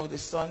Balonya with the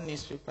Sun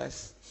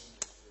newspapers.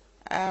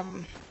 I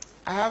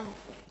have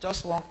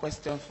just one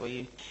question for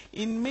you.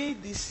 In May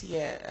this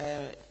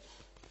year,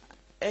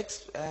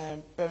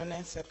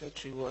 ex-permanent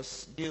secretary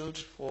was jailed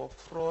for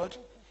fraud,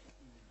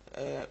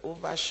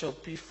 over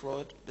Shopee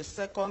fraud. The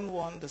second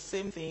one, the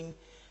same thing.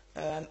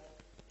 A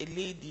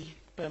lady,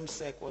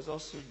 PEMSEC, was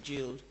also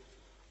jailed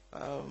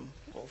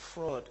for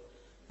fraud.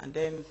 And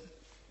then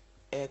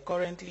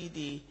currently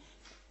the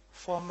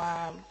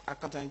former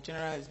Accountant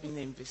General is being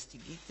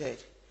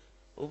investigated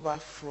over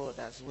fraud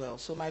as well.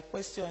 So my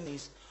question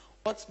is,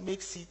 what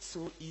makes it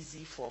so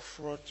easy for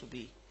fraud to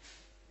be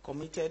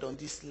committed on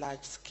this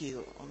large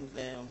scale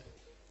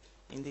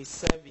in the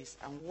service?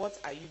 And what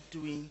are you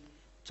doing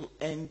to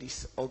end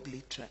this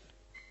ugly trend?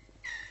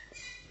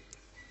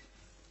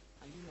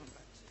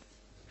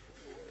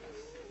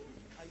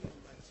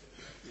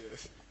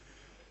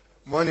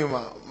 Morning,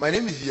 ma. My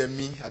name is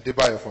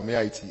Yemi-Esan from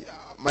AIT.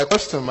 My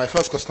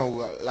first question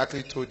will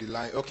likely to the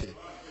line. Okay.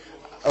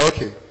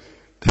 Okay,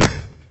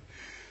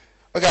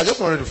 I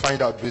just wanted to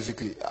find out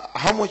basically,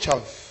 how much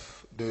have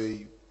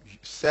the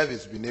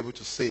service been able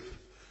to save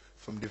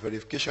from the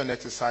verification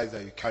exercise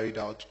that you carried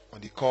out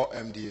on the core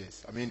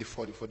MDS? I mean,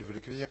 for the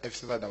verification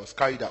exercise that was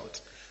carried out,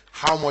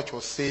 how much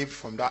was saved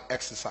from that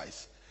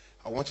exercise?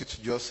 I want you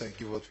to just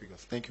give us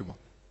figures. Thank you, ma.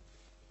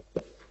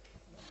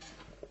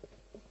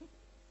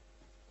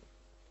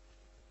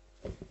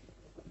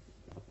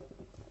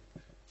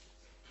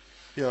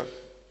 Yeah,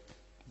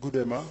 good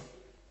day, ma.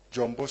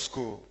 John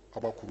Bosco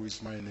Abakuru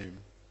is my name.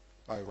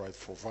 I write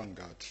for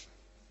Vanguard.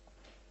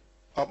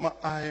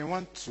 I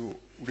want to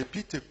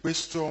repeat a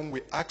question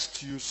we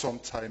asked you some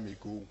time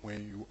ago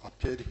when you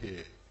appeared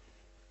here.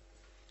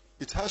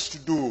 It has to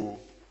do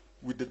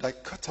with the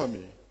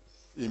dichotomy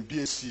in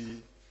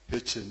BSc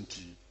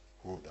HND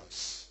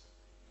holders.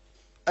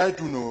 I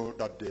do know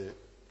that the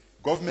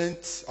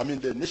government,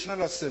 the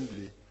National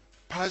Assembly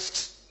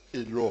passed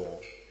a law,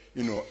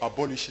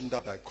 abolishing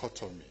that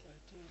dichotomy.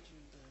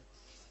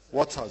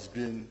 What has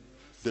been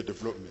the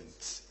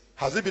development?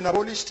 Has it been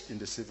abolished in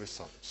the civil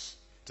service?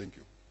 Thank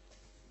you.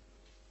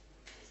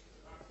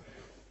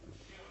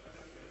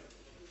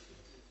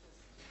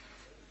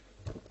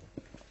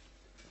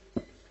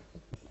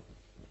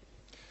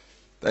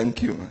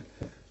 Thank you.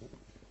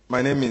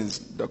 My name is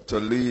Dr.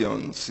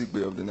 Leon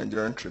Sigbe of the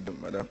Nigerian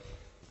Tribune, madam.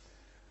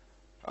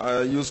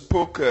 You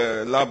spoke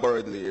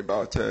elaborately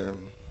about the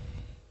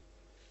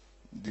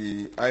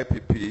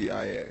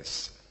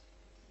IPPIS.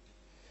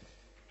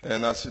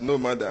 And as you know,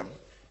 madam,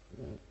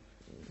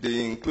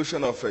 the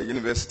inclusion of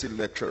university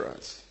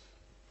lecturers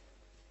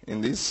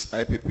in this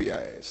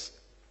IPPIS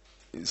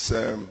is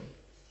a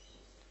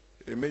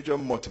major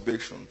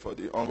motivation for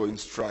the ongoing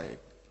strike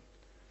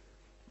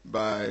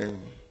by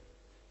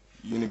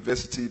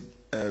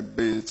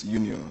university-based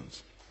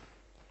unions.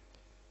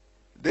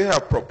 They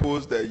have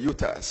proposed the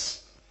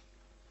UTAS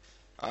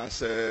as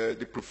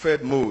the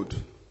preferred mode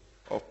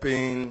of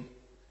paying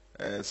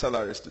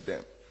salaries to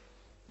them.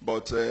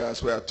 But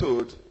as we are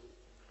told,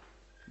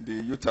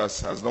 the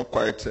UTAS has not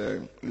quite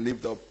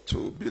lived up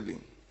to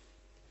billing.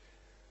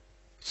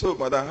 So,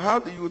 madam, how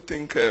do you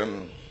think,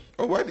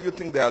 or why do you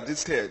think they are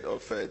this head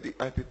of the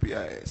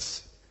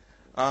IPPIS?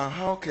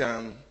 How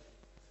can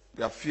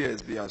their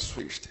fears be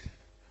assuaged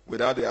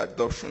without the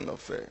adoption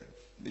of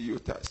the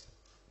UTAS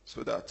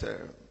so that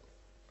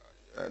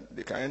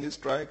they can end the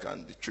strike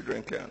and the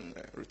children can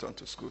return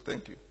to school?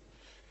 Thank you.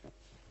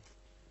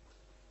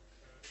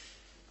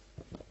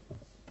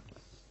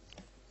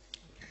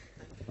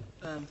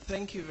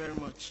 Thank you very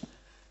much.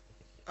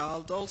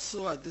 I'll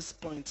also at this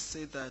point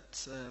say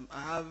that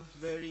I have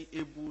very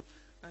able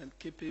and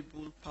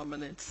capable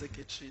permanent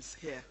secretaries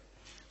here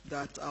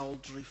that I'll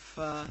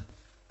refer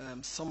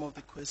some of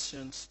the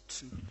questions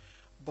to.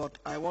 But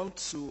I want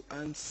to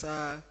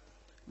answer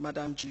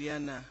Madam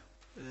Juliana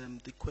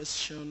the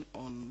question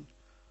on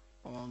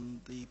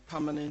the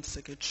permanent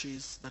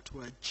secretaries that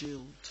were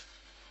jailed.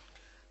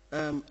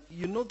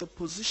 You know, the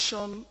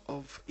position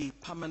of a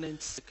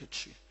permanent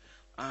secretary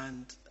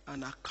and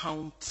an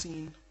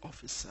accounting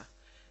officer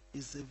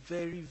is a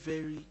very,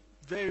 very,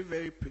 very,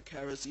 very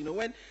precarious. You know,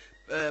 when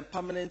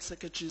permanent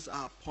secretaries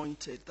are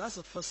appointed, that's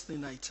the first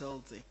thing I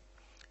tell them,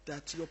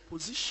 that your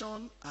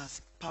position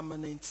as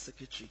permanent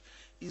secretary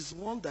is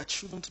one that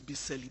shouldn't be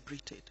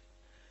celebrated.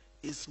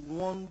 Is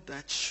one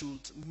that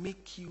should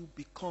make you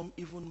become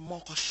even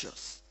more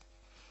cautious.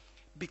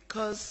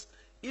 Because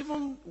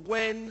even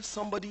when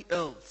somebody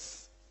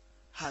else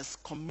has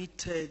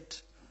committed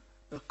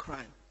a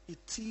crime,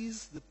 it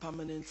is the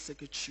permanent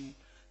secretary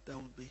that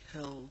will be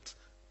held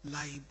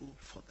liable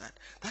for that.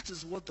 That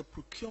is what the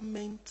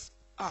Procurement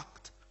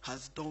Act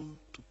has done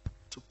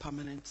to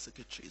permanent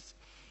secretaries.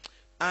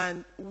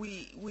 And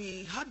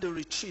we had a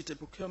retreat, a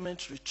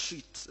procurement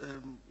retreat.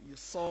 You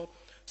saw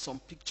some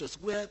pictures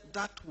where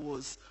that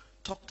was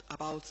talked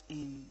about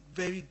in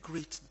very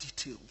great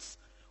details,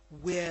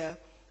 where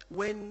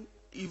when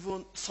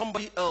even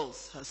somebody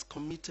else has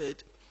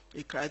committed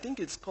a crime, I think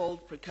it's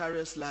called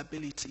precarious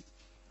liability.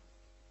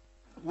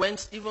 When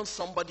even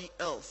somebody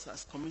else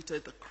has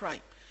committed a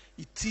crime,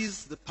 it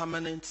is the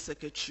permanent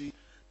secretary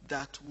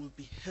that will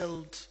be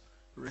held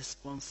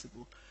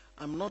responsible.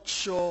 I'm not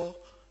sure.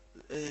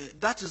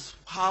 That is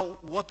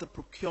what the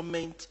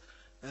Procurement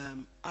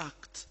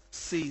Act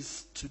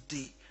says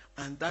today,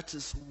 and that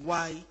is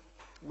why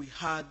we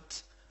had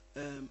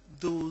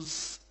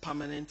those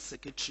permanent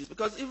secretaries.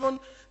 Because even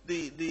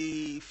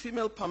the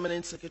female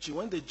permanent secretary,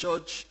 when the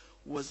judge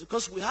was,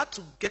 because we had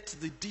to get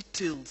the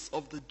details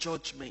of the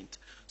judgment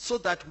so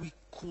that we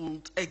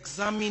could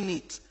examine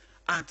it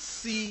and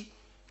see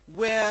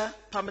where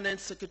permanent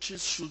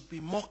secretaries should be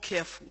more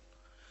careful.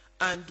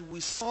 And we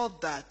saw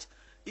that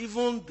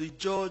even the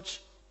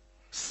judge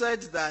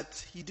said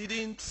that he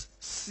didn't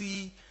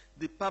see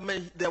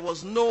there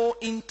was no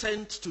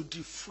intent to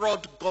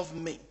defraud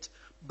government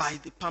by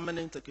the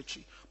permanent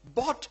secretary.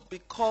 But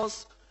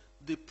because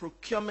the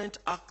Procurement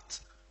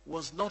Act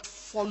was not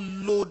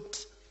followed,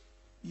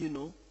 you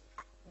know,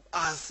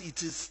 as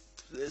it is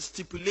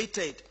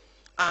stipulated,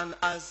 and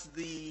as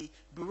the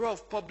Bureau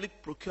of Public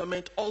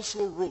Procurement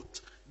also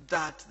wrote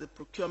that the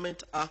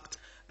Procurement Act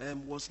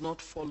was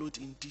not followed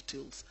in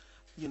details.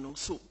 You know,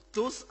 so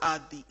those are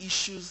the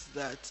issues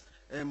that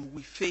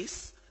we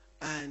face,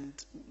 and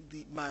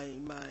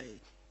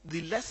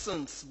the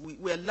lessons,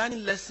 we're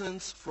learning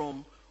lessons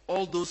from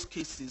all those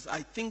cases.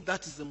 I think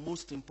that is the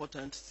most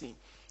important thing.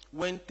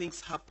 When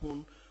things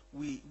happen,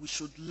 we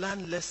should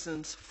learn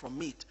lessons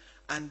from it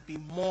and be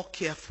more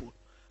careful.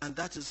 And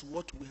that is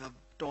what we have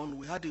done.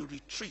 We had a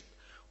retreat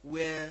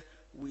where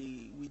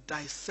we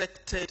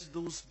dissected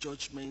those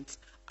judgments,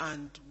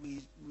 and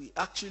we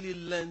actually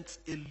learned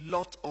a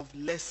lot of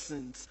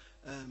lessons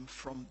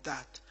from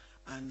that.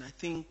 And I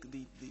think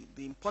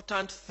the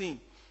important thing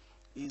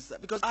is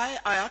that, because I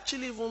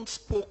actually even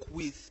spoke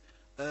with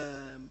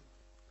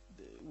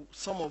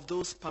some of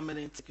those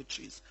permanent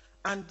secretaries.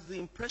 And the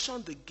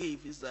impression they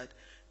gave is that,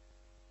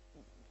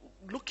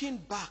 looking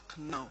back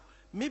now,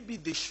 maybe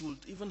they should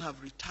even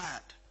have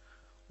retired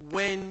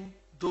when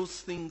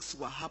those things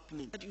were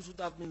happening. It would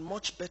have been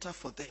much better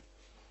for them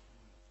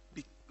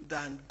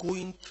than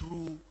going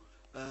through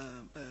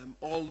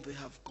all they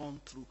have gone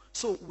through.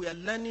 So we are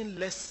learning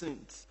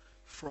lessons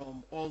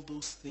from all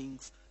those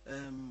things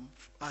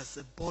as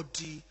a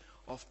body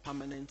of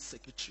permanent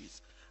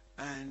secretaries.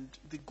 And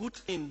the good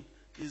thing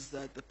is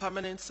that the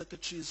permanent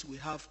secretaries we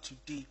have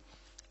today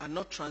are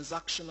not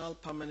transactional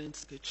permanent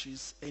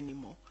secretaries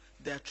anymore.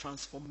 They are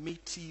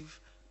transformative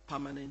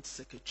permanent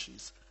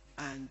secretaries.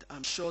 And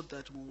I'm sure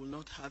that we will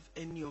not have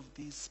any of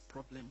these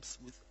problems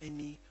with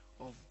any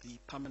of the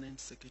permanent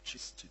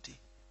secretaries today.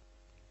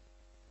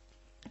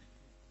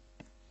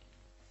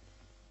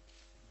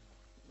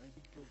 My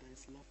big brother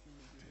is laughing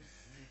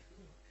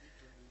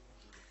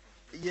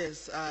at me.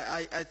 Yes,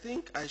 I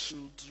think I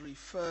should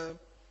refer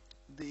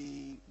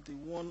the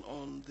one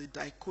on the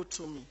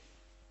dichotomy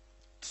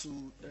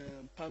to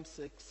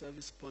PAMSEC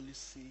Service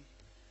Policy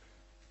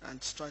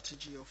and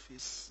Strategy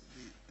Office,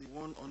 the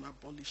one on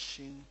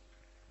abolishing.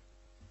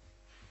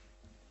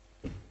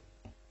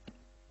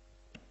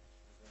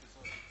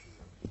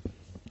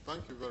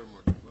 Thank you very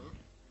much.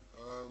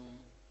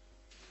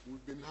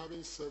 We've been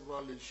having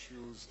several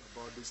issues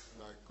about this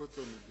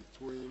dichotomy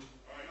between.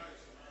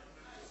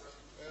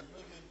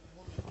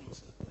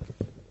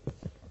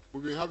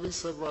 We've been having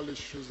several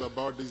issues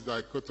about this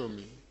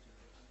dichotomy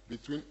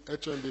between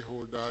HND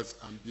holders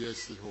and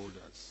BSc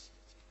holders.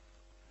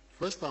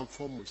 First and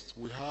foremost,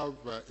 we have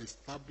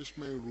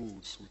establishment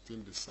rules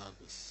within the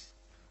service,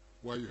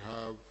 where you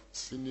have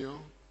senior,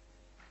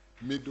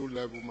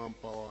 middle-level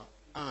manpower,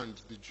 and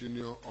the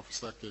junior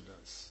officer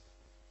cadres.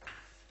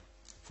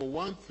 For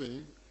one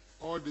thing,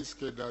 all these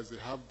cadres, they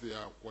have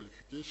their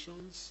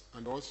qualifications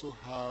and also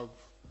have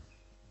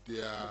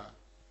their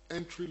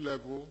entry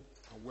level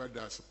and where they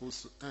are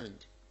supposed to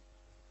end.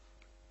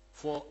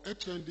 For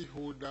HND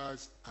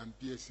holders and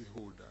BSc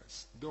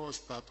holders, they all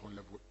start on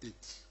level 8.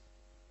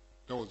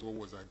 That was what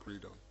was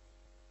agreed on.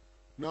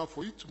 Now,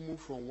 for you to move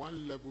from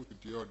one level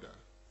to the other,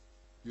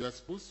 you are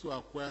supposed to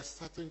acquire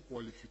certain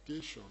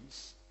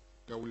qualifications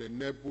that will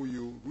enable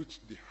you reach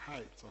the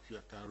height of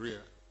your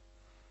career.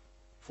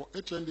 For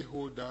HND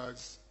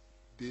holders,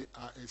 they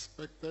are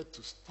expected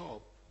to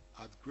stop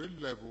at grade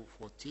level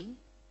 14,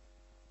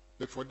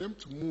 but for them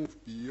to move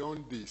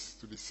beyond this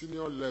to the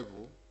senior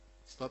level,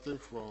 starting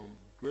from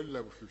grade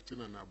level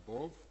 15 and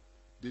above,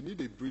 they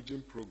need a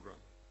bridging program.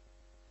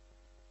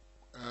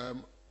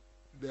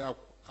 They are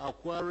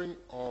acquiring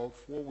of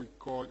what we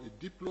call a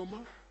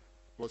diploma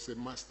plus a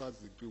master's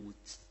degree will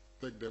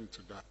take them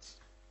to that.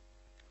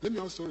 Let me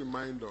also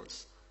remind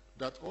us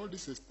that all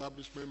these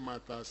establishment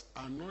matters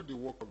are not the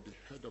work of the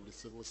head of the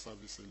civil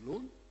service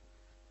alone.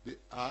 They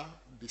are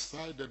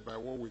decided by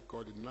what we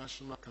call the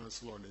National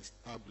Council on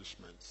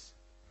Establishments,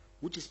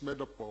 which is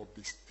made up of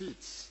the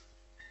states,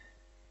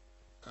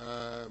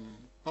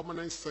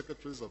 permanent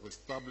secretaries of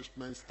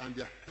establishments, and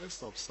their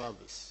heads of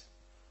service.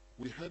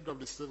 We head of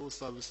the civil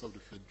service of the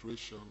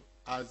Federation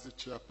as the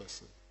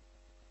chairperson.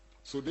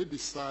 So they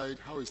decide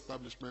how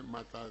establishment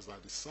matters are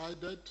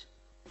decided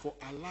for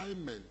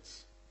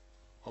alignment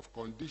of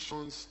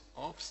conditions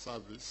of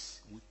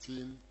service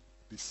within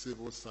the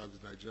civil service,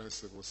 Nigerian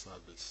civil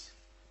service.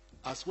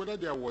 As whether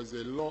there was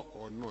a law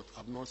or not,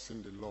 I've not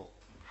seen the law.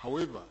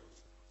 However,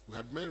 we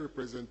had made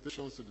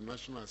representations to the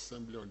National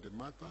Assembly on the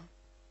matter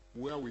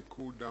where we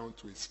cooled down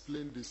to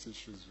explain these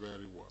issues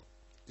very well.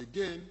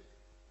 Again,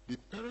 the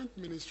parent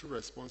ministry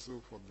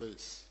responsible for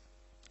this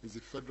is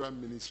the Federal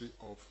Ministry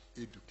of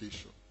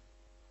Education.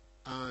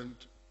 And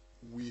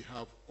we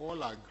have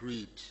all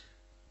agreed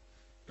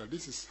that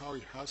this is how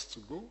it has to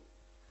go.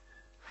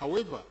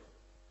 However,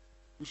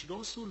 we should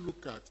also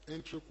look at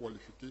entry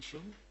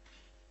qualification,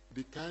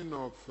 the kind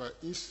of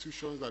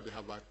institutions that they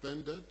have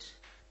attended,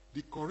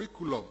 the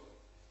curriculum,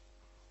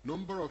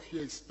 number of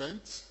years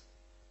spent,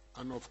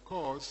 and of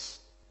course,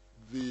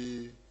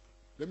 the,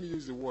 let me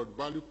use the word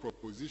value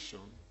proposition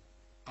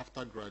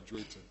after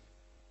graduating.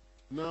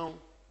 Now,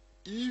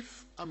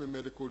 if I'm a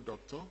medical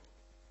doctor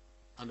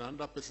and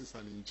another person is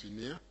an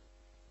engineer,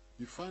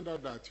 you find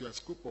out that your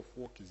scope of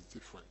work is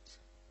different.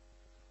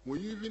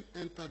 When you even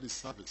enter the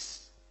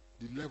service,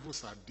 the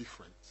levels are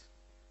different.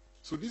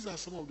 So these are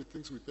some of the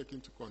things we take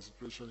into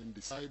consideration in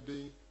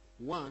deciding,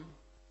 1,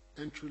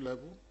 entry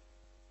level,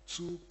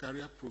 2,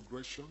 career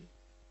progression,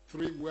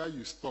 3, where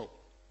you stop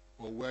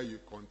or where you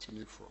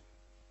continue from.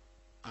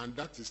 And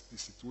that is the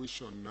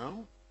situation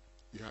now.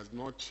 It has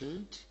not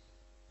changed.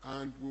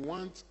 And we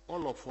want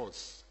all of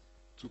us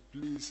to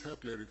please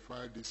help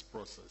clarify this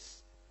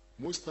process.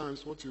 Most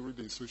times what you read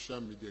in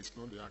social media is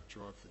not the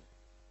actual thing.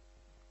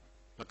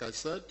 Like I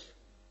said,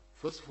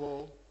 first of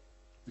all,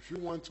 if you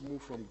want to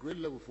move from grade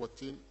level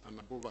 14 and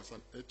above as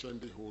an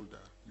HND holder,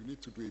 you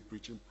need to do a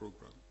bridging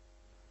program.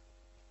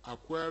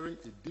 Acquiring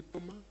a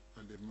diploma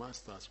and a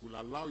master's will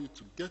allow you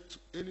to get to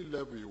any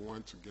level you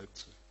want to get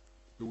to.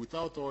 But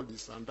without all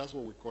this, and that's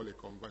what we call a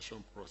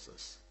conversion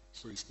process.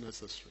 So it's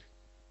necessary.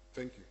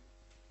 Thank you.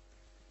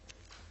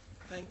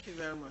 Thank you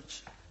very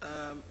much.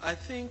 I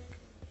think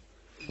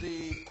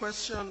the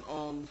question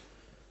on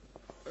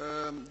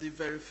the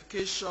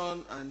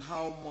verification and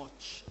how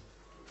much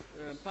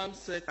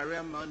PAMSEC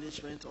Career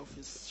Management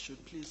Office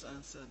should please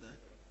answer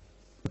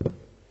that.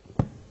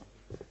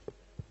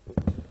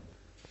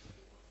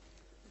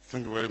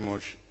 Thank you very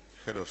much,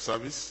 Head of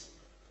Service.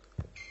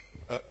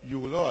 You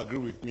will all agree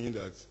with me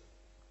that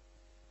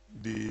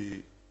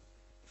the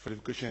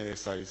verification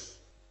exercise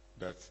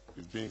that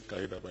is being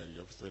carried out by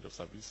the Office of Head of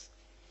Service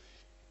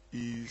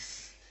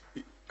is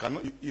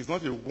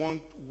not a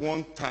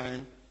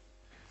one-time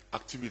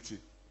activity.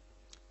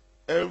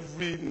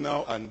 Every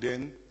now and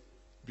then,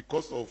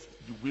 because of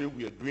the way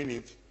we are doing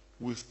it,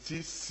 we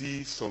still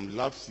see some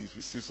lapses.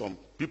 We see some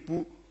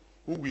people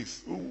who will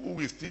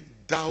still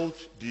doubt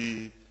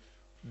the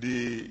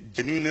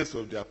genuineness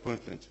of the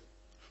appointment.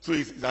 So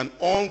it's an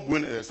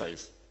ongoing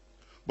exercise.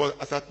 But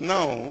as at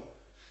now,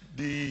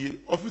 the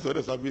Office of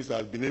the Service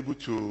has been able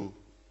to,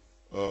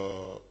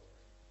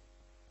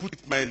 put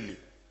it mildly,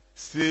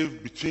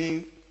 save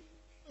between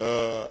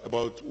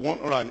about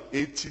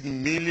 180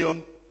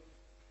 million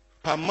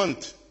per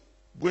month,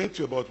 going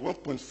to about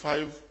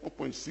 1.5,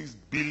 1.6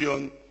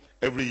 billion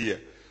every year.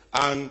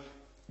 And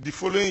the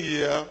following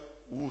year,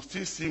 we will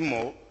still see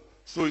more.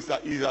 So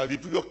the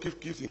figure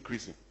keeps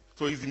increasing.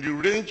 So it's in the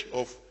range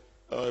of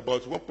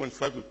about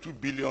 1.5 to 2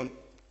 billion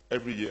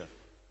every year.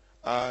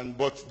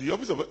 But the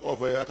Office of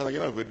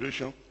Cartagena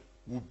Federation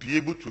will be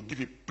able to give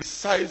a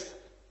precise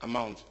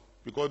amount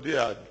because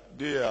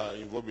they are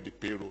involved with the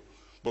payroll.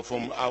 But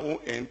from our own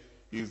end,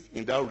 is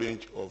in that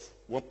range of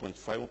 1.5,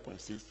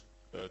 1.6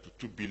 to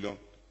 2 billion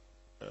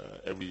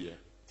every year.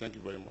 Thank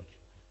you very much.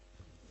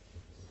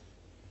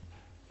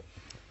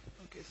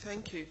 Okay,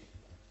 thank you.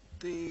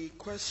 The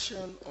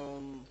question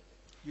on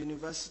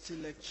university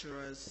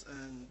lecturers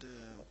and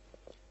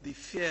the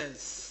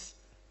fears,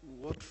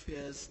 what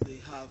fears they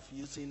have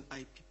using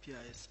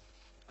IPPIs.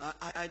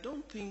 I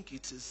don't think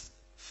it is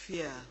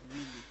fear,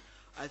 really.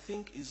 I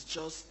think it's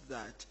just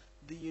that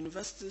the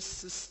university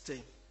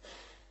system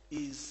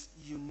is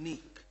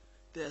unique.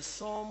 There are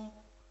some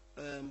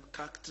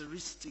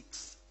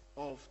characteristics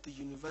of the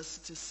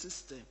university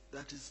system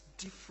that is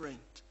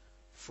different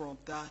from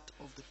that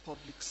of the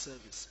public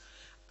service.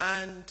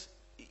 And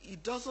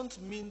it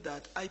doesn't mean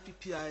that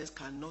IPPIs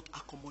cannot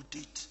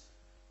accommodate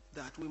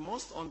that. We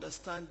must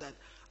understand that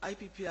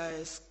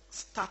IPPIs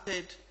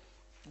started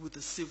with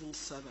the civil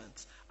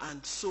servants,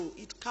 and so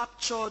it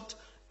captured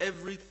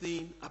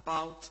everything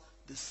about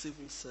the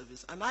civil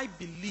service. And I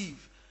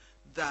believe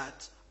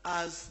that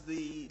as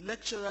the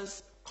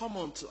lecturers come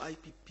on to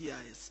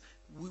IPPIs,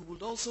 we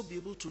would also be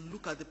able to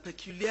look at the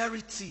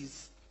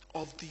peculiarities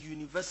of the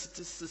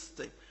university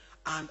system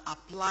and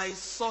apply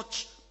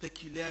such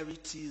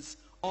peculiarities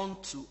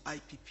onto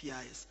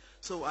IPPIs.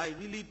 So I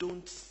really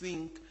don't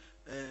think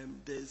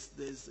there's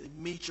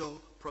a major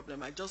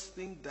problem. I just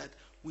think that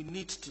we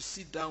need to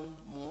sit down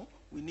more.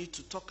 We need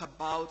to talk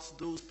about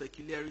those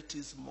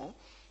peculiarities more.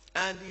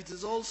 And it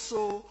is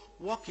also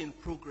work in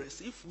progress.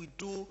 If we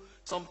do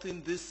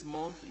something this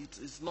month,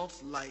 it is not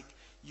like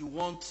you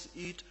want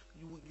it,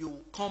 you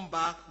come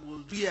back,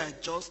 we'll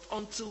readjust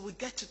until we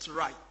get it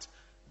right.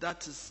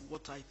 That is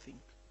what I think.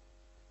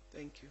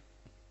 Thank you.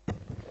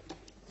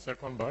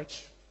 Second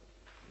batch.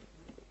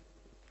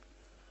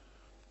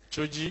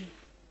 Choji,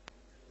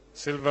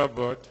 silver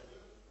board.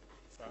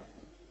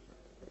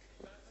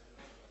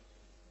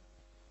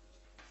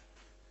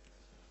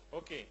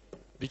 Okay.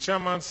 The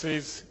chairman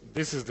says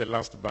this is the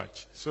last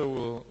batch.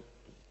 So,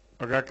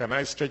 okay, can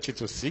I stretch it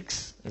to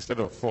 6 instead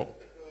of 4?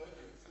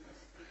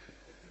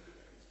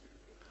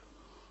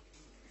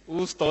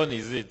 Whose turn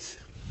is it?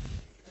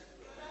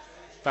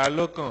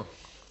 Talokan.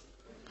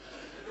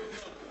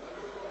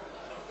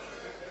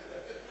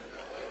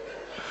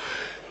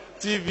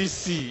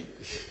 TVC.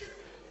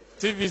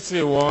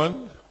 TVC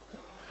 1.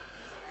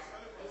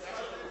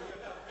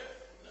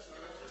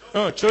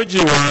 No,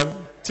 Choji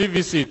 1.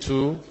 TVC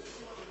 2.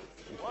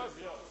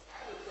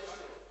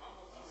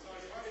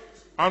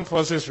 Armed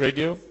Forces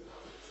Radio.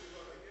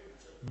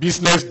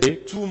 Business Day.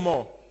 2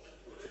 more.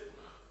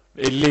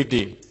 A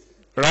lady.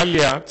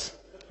 Ralliat.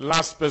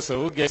 Last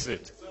person. Who gets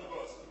it?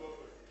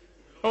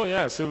 Oh,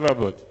 yeah,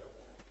 Silverboard.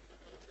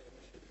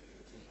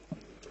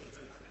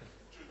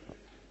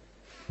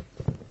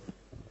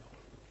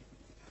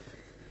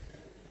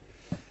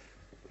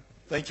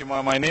 Thank you,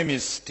 Ma. My name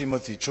is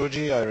Timothy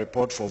Choji. I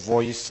report for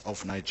Voice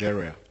of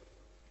Nigeria.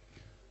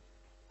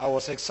 I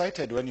was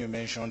excited when you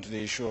mentioned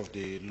the issue of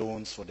the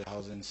loans for the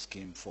housing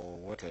scheme for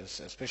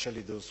workers,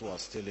 especially those who are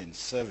still in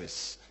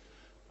service.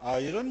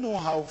 You don't know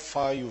how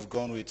far you've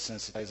gone with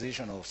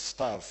sensitization of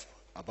staff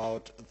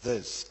about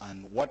this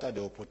and what are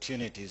the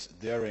opportunities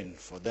therein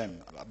for them,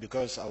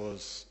 because I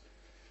was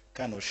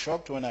kind of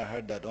shocked when I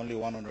heard that only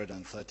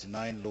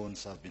 139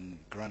 loans have been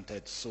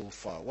granted so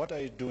far. What are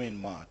you doing,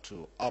 Ma,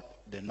 to up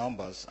the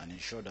numbers and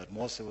ensure that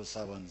more civil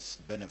servants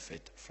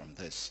benefit from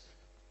this?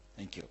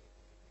 Thank you.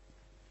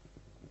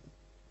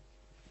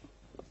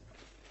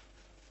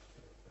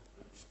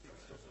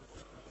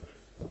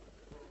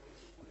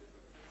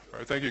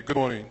 Thank you. Good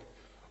morning.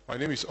 My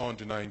name is On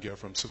Denaingia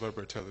from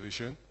Silverbird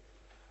Television.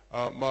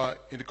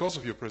 In the course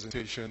of your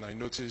presentation, I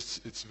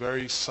noticed it's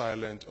very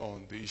silent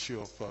on the issue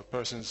of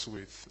persons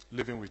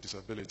living with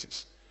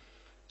disabilities.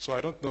 So I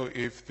don't know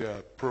if there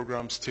are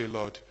programs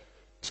tailored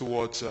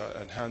towards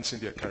enhancing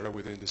their career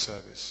within the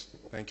service.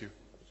 Thank you.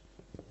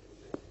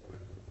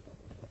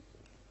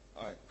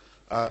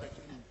 Hi.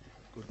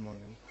 Good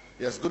morning.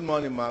 Yes, good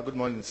morning, ma. Good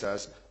morning,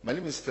 sirs. My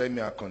name is Femi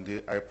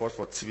Akonde. I report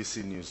for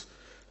TVC News.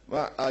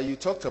 You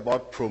talked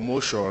about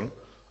promotion,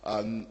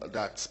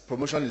 that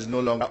promotion is no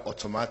longer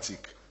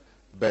automatic,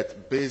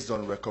 but based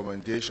on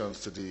recommendations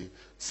to the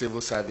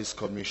Civil Service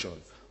Commission.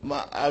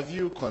 Have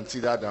you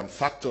considered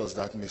factors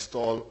that may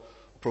stall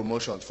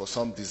promotions for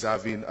some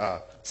deserving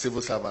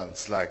civil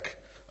servants, like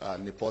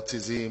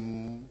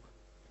nepotism,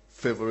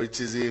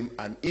 favoritism,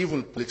 and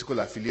even political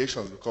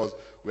affiliations, because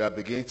we are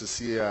beginning to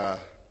see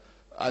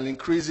an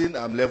increasing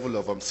level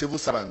of civil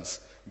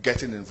servants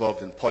getting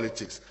involved in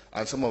politics,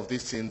 and some of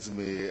these things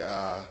may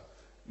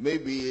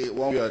maybe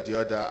one way or the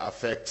other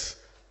affect,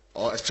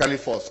 or especially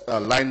for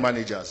line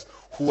managers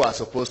who are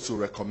supposed to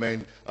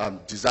recommend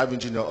deserving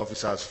junior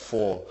officers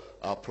for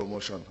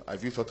promotion.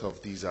 Have you thought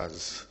of these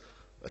as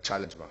a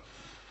challenge, ma'am?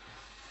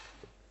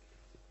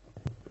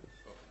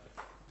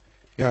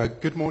 Yeah,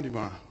 good morning,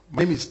 ma.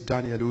 My name is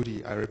Daniel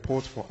Udi. I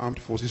report for Armed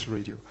Forces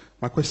Radio.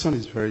 My question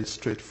is very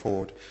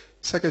straightforward.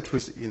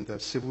 Secretaries in the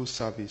civil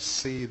service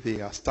say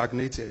they are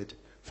stagnated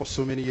for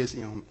so many years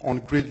on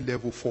grade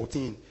level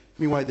 14.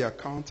 Meanwhile, their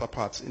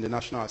counterparts in the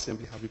National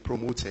Assembly have been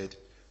promoted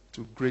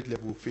to grade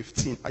level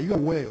 15. Are you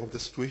aware of the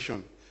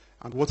situation,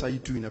 and what are you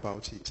doing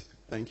about it?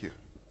 Thank you.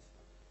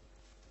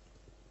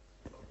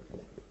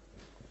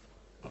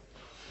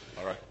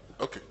 All right.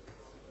 Okay.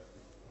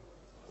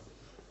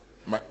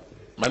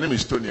 My name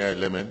is Tony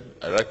Lemon.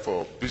 I write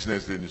for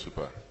Business Day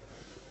newspaper.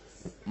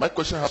 My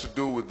question has to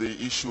do with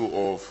the issue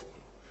of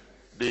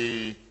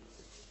the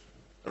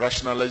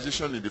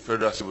rationalization in the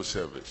Federal Civil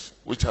Service,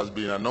 which has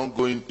been an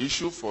ongoing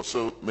issue for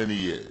so many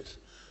years.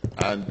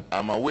 And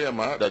I'm aware,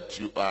 ma, that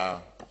you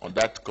are on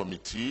that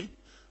committee,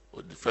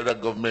 or the federal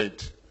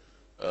government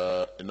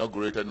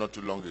inaugurated not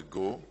too long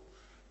ago.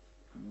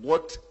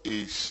 What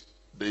is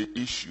the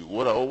issue?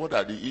 What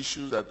are the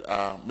issues that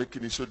are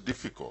making it so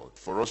difficult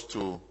for us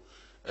to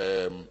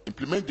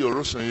implement the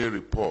Orosanye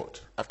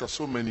report after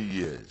so many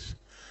years?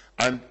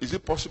 And is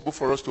it possible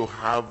for us to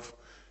have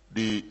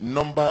the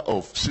number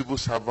of civil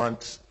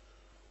servants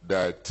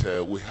that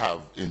we have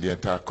in the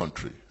entire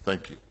country?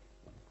 Thank you.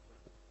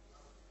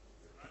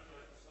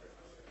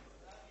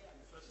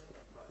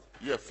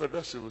 Yeah,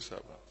 federal civil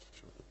servants.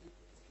 Sure.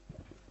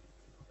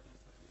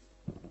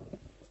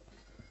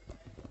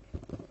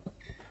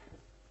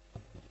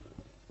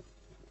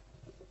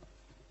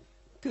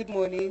 Good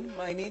morning.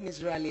 My name is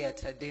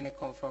Raliat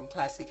Adenekon from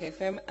Classic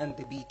FM and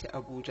The Beat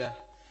Abuja.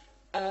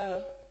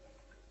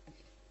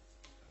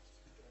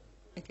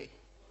 Okay.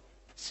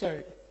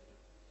 Sorry.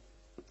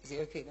 Is it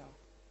okay now?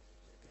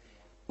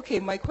 Okay,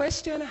 my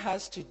question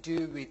has to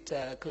do with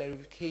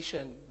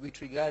clarification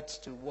with regards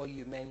to what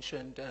you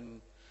mentioned,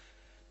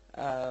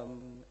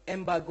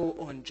 embargo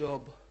on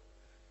job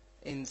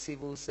in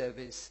civil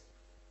service.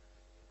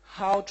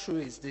 How true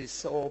is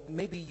this? Or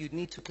maybe you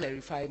need to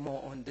clarify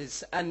more on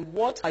this. And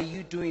what are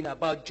you doing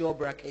about job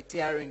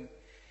racketeering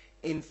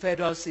in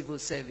federal civil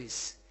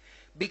service?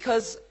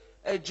 Because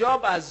a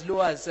job as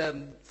low as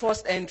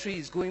first entry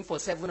is going for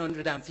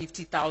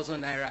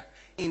 750,000 naira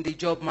in the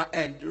job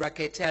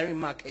racketeering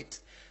market.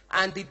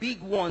 And the big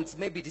ones,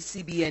 maybe the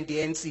CBN, the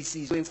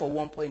NCC, is going for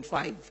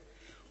 1.5.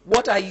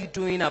 What are you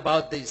doing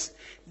about this?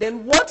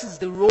 Then what is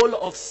the role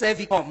of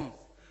Servicom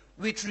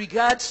with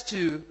regards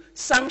to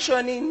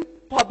sanctioning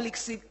public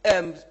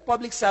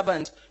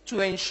servants to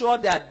ensure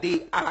that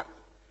they are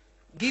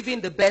giving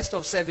the best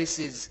of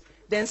services?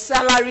 Then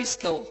salary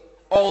scale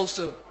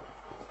also.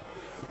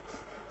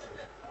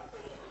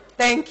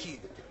 Thank you.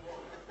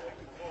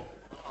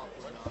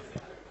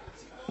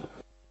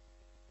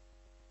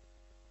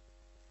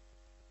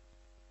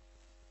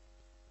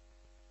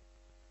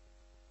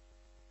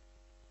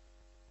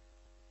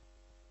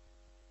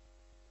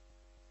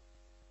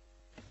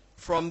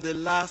 From the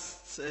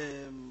last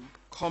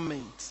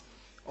comment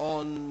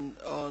on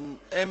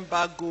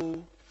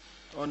embargo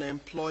on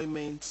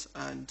employment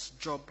and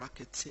job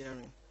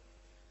racketeering.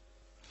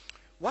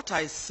 What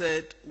I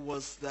said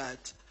was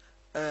that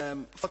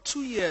for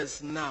 2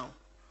 years now,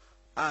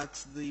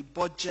 at the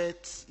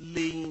budget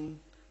laying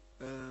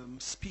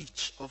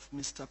speech of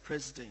Mr.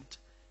 President,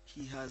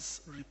 he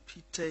has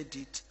repeated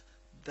it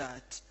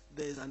that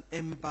there's an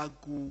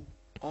embargo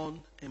on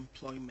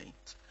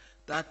employment.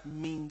 That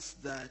means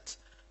that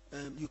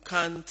you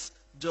can't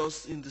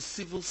just, in the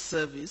civil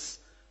service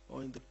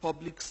or in the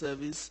public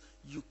service,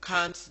 you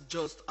can't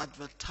just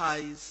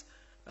advertise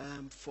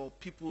for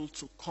people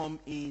to come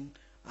in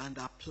and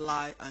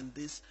apply and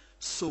this.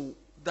 So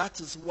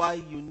that is why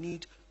you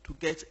need to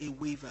get a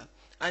waiver.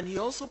 And he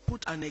also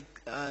put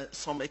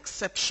some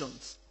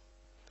exceptions.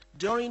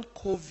 During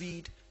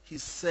COVID, he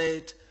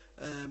said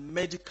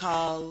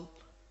medical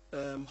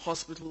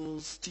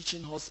hospitals,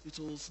 teaching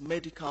hospitals,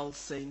 medical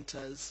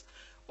centers,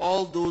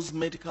 all those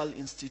medical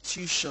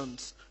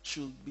institutions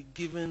should be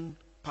given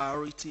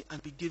priority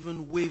and be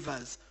given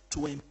waivers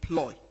to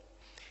employ.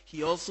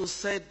 He also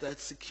said that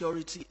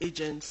security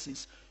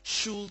agencies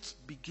should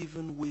be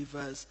given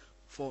waivers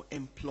for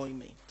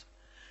employment.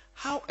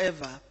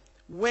 However,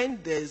 when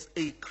there's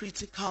a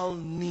critical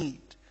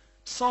need,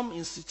 some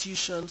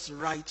institutions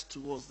write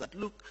to us that,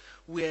 look,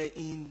 we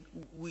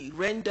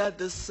render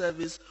this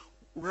service.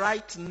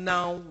 Right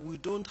now, we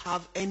don't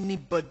have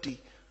anybody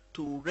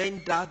to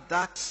render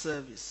that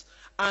service.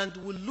 And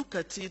we look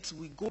at it,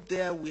 we go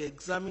there, we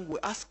examine, we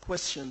ask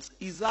questions.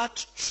 Is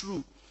that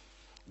true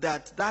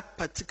that that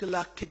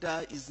particular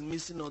cadre is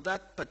missing or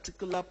that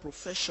particular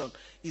profession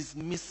is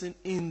missing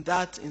in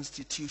that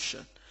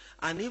institution?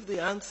 And if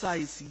the answer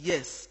is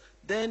yes,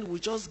 then we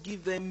just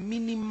give them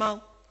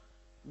minimal,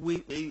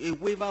 a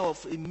waiver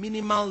of a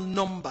minimal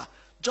number,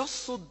 just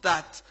so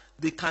that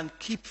they can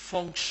keep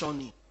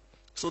functioning.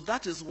 So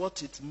that is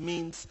what it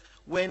means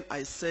when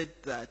I said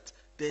that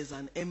there's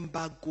an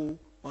embargo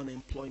on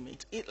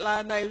employment.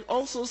 And I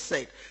also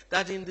said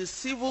that in the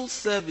civil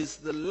service,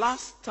 the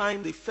last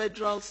time the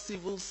Federal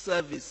Civil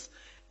Service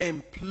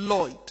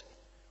employed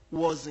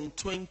was in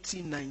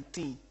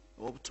 2019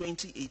 or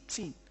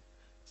 2018.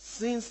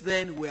 Since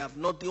then, we have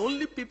not. The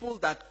only people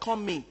that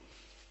come in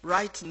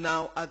right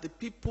now are the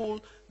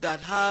people that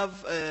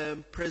have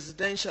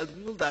presidential,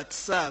 people that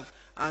serve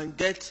and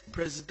get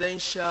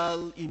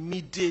presidential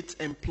immediate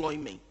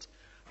employment.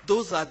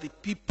 Those are the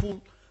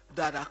people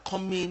that are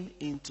coming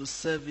into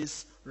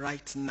service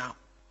right now.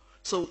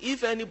 So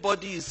if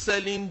anybody is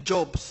selling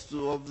jobs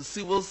of the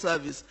civil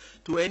service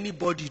to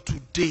anybody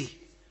today,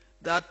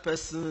 that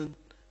person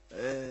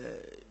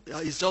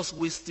is just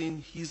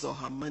wasting his or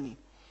her money.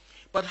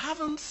 But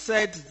having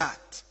said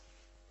that,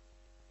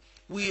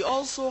 we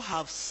also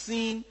have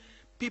seen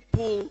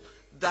people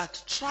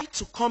that try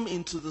to come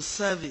into the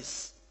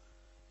service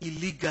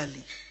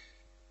illegally.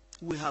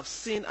 We have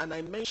seen, and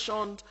I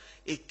mentioned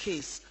a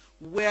case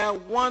where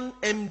one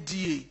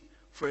MDA,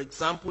 for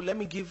example, let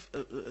me give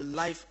a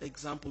live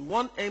example.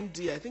 One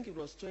MDA, I think it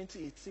was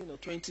 2018 or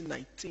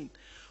 2019,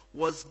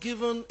 was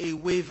given a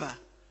waiver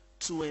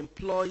to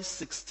employ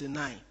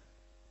 69.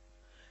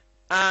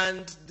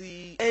 And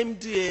the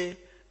MDA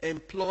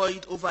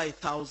employed over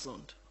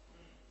 1,000.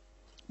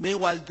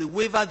 Meanwhile, the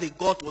waiver they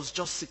got was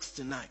just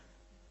 69.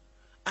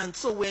 And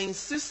so we're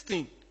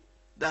insisting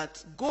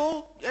that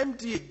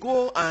MDA,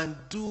 go and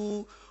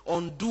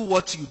undo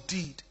what you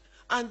did.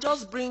 And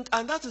just bring,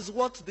 and that is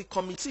what the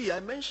committee, I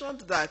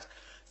mentioned that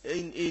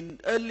in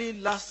early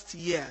last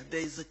year,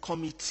 there is a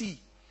committee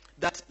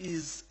that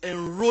is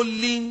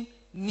enrolling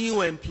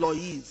new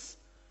employees.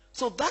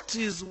 So that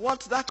is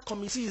what that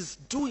committee is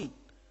doing.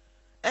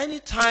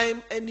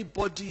 Anytime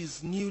anybody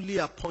is newly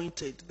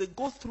appointed, they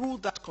go through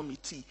that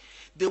committee.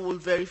 They will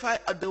verify,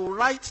 they will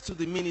write to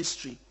the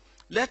ministry,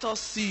 let us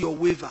see your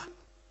waiver.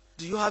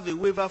 Do you have a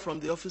waiver from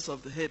the Office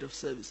of the Head of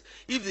Service?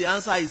 If the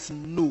answer is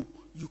no,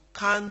 you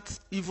can't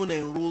even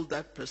enroll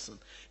that person.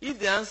 If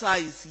the answer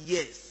is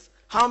yes,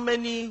 how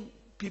many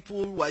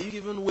people were you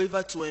given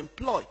waiver to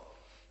employ?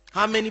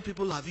 How many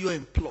people have you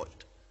employed?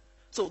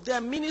 So there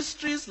are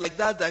ministries like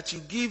that you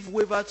give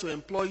waiver to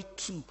employ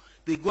 2,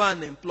 they go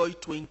and employ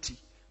 20.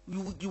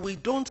 We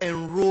don't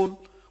enroll,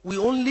 we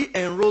only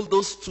enroll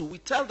those 2. We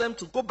tell them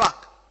to go back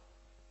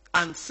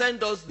and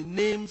send us the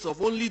names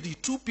of only the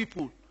 2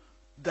 people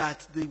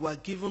that they were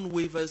given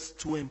waivers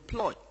to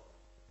employ.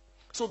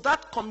 So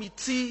that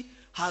committee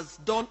has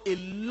done a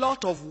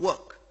lot of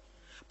work.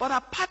 But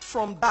apart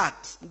from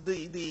that,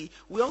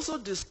 we also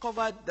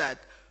discovered that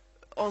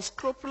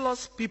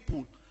unscrupulous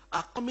people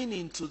are coming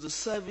into the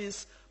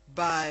service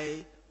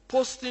by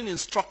posting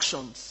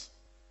instructions.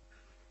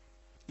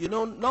 You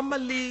know,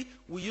 normally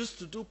we used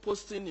to do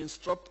posting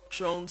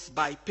instructions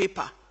by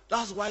paper.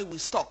 That's why we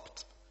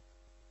stopped.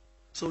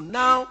 So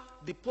now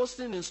the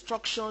posting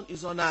instruction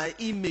is on our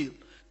email.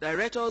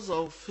 Directors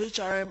of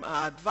HRM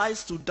are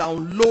advised to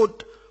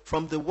download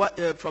from the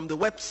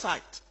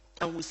website,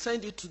 and we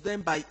send it to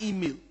them by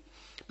email.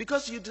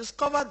 Because you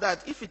discover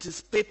that if it is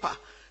paper,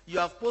 you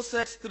have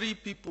posted 3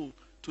 people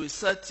to a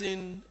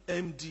certain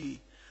MDA,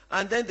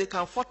 and then they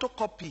can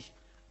photocopy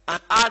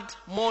and add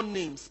more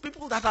names,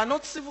 people that are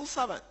not civil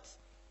servants.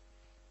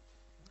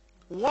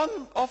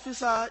 One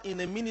officer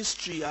in a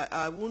ministry,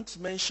 I won't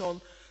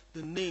mention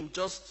the name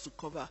just to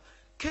cover,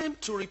 came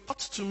to report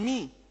to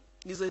me,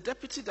 he's a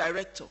deputy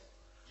director,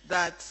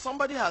 that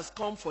somebody has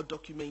come for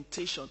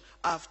documentation.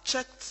 I've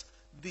checked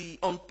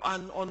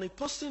on a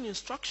posting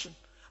instruction,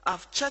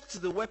 I've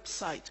checked the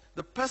website,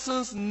 the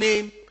person's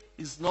name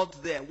is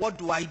not there. What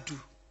do I do?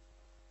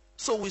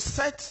 So we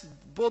set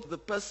both the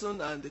person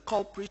and the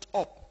culprit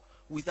up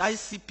with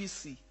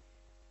ICPC,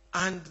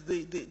 and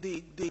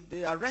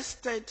they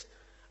arrested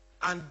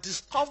and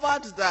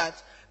discovered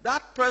that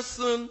that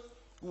person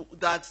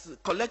that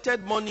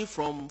collected money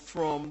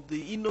from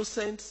the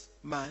innocent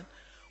man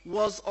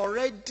was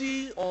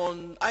already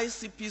on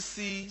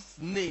ICPC's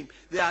name.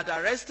 They had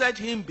arrested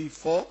him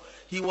before,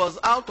 he was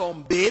out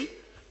on bail,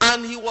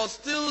 and he was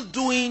still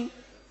doing.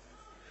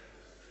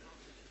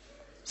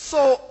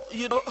 So,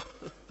 you know,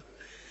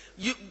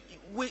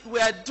 we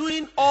are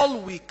doing all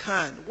we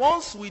can.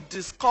 Once we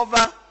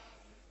discover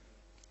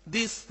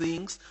these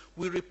things,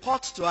 we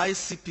report to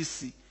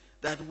ICPC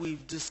that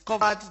we've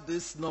discovered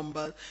this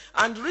number.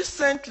 And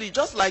recently,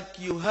 just like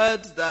you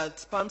heard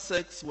that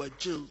PAMSECs were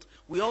jailed,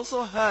 we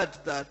also heard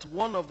that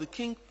one of the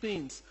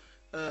kingpins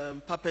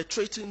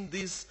perpetrating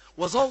this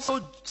was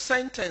also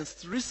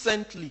sentenced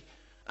recently,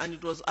 and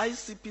it was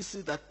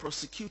ICPC that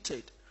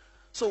prosecuted.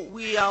 So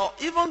we are,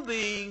 even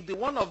the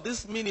one of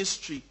this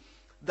ministry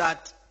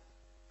that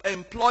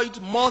employed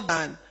more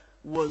than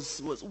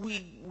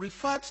we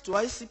referred to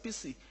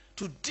ICPC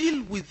to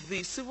deal with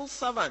the civil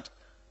servant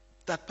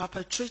that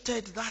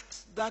perpetrated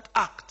that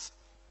act.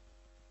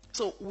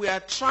 So we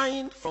are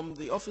trying from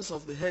the Office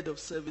of the Head of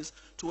Service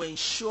to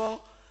ensure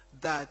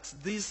that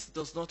this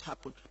does not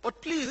happen.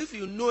 But please, if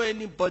you know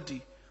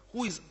anybody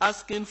who is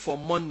asking for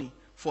money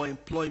for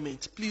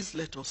employment, please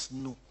let us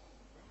know.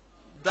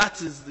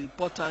 That is the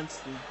important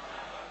thing.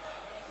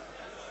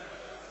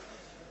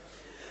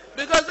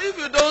 Because if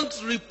you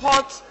don't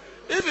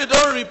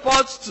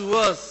report to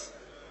us,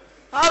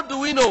 how do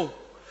we know?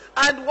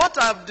 And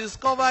what I've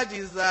discovered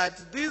is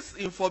that this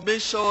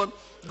information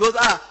goes,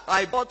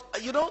 I bought,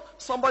 you know,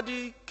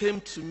 somebody came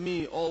to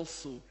me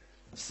also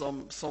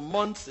some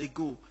months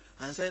ago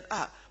and said,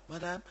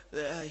 madam,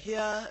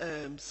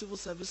 here Civil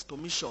Service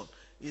Commission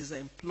is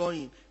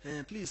employing,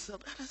 please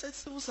help. And I said,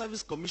 Civil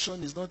Service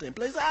Commission is not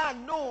employing. He said,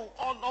 no,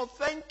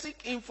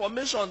 unauthentic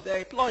information they're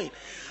employing.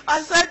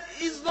 I said,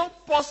 it's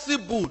not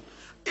possible.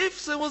 If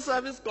Civil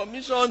Service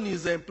Commission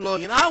is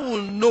employing, I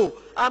will know.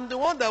 I'm the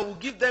one that will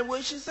give them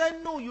wage. She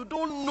said, no, you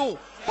don't know.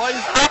 But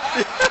it's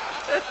happening.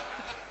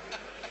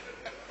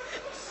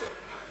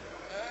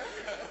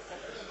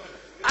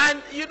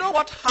 And you know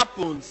what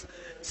happens?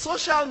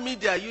 Social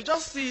media, you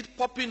just see it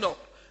popping up.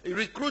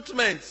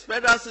 Recruitment,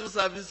 Federal Civil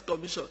Service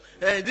Commission.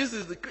 It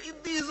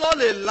is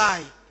all a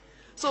lie.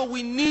 So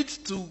we need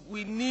to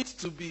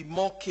be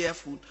more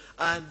careful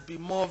and be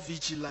more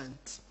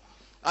vigilant.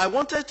 I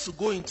wanted to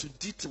go into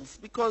details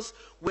because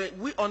we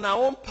on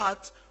our own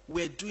part,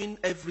 we're doing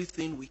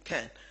everything we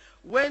can.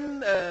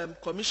 When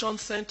Commission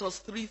sent us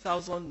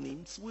 3,000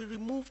 names, we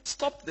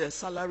stopped their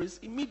salaries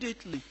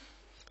immediately.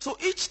 So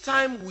each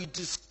time we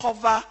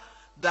discover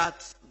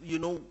that, you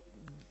know,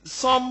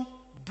 some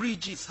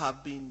bridges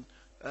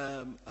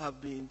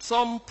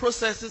some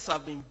processes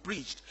have been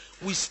breached,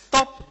 we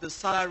stop the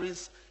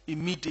salaries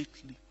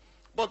immediately.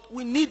 But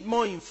we need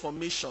more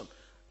information.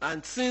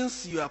 And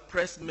since you are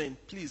pressmen,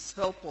 please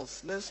help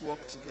us. Let's work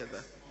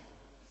together.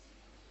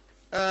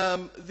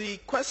 The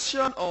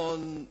question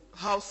on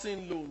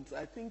housing loans,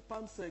 I think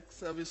PAMSEC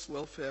Service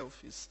Welfare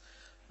Office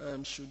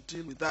should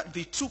deal with that.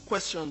 The two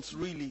questions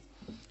really,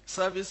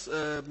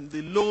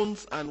 the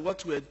loans and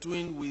what we're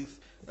doing with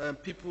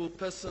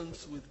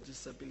persons with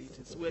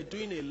disabilities. We're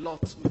doing a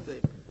lot with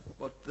them,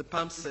 but the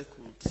PAMSEC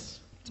would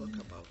talk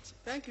about it.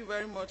 Thank you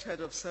very much, Head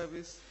of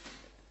Service.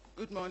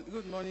 Good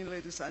morning,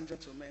 ladies and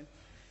gentlemen.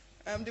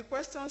 The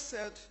question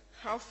said,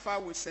 how far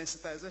with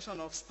sensitization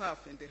of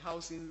staff in the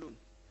housing loan?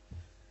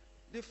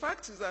 The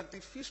fact is that the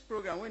FISH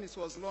program, when it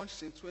was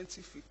launched in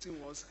 2015,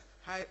 was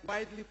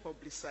widely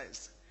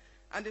publicized.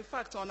 And in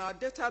fact, on our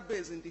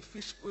database in the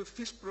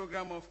FISH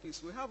program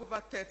office, we have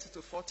over 30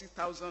 to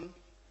 40,000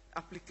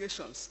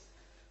 applications.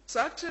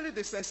 So actually,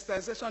 the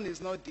sensitization is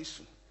not the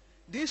issue.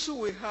 The issue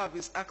we have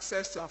is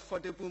access to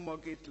affordable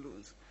mortgage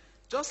loans.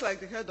 Just like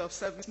the head of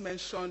service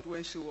mentioned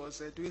when she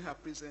was doing her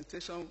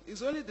presentation,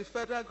 it's only the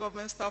federal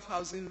government staff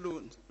housing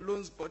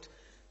loans board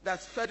that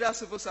federal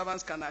civil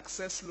servants can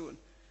access loan.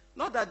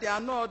 Not that there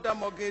are no other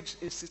mortgage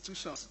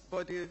institutions,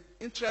 but the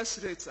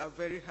interest rates are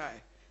very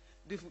high.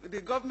 The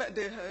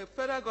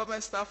federal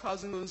government staff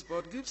housing loans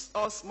board gives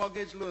us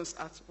mortgage loans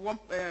at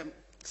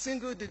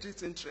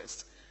single-digit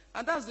interest.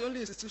 And that's the only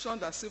institution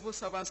that civil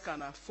servants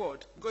can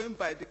afford, going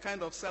by the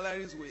kind of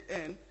salaries we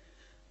earn.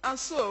 And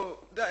so,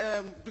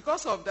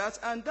 because of that,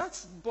 and that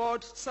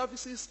board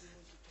services,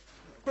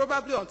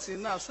 probably until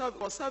now,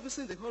 was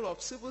servicing the whole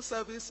of civil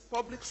service,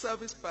 public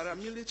service,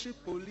 paramilitary,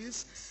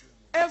 police.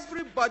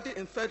 Everybody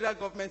in federal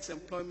government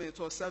employment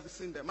was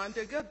servicing them. And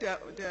they get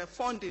their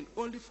funding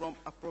only from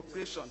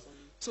appropriation.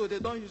 So they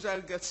don't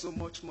usually get so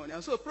much money.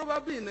 And so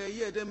probably in a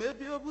year, they may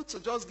be able to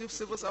just give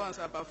civil servants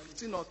about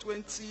 15 or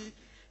 20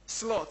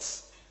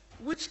 slots,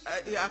 which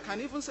I can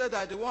even say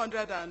that the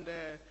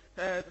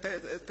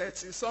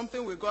 130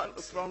 something we got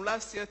from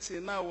last year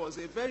till now was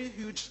a very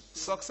huge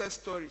success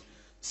story.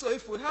 So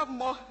if we have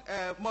more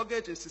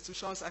mortgage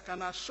institutions, I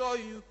can assure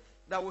you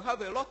that we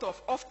have a lot of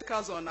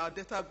off-takers on our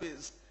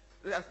database.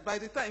 By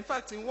the time, in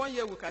fact, in 1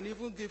 year we can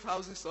even give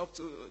houses up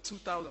to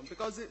 2,000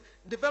 because the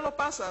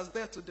developers are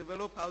there to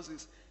develop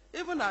houses,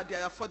 even at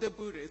their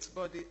affordable rates,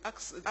 but the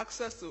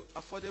access to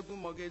affordable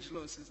mortgage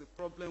loans is a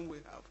problem we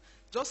have.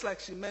 Just like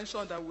she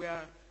mentioned that we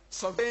are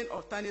surveying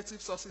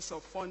alternative sources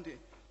of funding.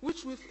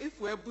 which if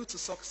we're able to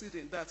succeed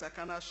in that, I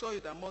can assure you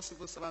that more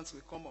civil servants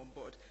will come on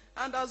board.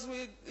 And as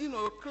we,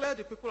 clear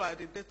the people at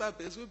the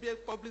database, we'll be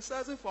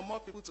publicizing for more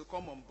people to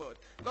come on board.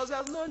 Because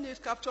there's no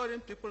need capturing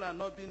people and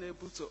not being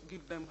able to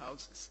give them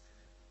houses.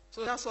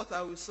 So that's what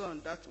I will say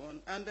on that one.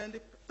 And then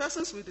the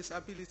persons with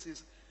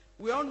disabilities,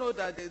 we all know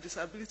that the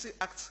Disability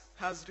Act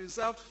has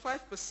reserved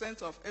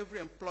 5% of every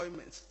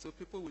employment to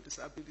people with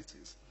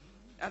disabilities.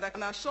 And I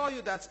can assure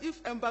you that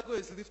if embargo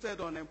is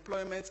lifted on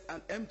employment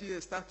and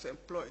MDA start to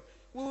employ,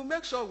 we will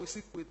make sure we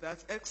stick with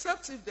that,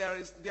 except if there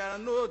are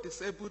no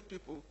disabled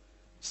people.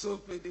 So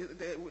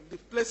the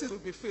places will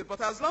be filled.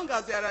 But as long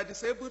as there are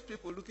disabled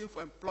people looking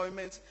for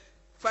employment,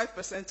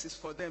 5% is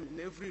for them in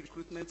every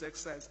recruitment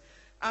exercise.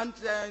 And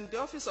in the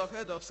Office of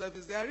Head of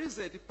Service, there is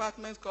a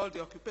department called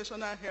the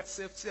Occupational Health,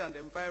 Safety and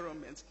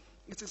Environment.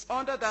 It is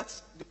under that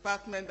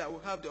department that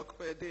will have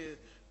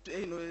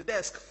the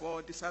desk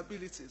for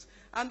disabilities.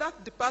 And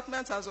that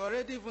department has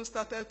already even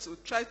started to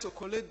try to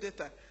collect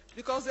data,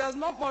 because there's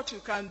not much you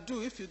can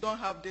do if you don't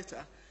have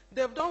data.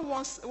 They've done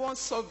one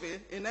survey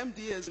in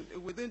MDAs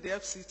within the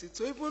FCT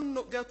to even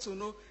get to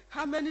know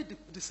how many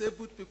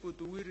disabled people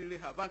do we really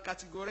have and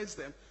categorize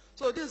them.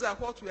 So these are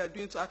what we are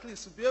doing to at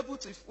least to be able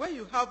to, when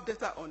you have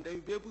data on them,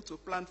 you'll be able to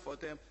plan for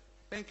them.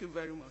 Thank you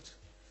very much.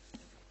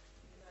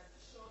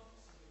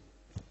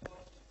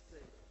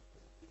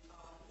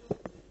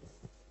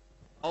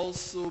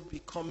 Also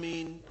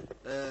becoming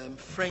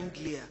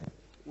friendlier.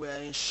 We're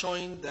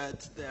ensuring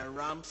that there are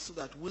ramps so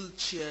that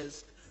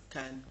wheelchairs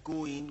can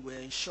go in. We're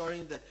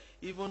ensuring that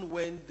even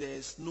when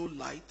there's no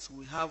light,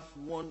 we have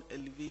one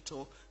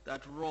elevator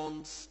that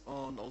runs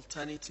on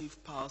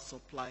alternative power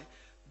supply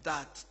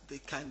that they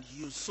can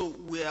use. So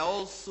we are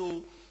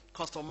also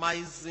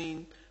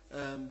customizing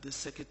the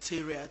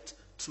secretariat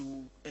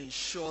to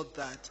ensure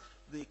that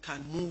they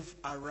can move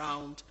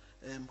around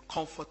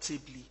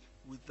comfortably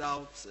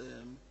without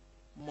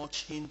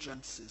much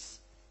hindrances.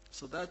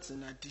 So that's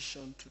in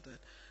addition to that.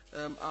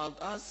 I'll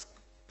ask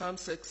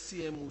PAMSEC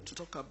CMO to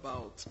talk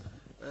about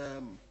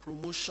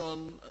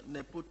promotion,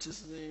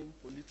 nepotism,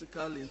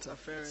 political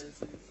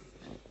interferences.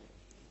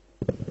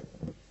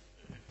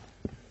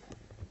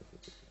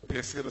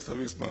 Yes, Head of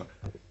Service, ma'am.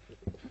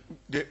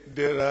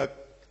 There are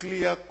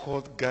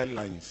clear-cut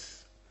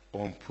guidelines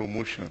on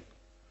promotion.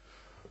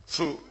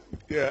 So,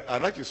 yeah,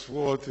 and that is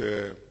what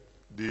the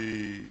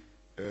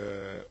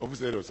Office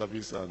of Head of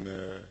Service and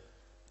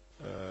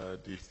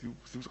the Civil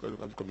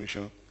Service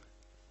Commission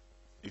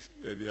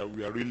we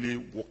are really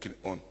working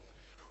on.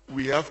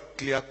 We have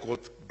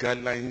clear-cut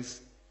guidelines,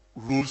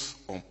 rules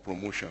on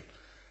promotion.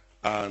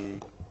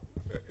 And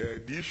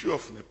the issue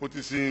of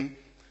nepotism,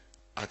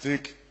 I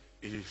think,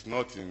 is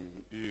not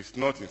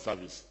in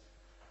service.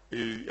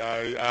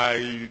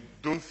 I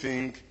don't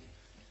think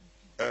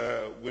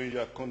when you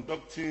are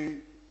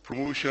conducting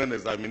promotion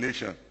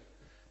examination,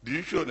 the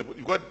issue of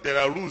nepotism, there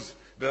are rules,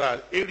 there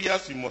are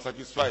areas you must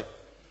satisfy.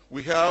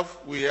 We have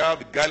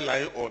the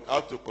guideline on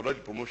how to conduct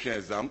the promotion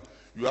exam.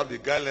 You have the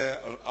guideline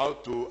on how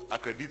to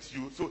accredit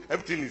you. So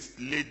everything is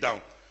laid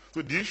down.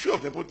 So the issue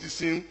of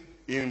nepotism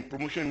in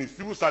promotion in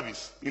civil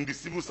service, in the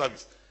civil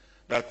service,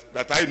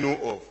 that I know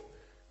of,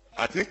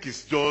 I think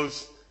it's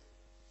just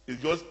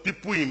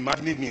people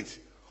imagining it,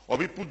 or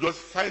people just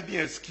finding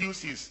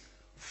excuses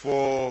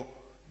for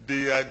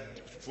their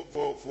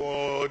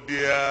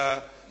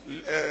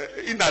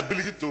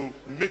inability to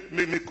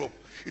make up.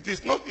 It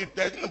is not.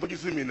 There's no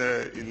nepotism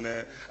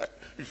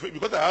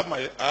because I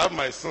have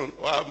my son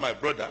or I have my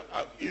brother.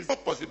 It's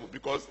not possible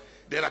because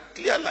there are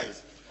clear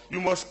lines.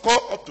 You must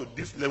score up to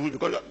this level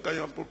because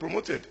you are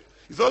promoted.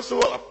 It's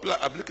also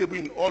applicable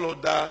in all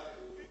other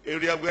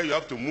areas where you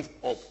have to move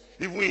up.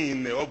 Even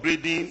in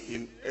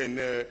upgrading, in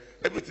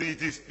everything,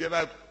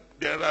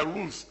 there are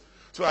rules.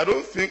 So I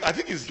think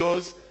it's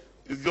just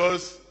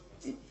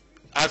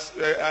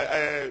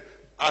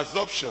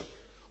assumption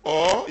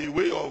or a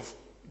way of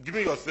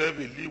giving yourself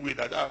a leeway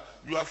that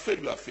you are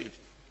failed.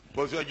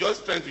 But you are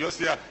just trying to just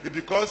say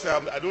because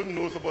I don't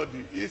know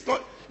somebody. It's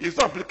not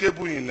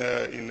applicable in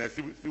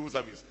civil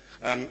service,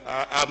 and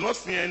I have not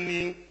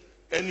seen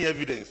any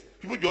evidence.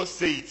 People just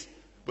say it,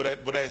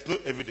 but there is no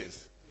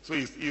evidence. So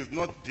it's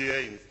not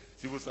there in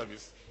civil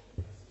service.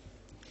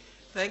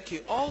 Thank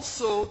you.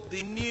 Also,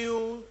 the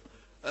new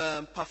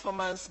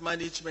performance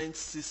management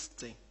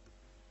system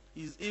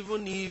is,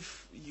 even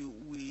if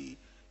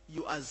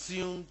you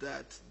assume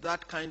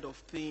that kind of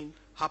thing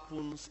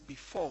happens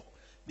before,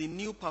 the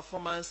new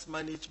performance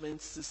management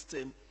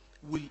system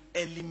will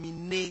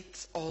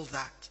eliminate all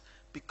that,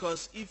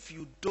 because if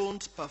you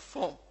don't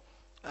perform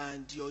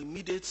and your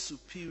immediate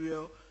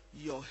superior,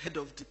 your head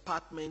of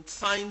department,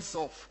 signs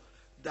off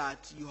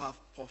that you have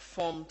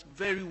performed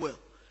very well,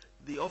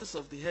 the Office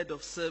of the Head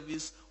of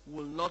Service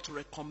will not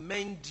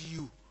recommend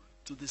you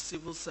to the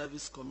Civil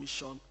Service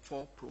Commission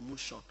for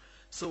promotion.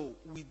 So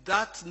with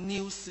that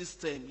new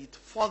system, it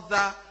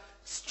further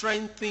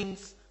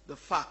strengthens the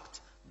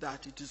fact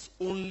that it is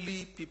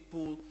only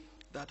people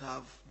that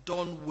have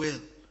done well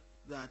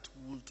that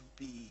would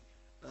be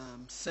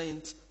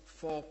sent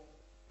for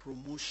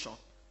promotion.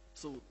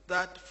 So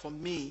that, for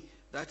me,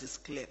 That is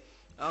clear.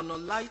 On a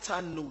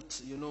lighter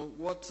note, you know,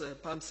 what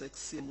PAMSEC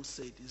CMO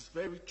said is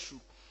very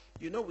true.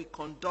 You know, we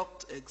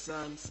conduct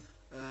exams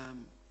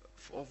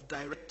of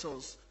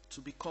directors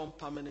to become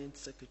permanent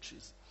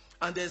secretaries.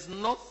 And there's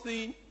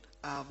nothing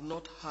I have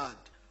not heard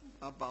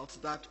about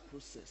that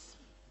process.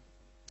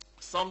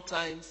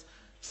 Sometimes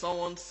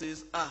someone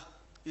says,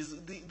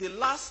 the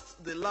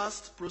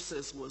last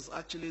process was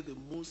actually the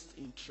most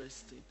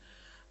interesting.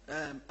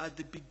 At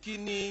the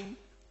beginning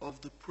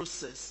of the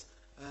process,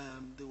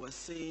 they were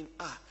saying,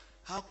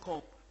 how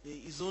come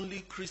it's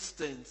only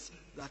Christians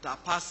that are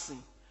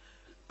passing?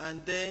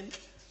 And then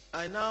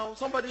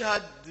somebody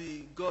had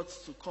the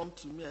guts to come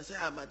to me and say,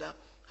 madam,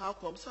 how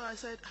come? So I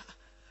said,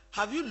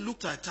 have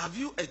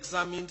you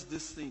examined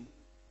this thing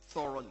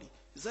thoroughly?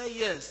 He said,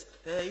 yes,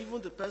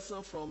 even the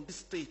person from this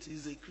state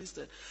is a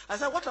Christian. I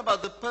said, what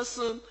about the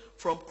person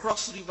from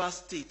Cross River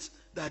State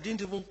that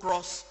didn't even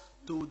cross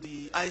to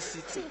the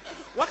ICT?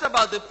 What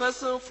about the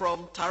person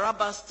from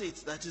Taraba State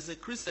that is a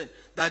Christian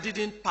that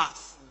didn't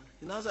pass?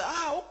 And I said,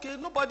 okay,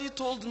 nobody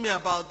told me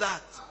about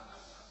that.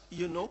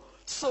 You know?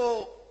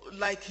 So,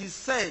 like he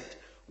said,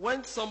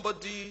 when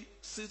somebody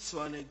sits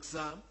for an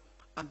exam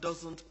and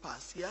doesn't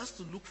pass, he has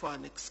to look for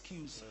an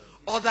excuse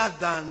other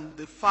than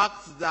the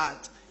fact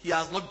that he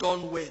has not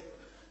done well,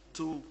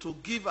 to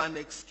give an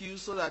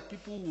excuse so that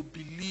people will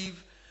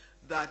believe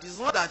that it's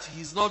not that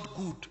he's not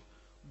good,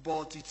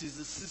 but it is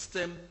the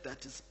system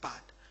that is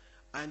bad.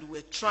 And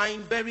we're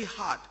trying very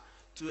hard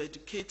to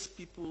educate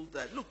people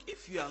that, look,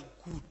 if you are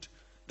good,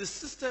 the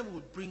system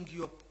will bring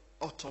you up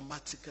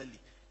automatically.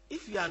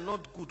 If you are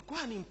not good, go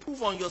and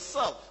improve on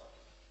yourself.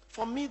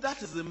 For me,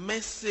 that is the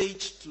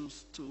message to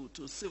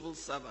civil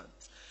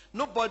servants.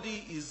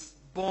 Nobody is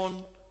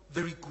born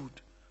very good,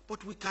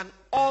 but we can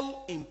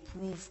all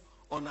improve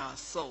on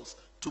ourselves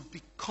to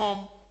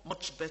become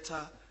much better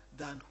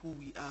than who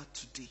we are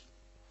today.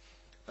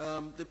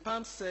 The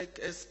PAMSEC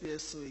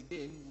SPSO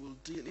again will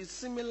deal, it's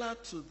similar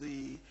to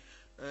the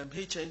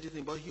HND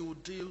thing, but he will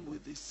deal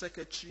with the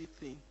secretary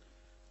thing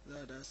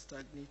that has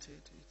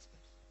stagnated.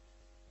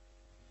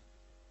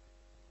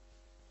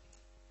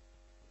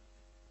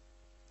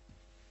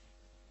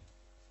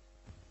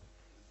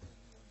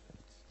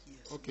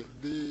 Okay,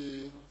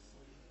 the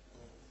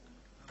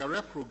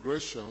career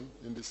progression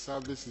in the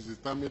service is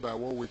determined by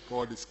what we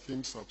call the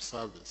schemes of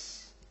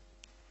service.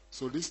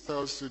 So this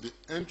tells you the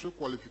entry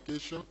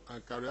qualification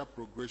and career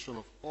progression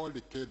of all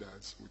the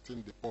cadres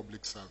within the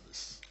public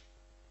service.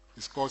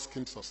 It's called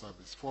schemes of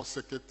service. For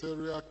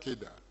secretarial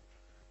cadre,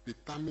 the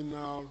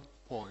terminal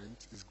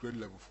point is grade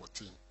level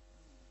 14.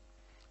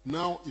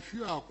 Now, if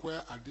you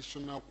acquire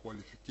additional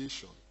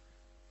qualification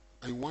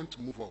and you want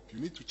to move up, you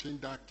need to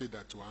change that cadre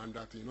to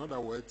another thing. In other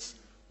words,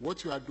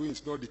 what you are doing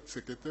is not the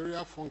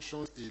secretarial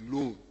functions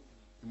alone.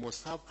 You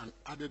must have an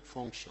added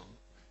function,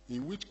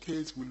 in which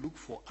case we look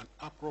for an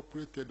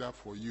appropriate cadre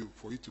for you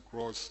to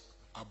cross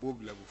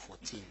above level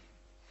 14.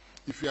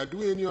 If you are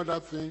doing any other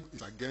thing,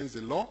 it's against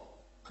the law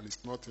and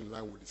it's not in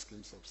line with the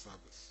schemes of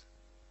service.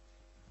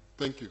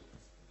 Thank you.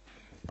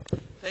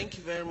 Thank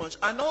you very much.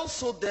 And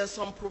also there are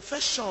some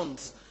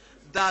professions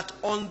that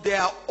on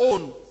their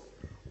own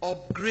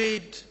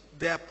upgrade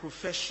their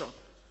profession.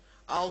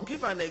 I'll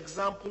give an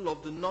example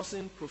of the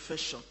nursing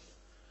profession.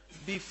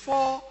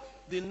 Before,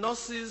 the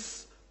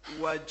nurses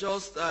were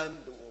just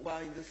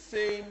were in the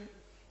same,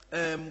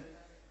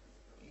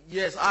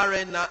 yes,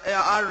 RN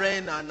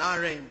and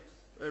RM,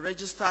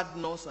 registered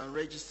nurse and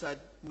registered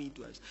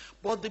midwives.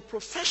 But the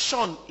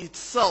profession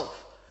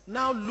itself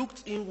now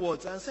looked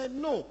inwards and said,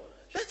 no,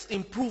 let's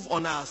improve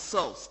on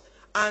ourselves.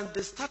 And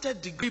they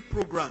started degree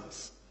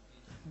programs,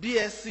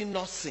 BSc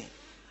nursing.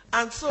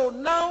 And so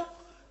now,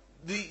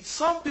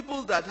 some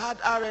people that had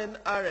RN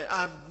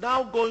are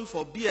now going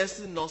for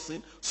BSc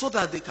nursing so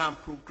that they can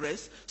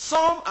progress.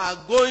 Some are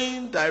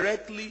going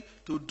directly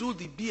to do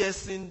the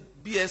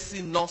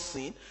BSc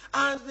nursing,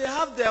 and they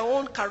have their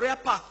own career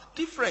path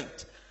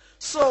different.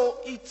 So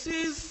it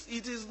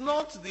is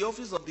not the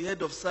office of the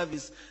head of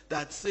service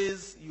that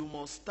says you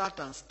must start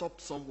and stop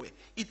somewhere.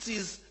 It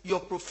is your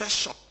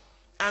profession.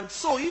 And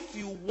so if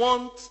you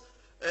want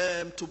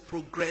to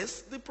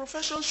progress, the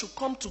profession should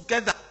come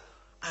together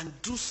and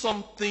do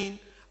something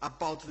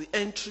about the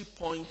entry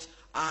point,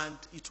 and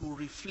it will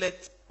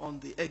reflect on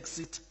the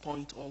exit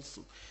point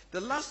also. The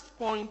last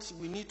point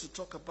we need to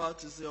talk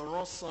about is the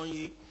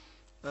Oron-Sanye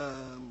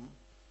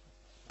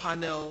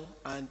panel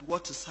and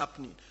what is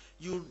happening.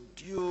 You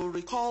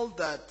recall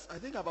that I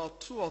think about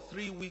 2 or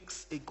 3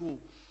 weeks ago,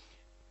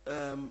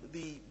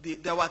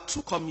 there were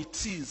 2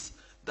 committees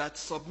that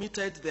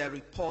submitted their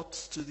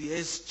reports to the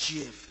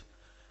SGF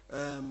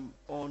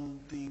on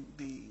the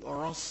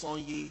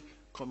Oron-Sanye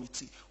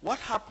committee. What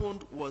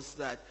happened was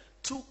that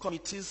 2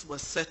 committees were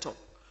set up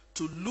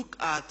to look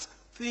at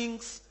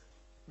things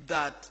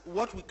that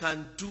what we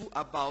can do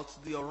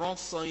about the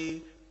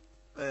Oron-Sanye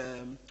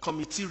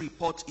committee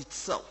report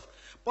itself.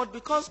 But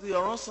because the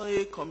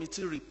Oron-Sanye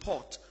committee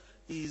report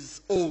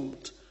is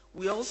old,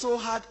 we also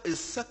had a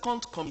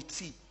second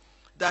committee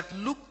that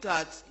looked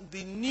at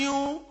the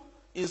new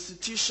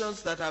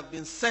institutions that have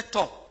been set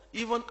up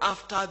even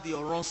after the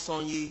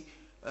Oronsonye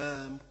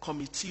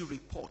committee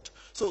report.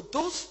 So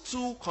those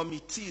two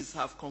committees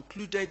have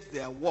concluded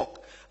their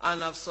work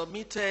and have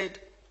submitted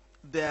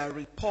their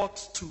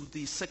report to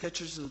the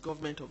Secretaries of the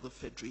Government of the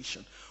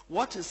Federation.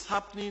 What is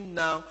happening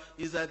now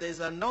is that there's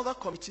another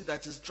committee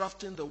that is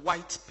drafting the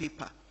white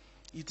paper.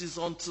 It is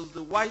until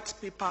the white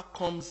paper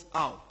comes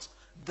out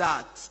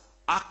that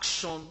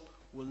action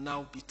will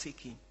now be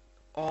taken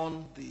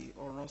on the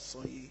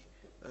Oronsonye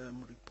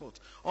report.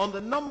 On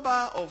the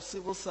number of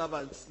civil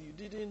servants, you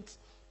didn't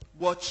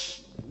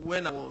watch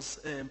when I was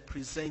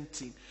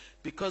presenting,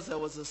 because there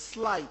was a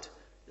slide,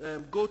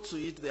 go to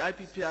it, the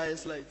IPPIS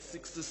slide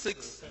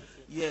 66,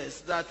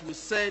 yes, that we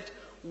said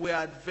we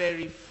had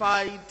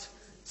verified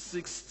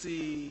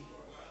 60.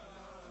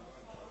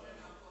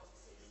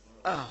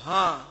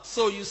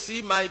 So you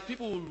see, my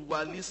people who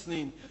are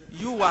listening,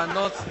 you are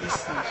not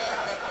listening.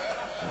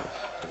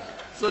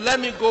 So let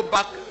me go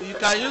back.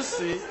 Can you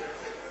see?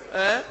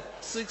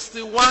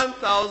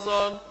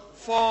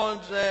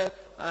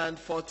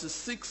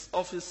 61,446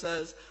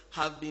 officers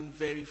have been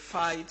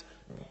verified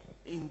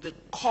in the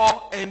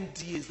core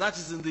MDAs, that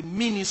is in the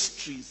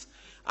ministries.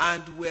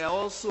 And we're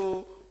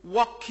also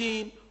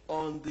working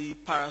on the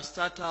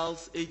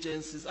parastatals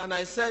agencies. And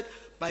I said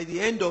by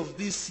the end of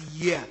this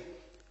year,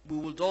 we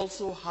would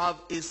also have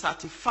a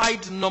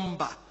certified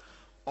number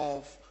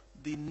of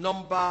the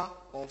number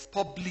of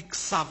public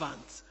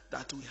servants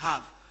that we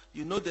have.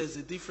 You know there's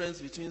a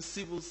difference between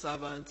civil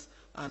servants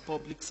and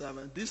public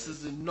servants. This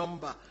is the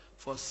number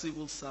for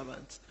civil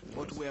servants.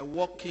 But we are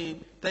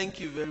working, thank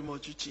you very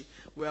much, Uchi.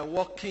 We are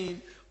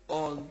working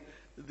on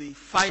the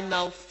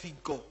final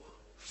figure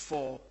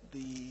for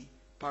the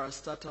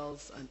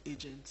parastatals and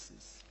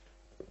agencies.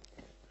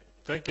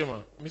 Thank you,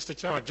 ma'am. Mr.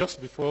 Chairman, just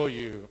before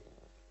you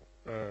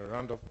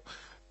round up,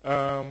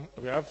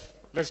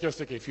 let's just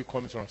take a few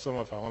comments from some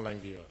of our online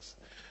viewers.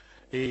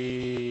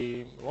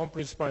 One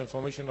principal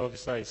information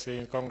officer is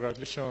saying,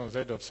 congratulations,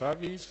 head of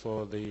service,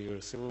 for the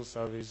civil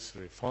service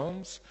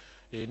reforms.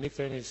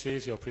 Nifemi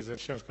says, your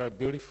presentation is quite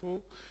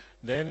beautiful.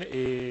 Then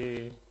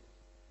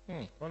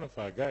one of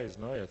our guys,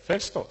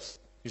 Festus,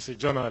 he's a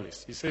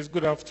journalist. He says,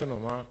 good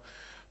afternoon, ma'am.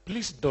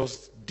 Please,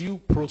 does due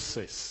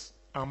process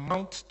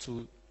amount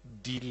to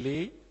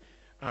delay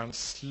and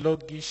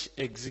sluggish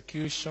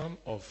execution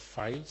of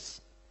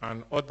files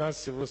and other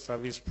civil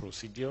service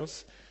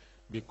procedures,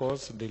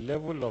 because the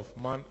level of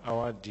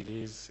man-hour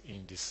delays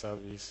in the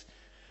service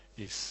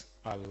is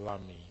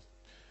alarming?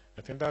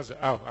 I think that's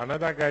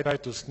another guy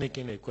tried to sneak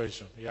in a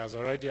question. He has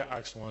already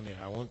asked one here.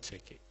 I won't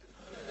take it.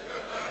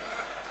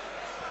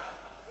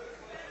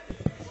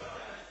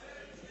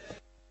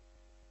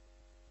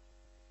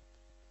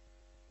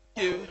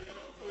 Thank you.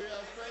 We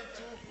have spent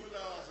 2 full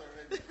hours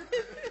already.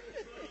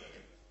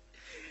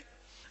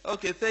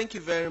 Okay, thank you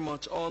very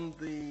much. On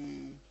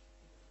the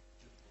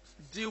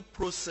due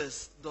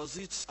process, does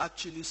it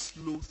actually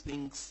slow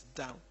things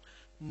down?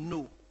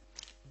 No.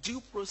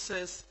 Due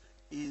process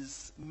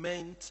is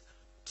meant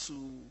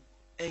to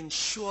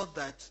ensure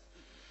that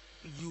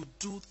you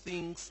do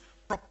things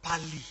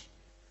properly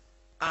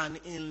and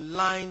in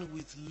line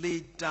with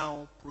laid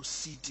down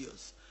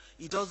procedures.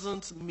 It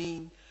doesn't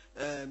mean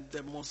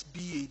there must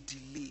be a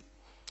delay.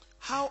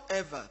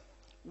 However,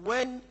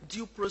 when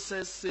due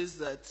process says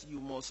that you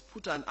must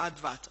put an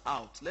advert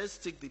out, let's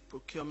take the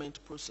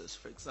procurement process,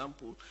 for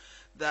example,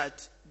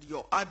 that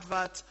your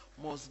advert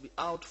must be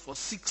out for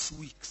 6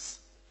 weeks.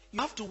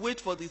 You have to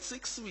wait for the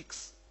 6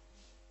 weeks.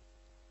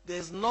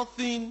 There's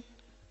nothing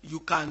you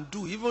can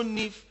do, even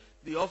if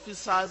the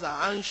officers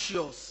are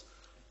anxious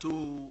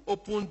to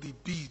open the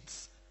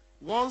bids.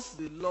 Once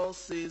the law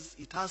says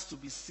it has to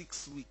be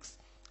 6 weeks,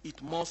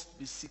 it must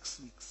be 6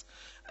 weeks.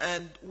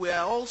 And we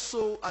are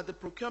also, at the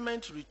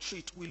procurement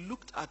retreat, we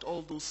looked at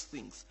all those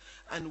things,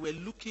 and we're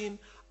looking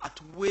at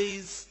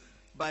ways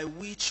by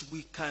which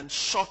we can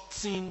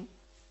shorten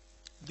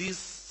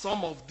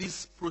some of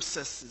these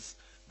processes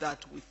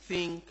that we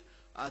think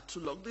are too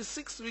long. The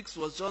 6 weeks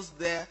was just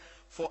there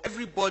for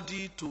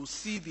everybody to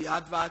see the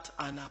advert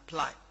and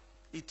apply.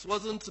 It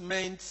wasn't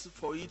meant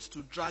for it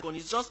to drag on.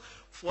 It's just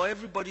for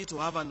everybody to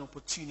have an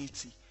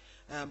opportunity.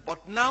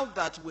 But now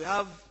that we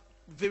have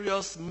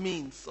various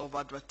means of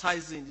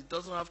advertising, it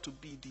doesn't have to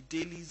be the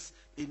dailies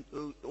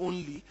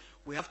only.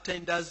 We have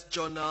tenders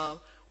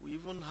journal. We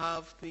even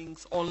have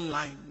things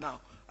online now.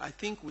 I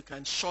think we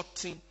can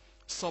shorten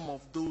some of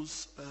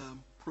those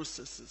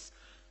processes.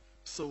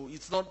 So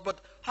it's not, but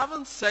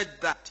having said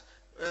that,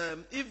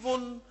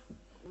 even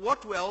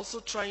what we're also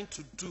trying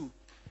to do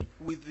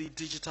with the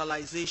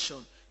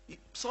digitalization,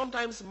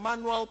 sometimes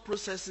manual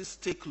processes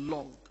take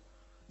long.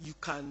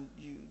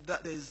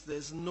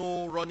 There's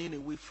no running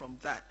away from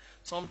that.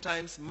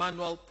 Sometimes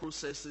manual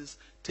processes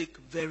take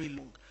very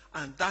long.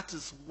 And that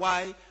is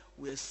why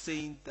we're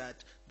saying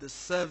that the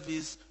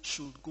service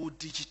should go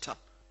digital,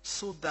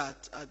 so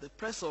that at the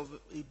press of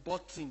a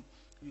button,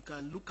 you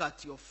can look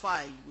at your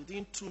file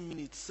within 2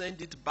 minutes, send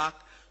it back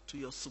to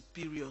your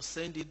superior,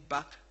 send it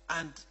back,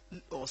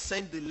 or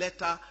send the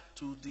letter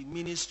to the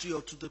ministry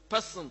or to the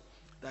person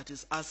that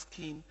is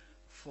asking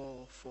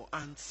for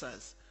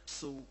answers.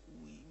 So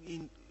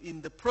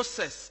in the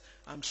process,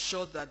 I'm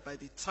sure that by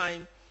the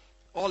time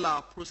all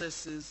our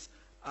processes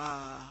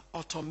are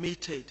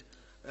automated,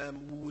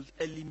 we will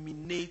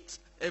eliminate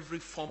every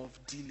form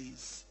of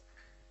delays.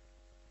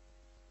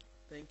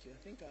 Thank you.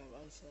 I think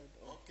I've answered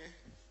all. Okay.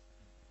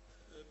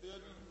 Can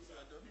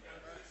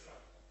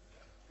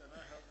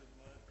I have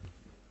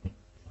the mic?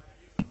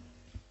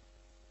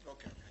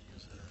 Okay.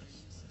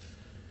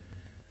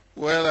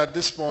 Well, at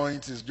this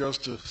point, it's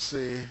just to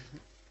say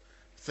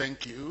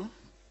thank you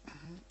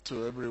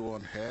to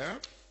everyone here.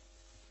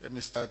 Let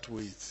me start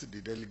with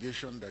the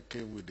delegation that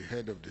came with the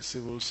head of the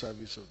Civil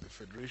Service of the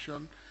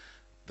Federation,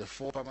 the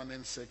 4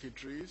 permanent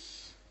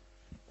secretaries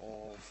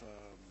of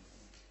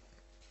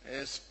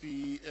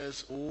SP,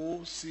 SO,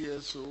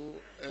 CSO,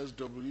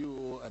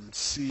 SWO, and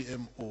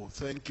CMO.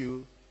 Thank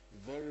you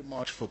very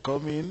much for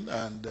coming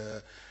and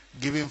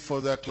giving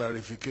further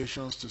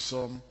clarifications to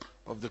some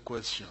of the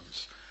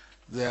questions.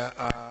 There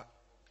are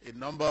a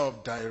number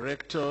of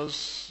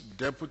directors,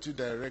 deputy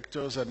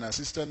directors, and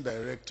assistant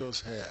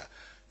directors here.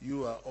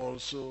 You are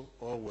also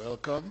all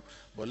welcome,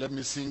 but let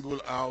me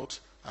single out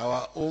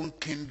our own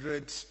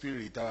kindred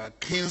spirit, our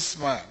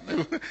kinsman,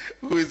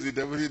 who is the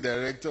deputy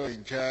director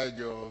in charge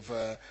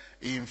of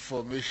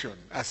information,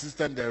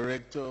 assistant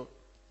director,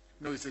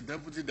 no, it's a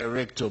deputy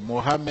director,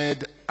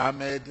 Mohammed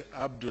Ahmed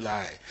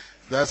Abdullahi.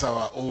 That's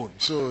our own,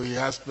 so he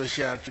has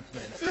special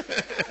treatment.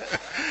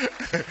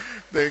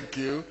 Thank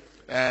you.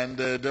 And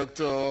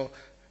Dr.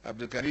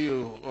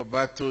 Abdulkadir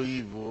Obato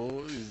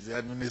Ivo is the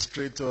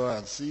administrator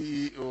and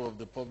CEO of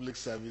the Public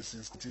Service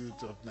Institute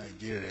of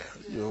Nigeria.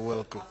 You're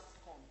welcome.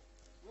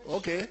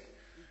 Okay.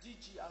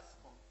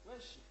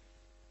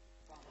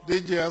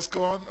 DG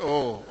Ascon,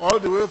 oh, all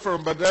the way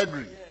from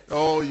Badagry.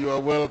 Oh, you are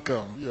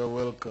welcome. You're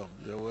welcome.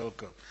 You're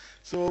welcome.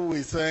 So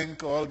we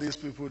thank all these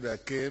people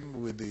that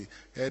came with the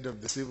head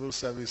of the Civil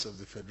Service of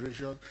the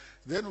Federation.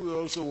 Then we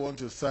also want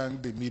to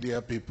thank the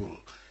media people.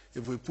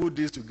 If we put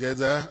this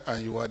together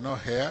and you are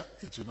not here,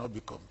 it will not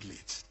be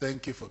complete.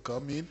 Thank you for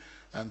coming,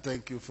 and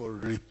thank you for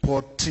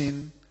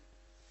reporting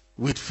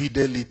with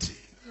fidelity.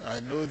 I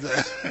know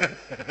that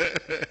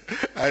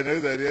I know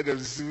that the head of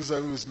the civil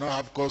service will not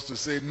have cause to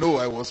say, no,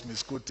 I was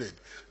misquoted.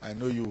 I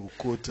know you will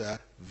quote her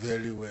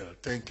very well.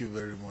 Thank you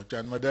very much.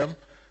 And madam,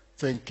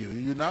 thank you.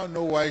 You now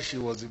know why she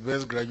was the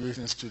best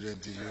graduating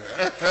student in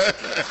Europe.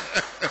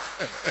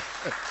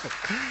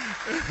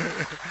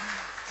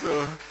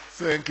 So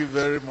thank you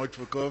very much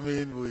for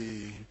coming.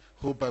 We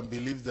hope and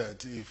believe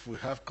that if we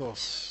have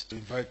cause to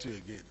invite you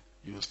again,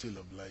 you will still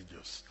oblige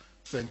us.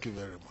 Thank you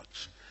very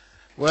much.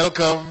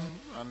 Welcome,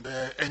 and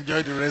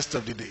enjoy the rest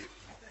of the day.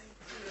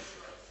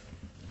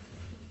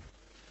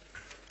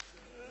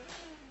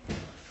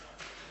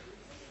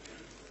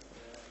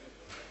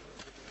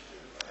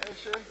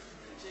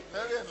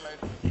 Very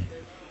enlightening.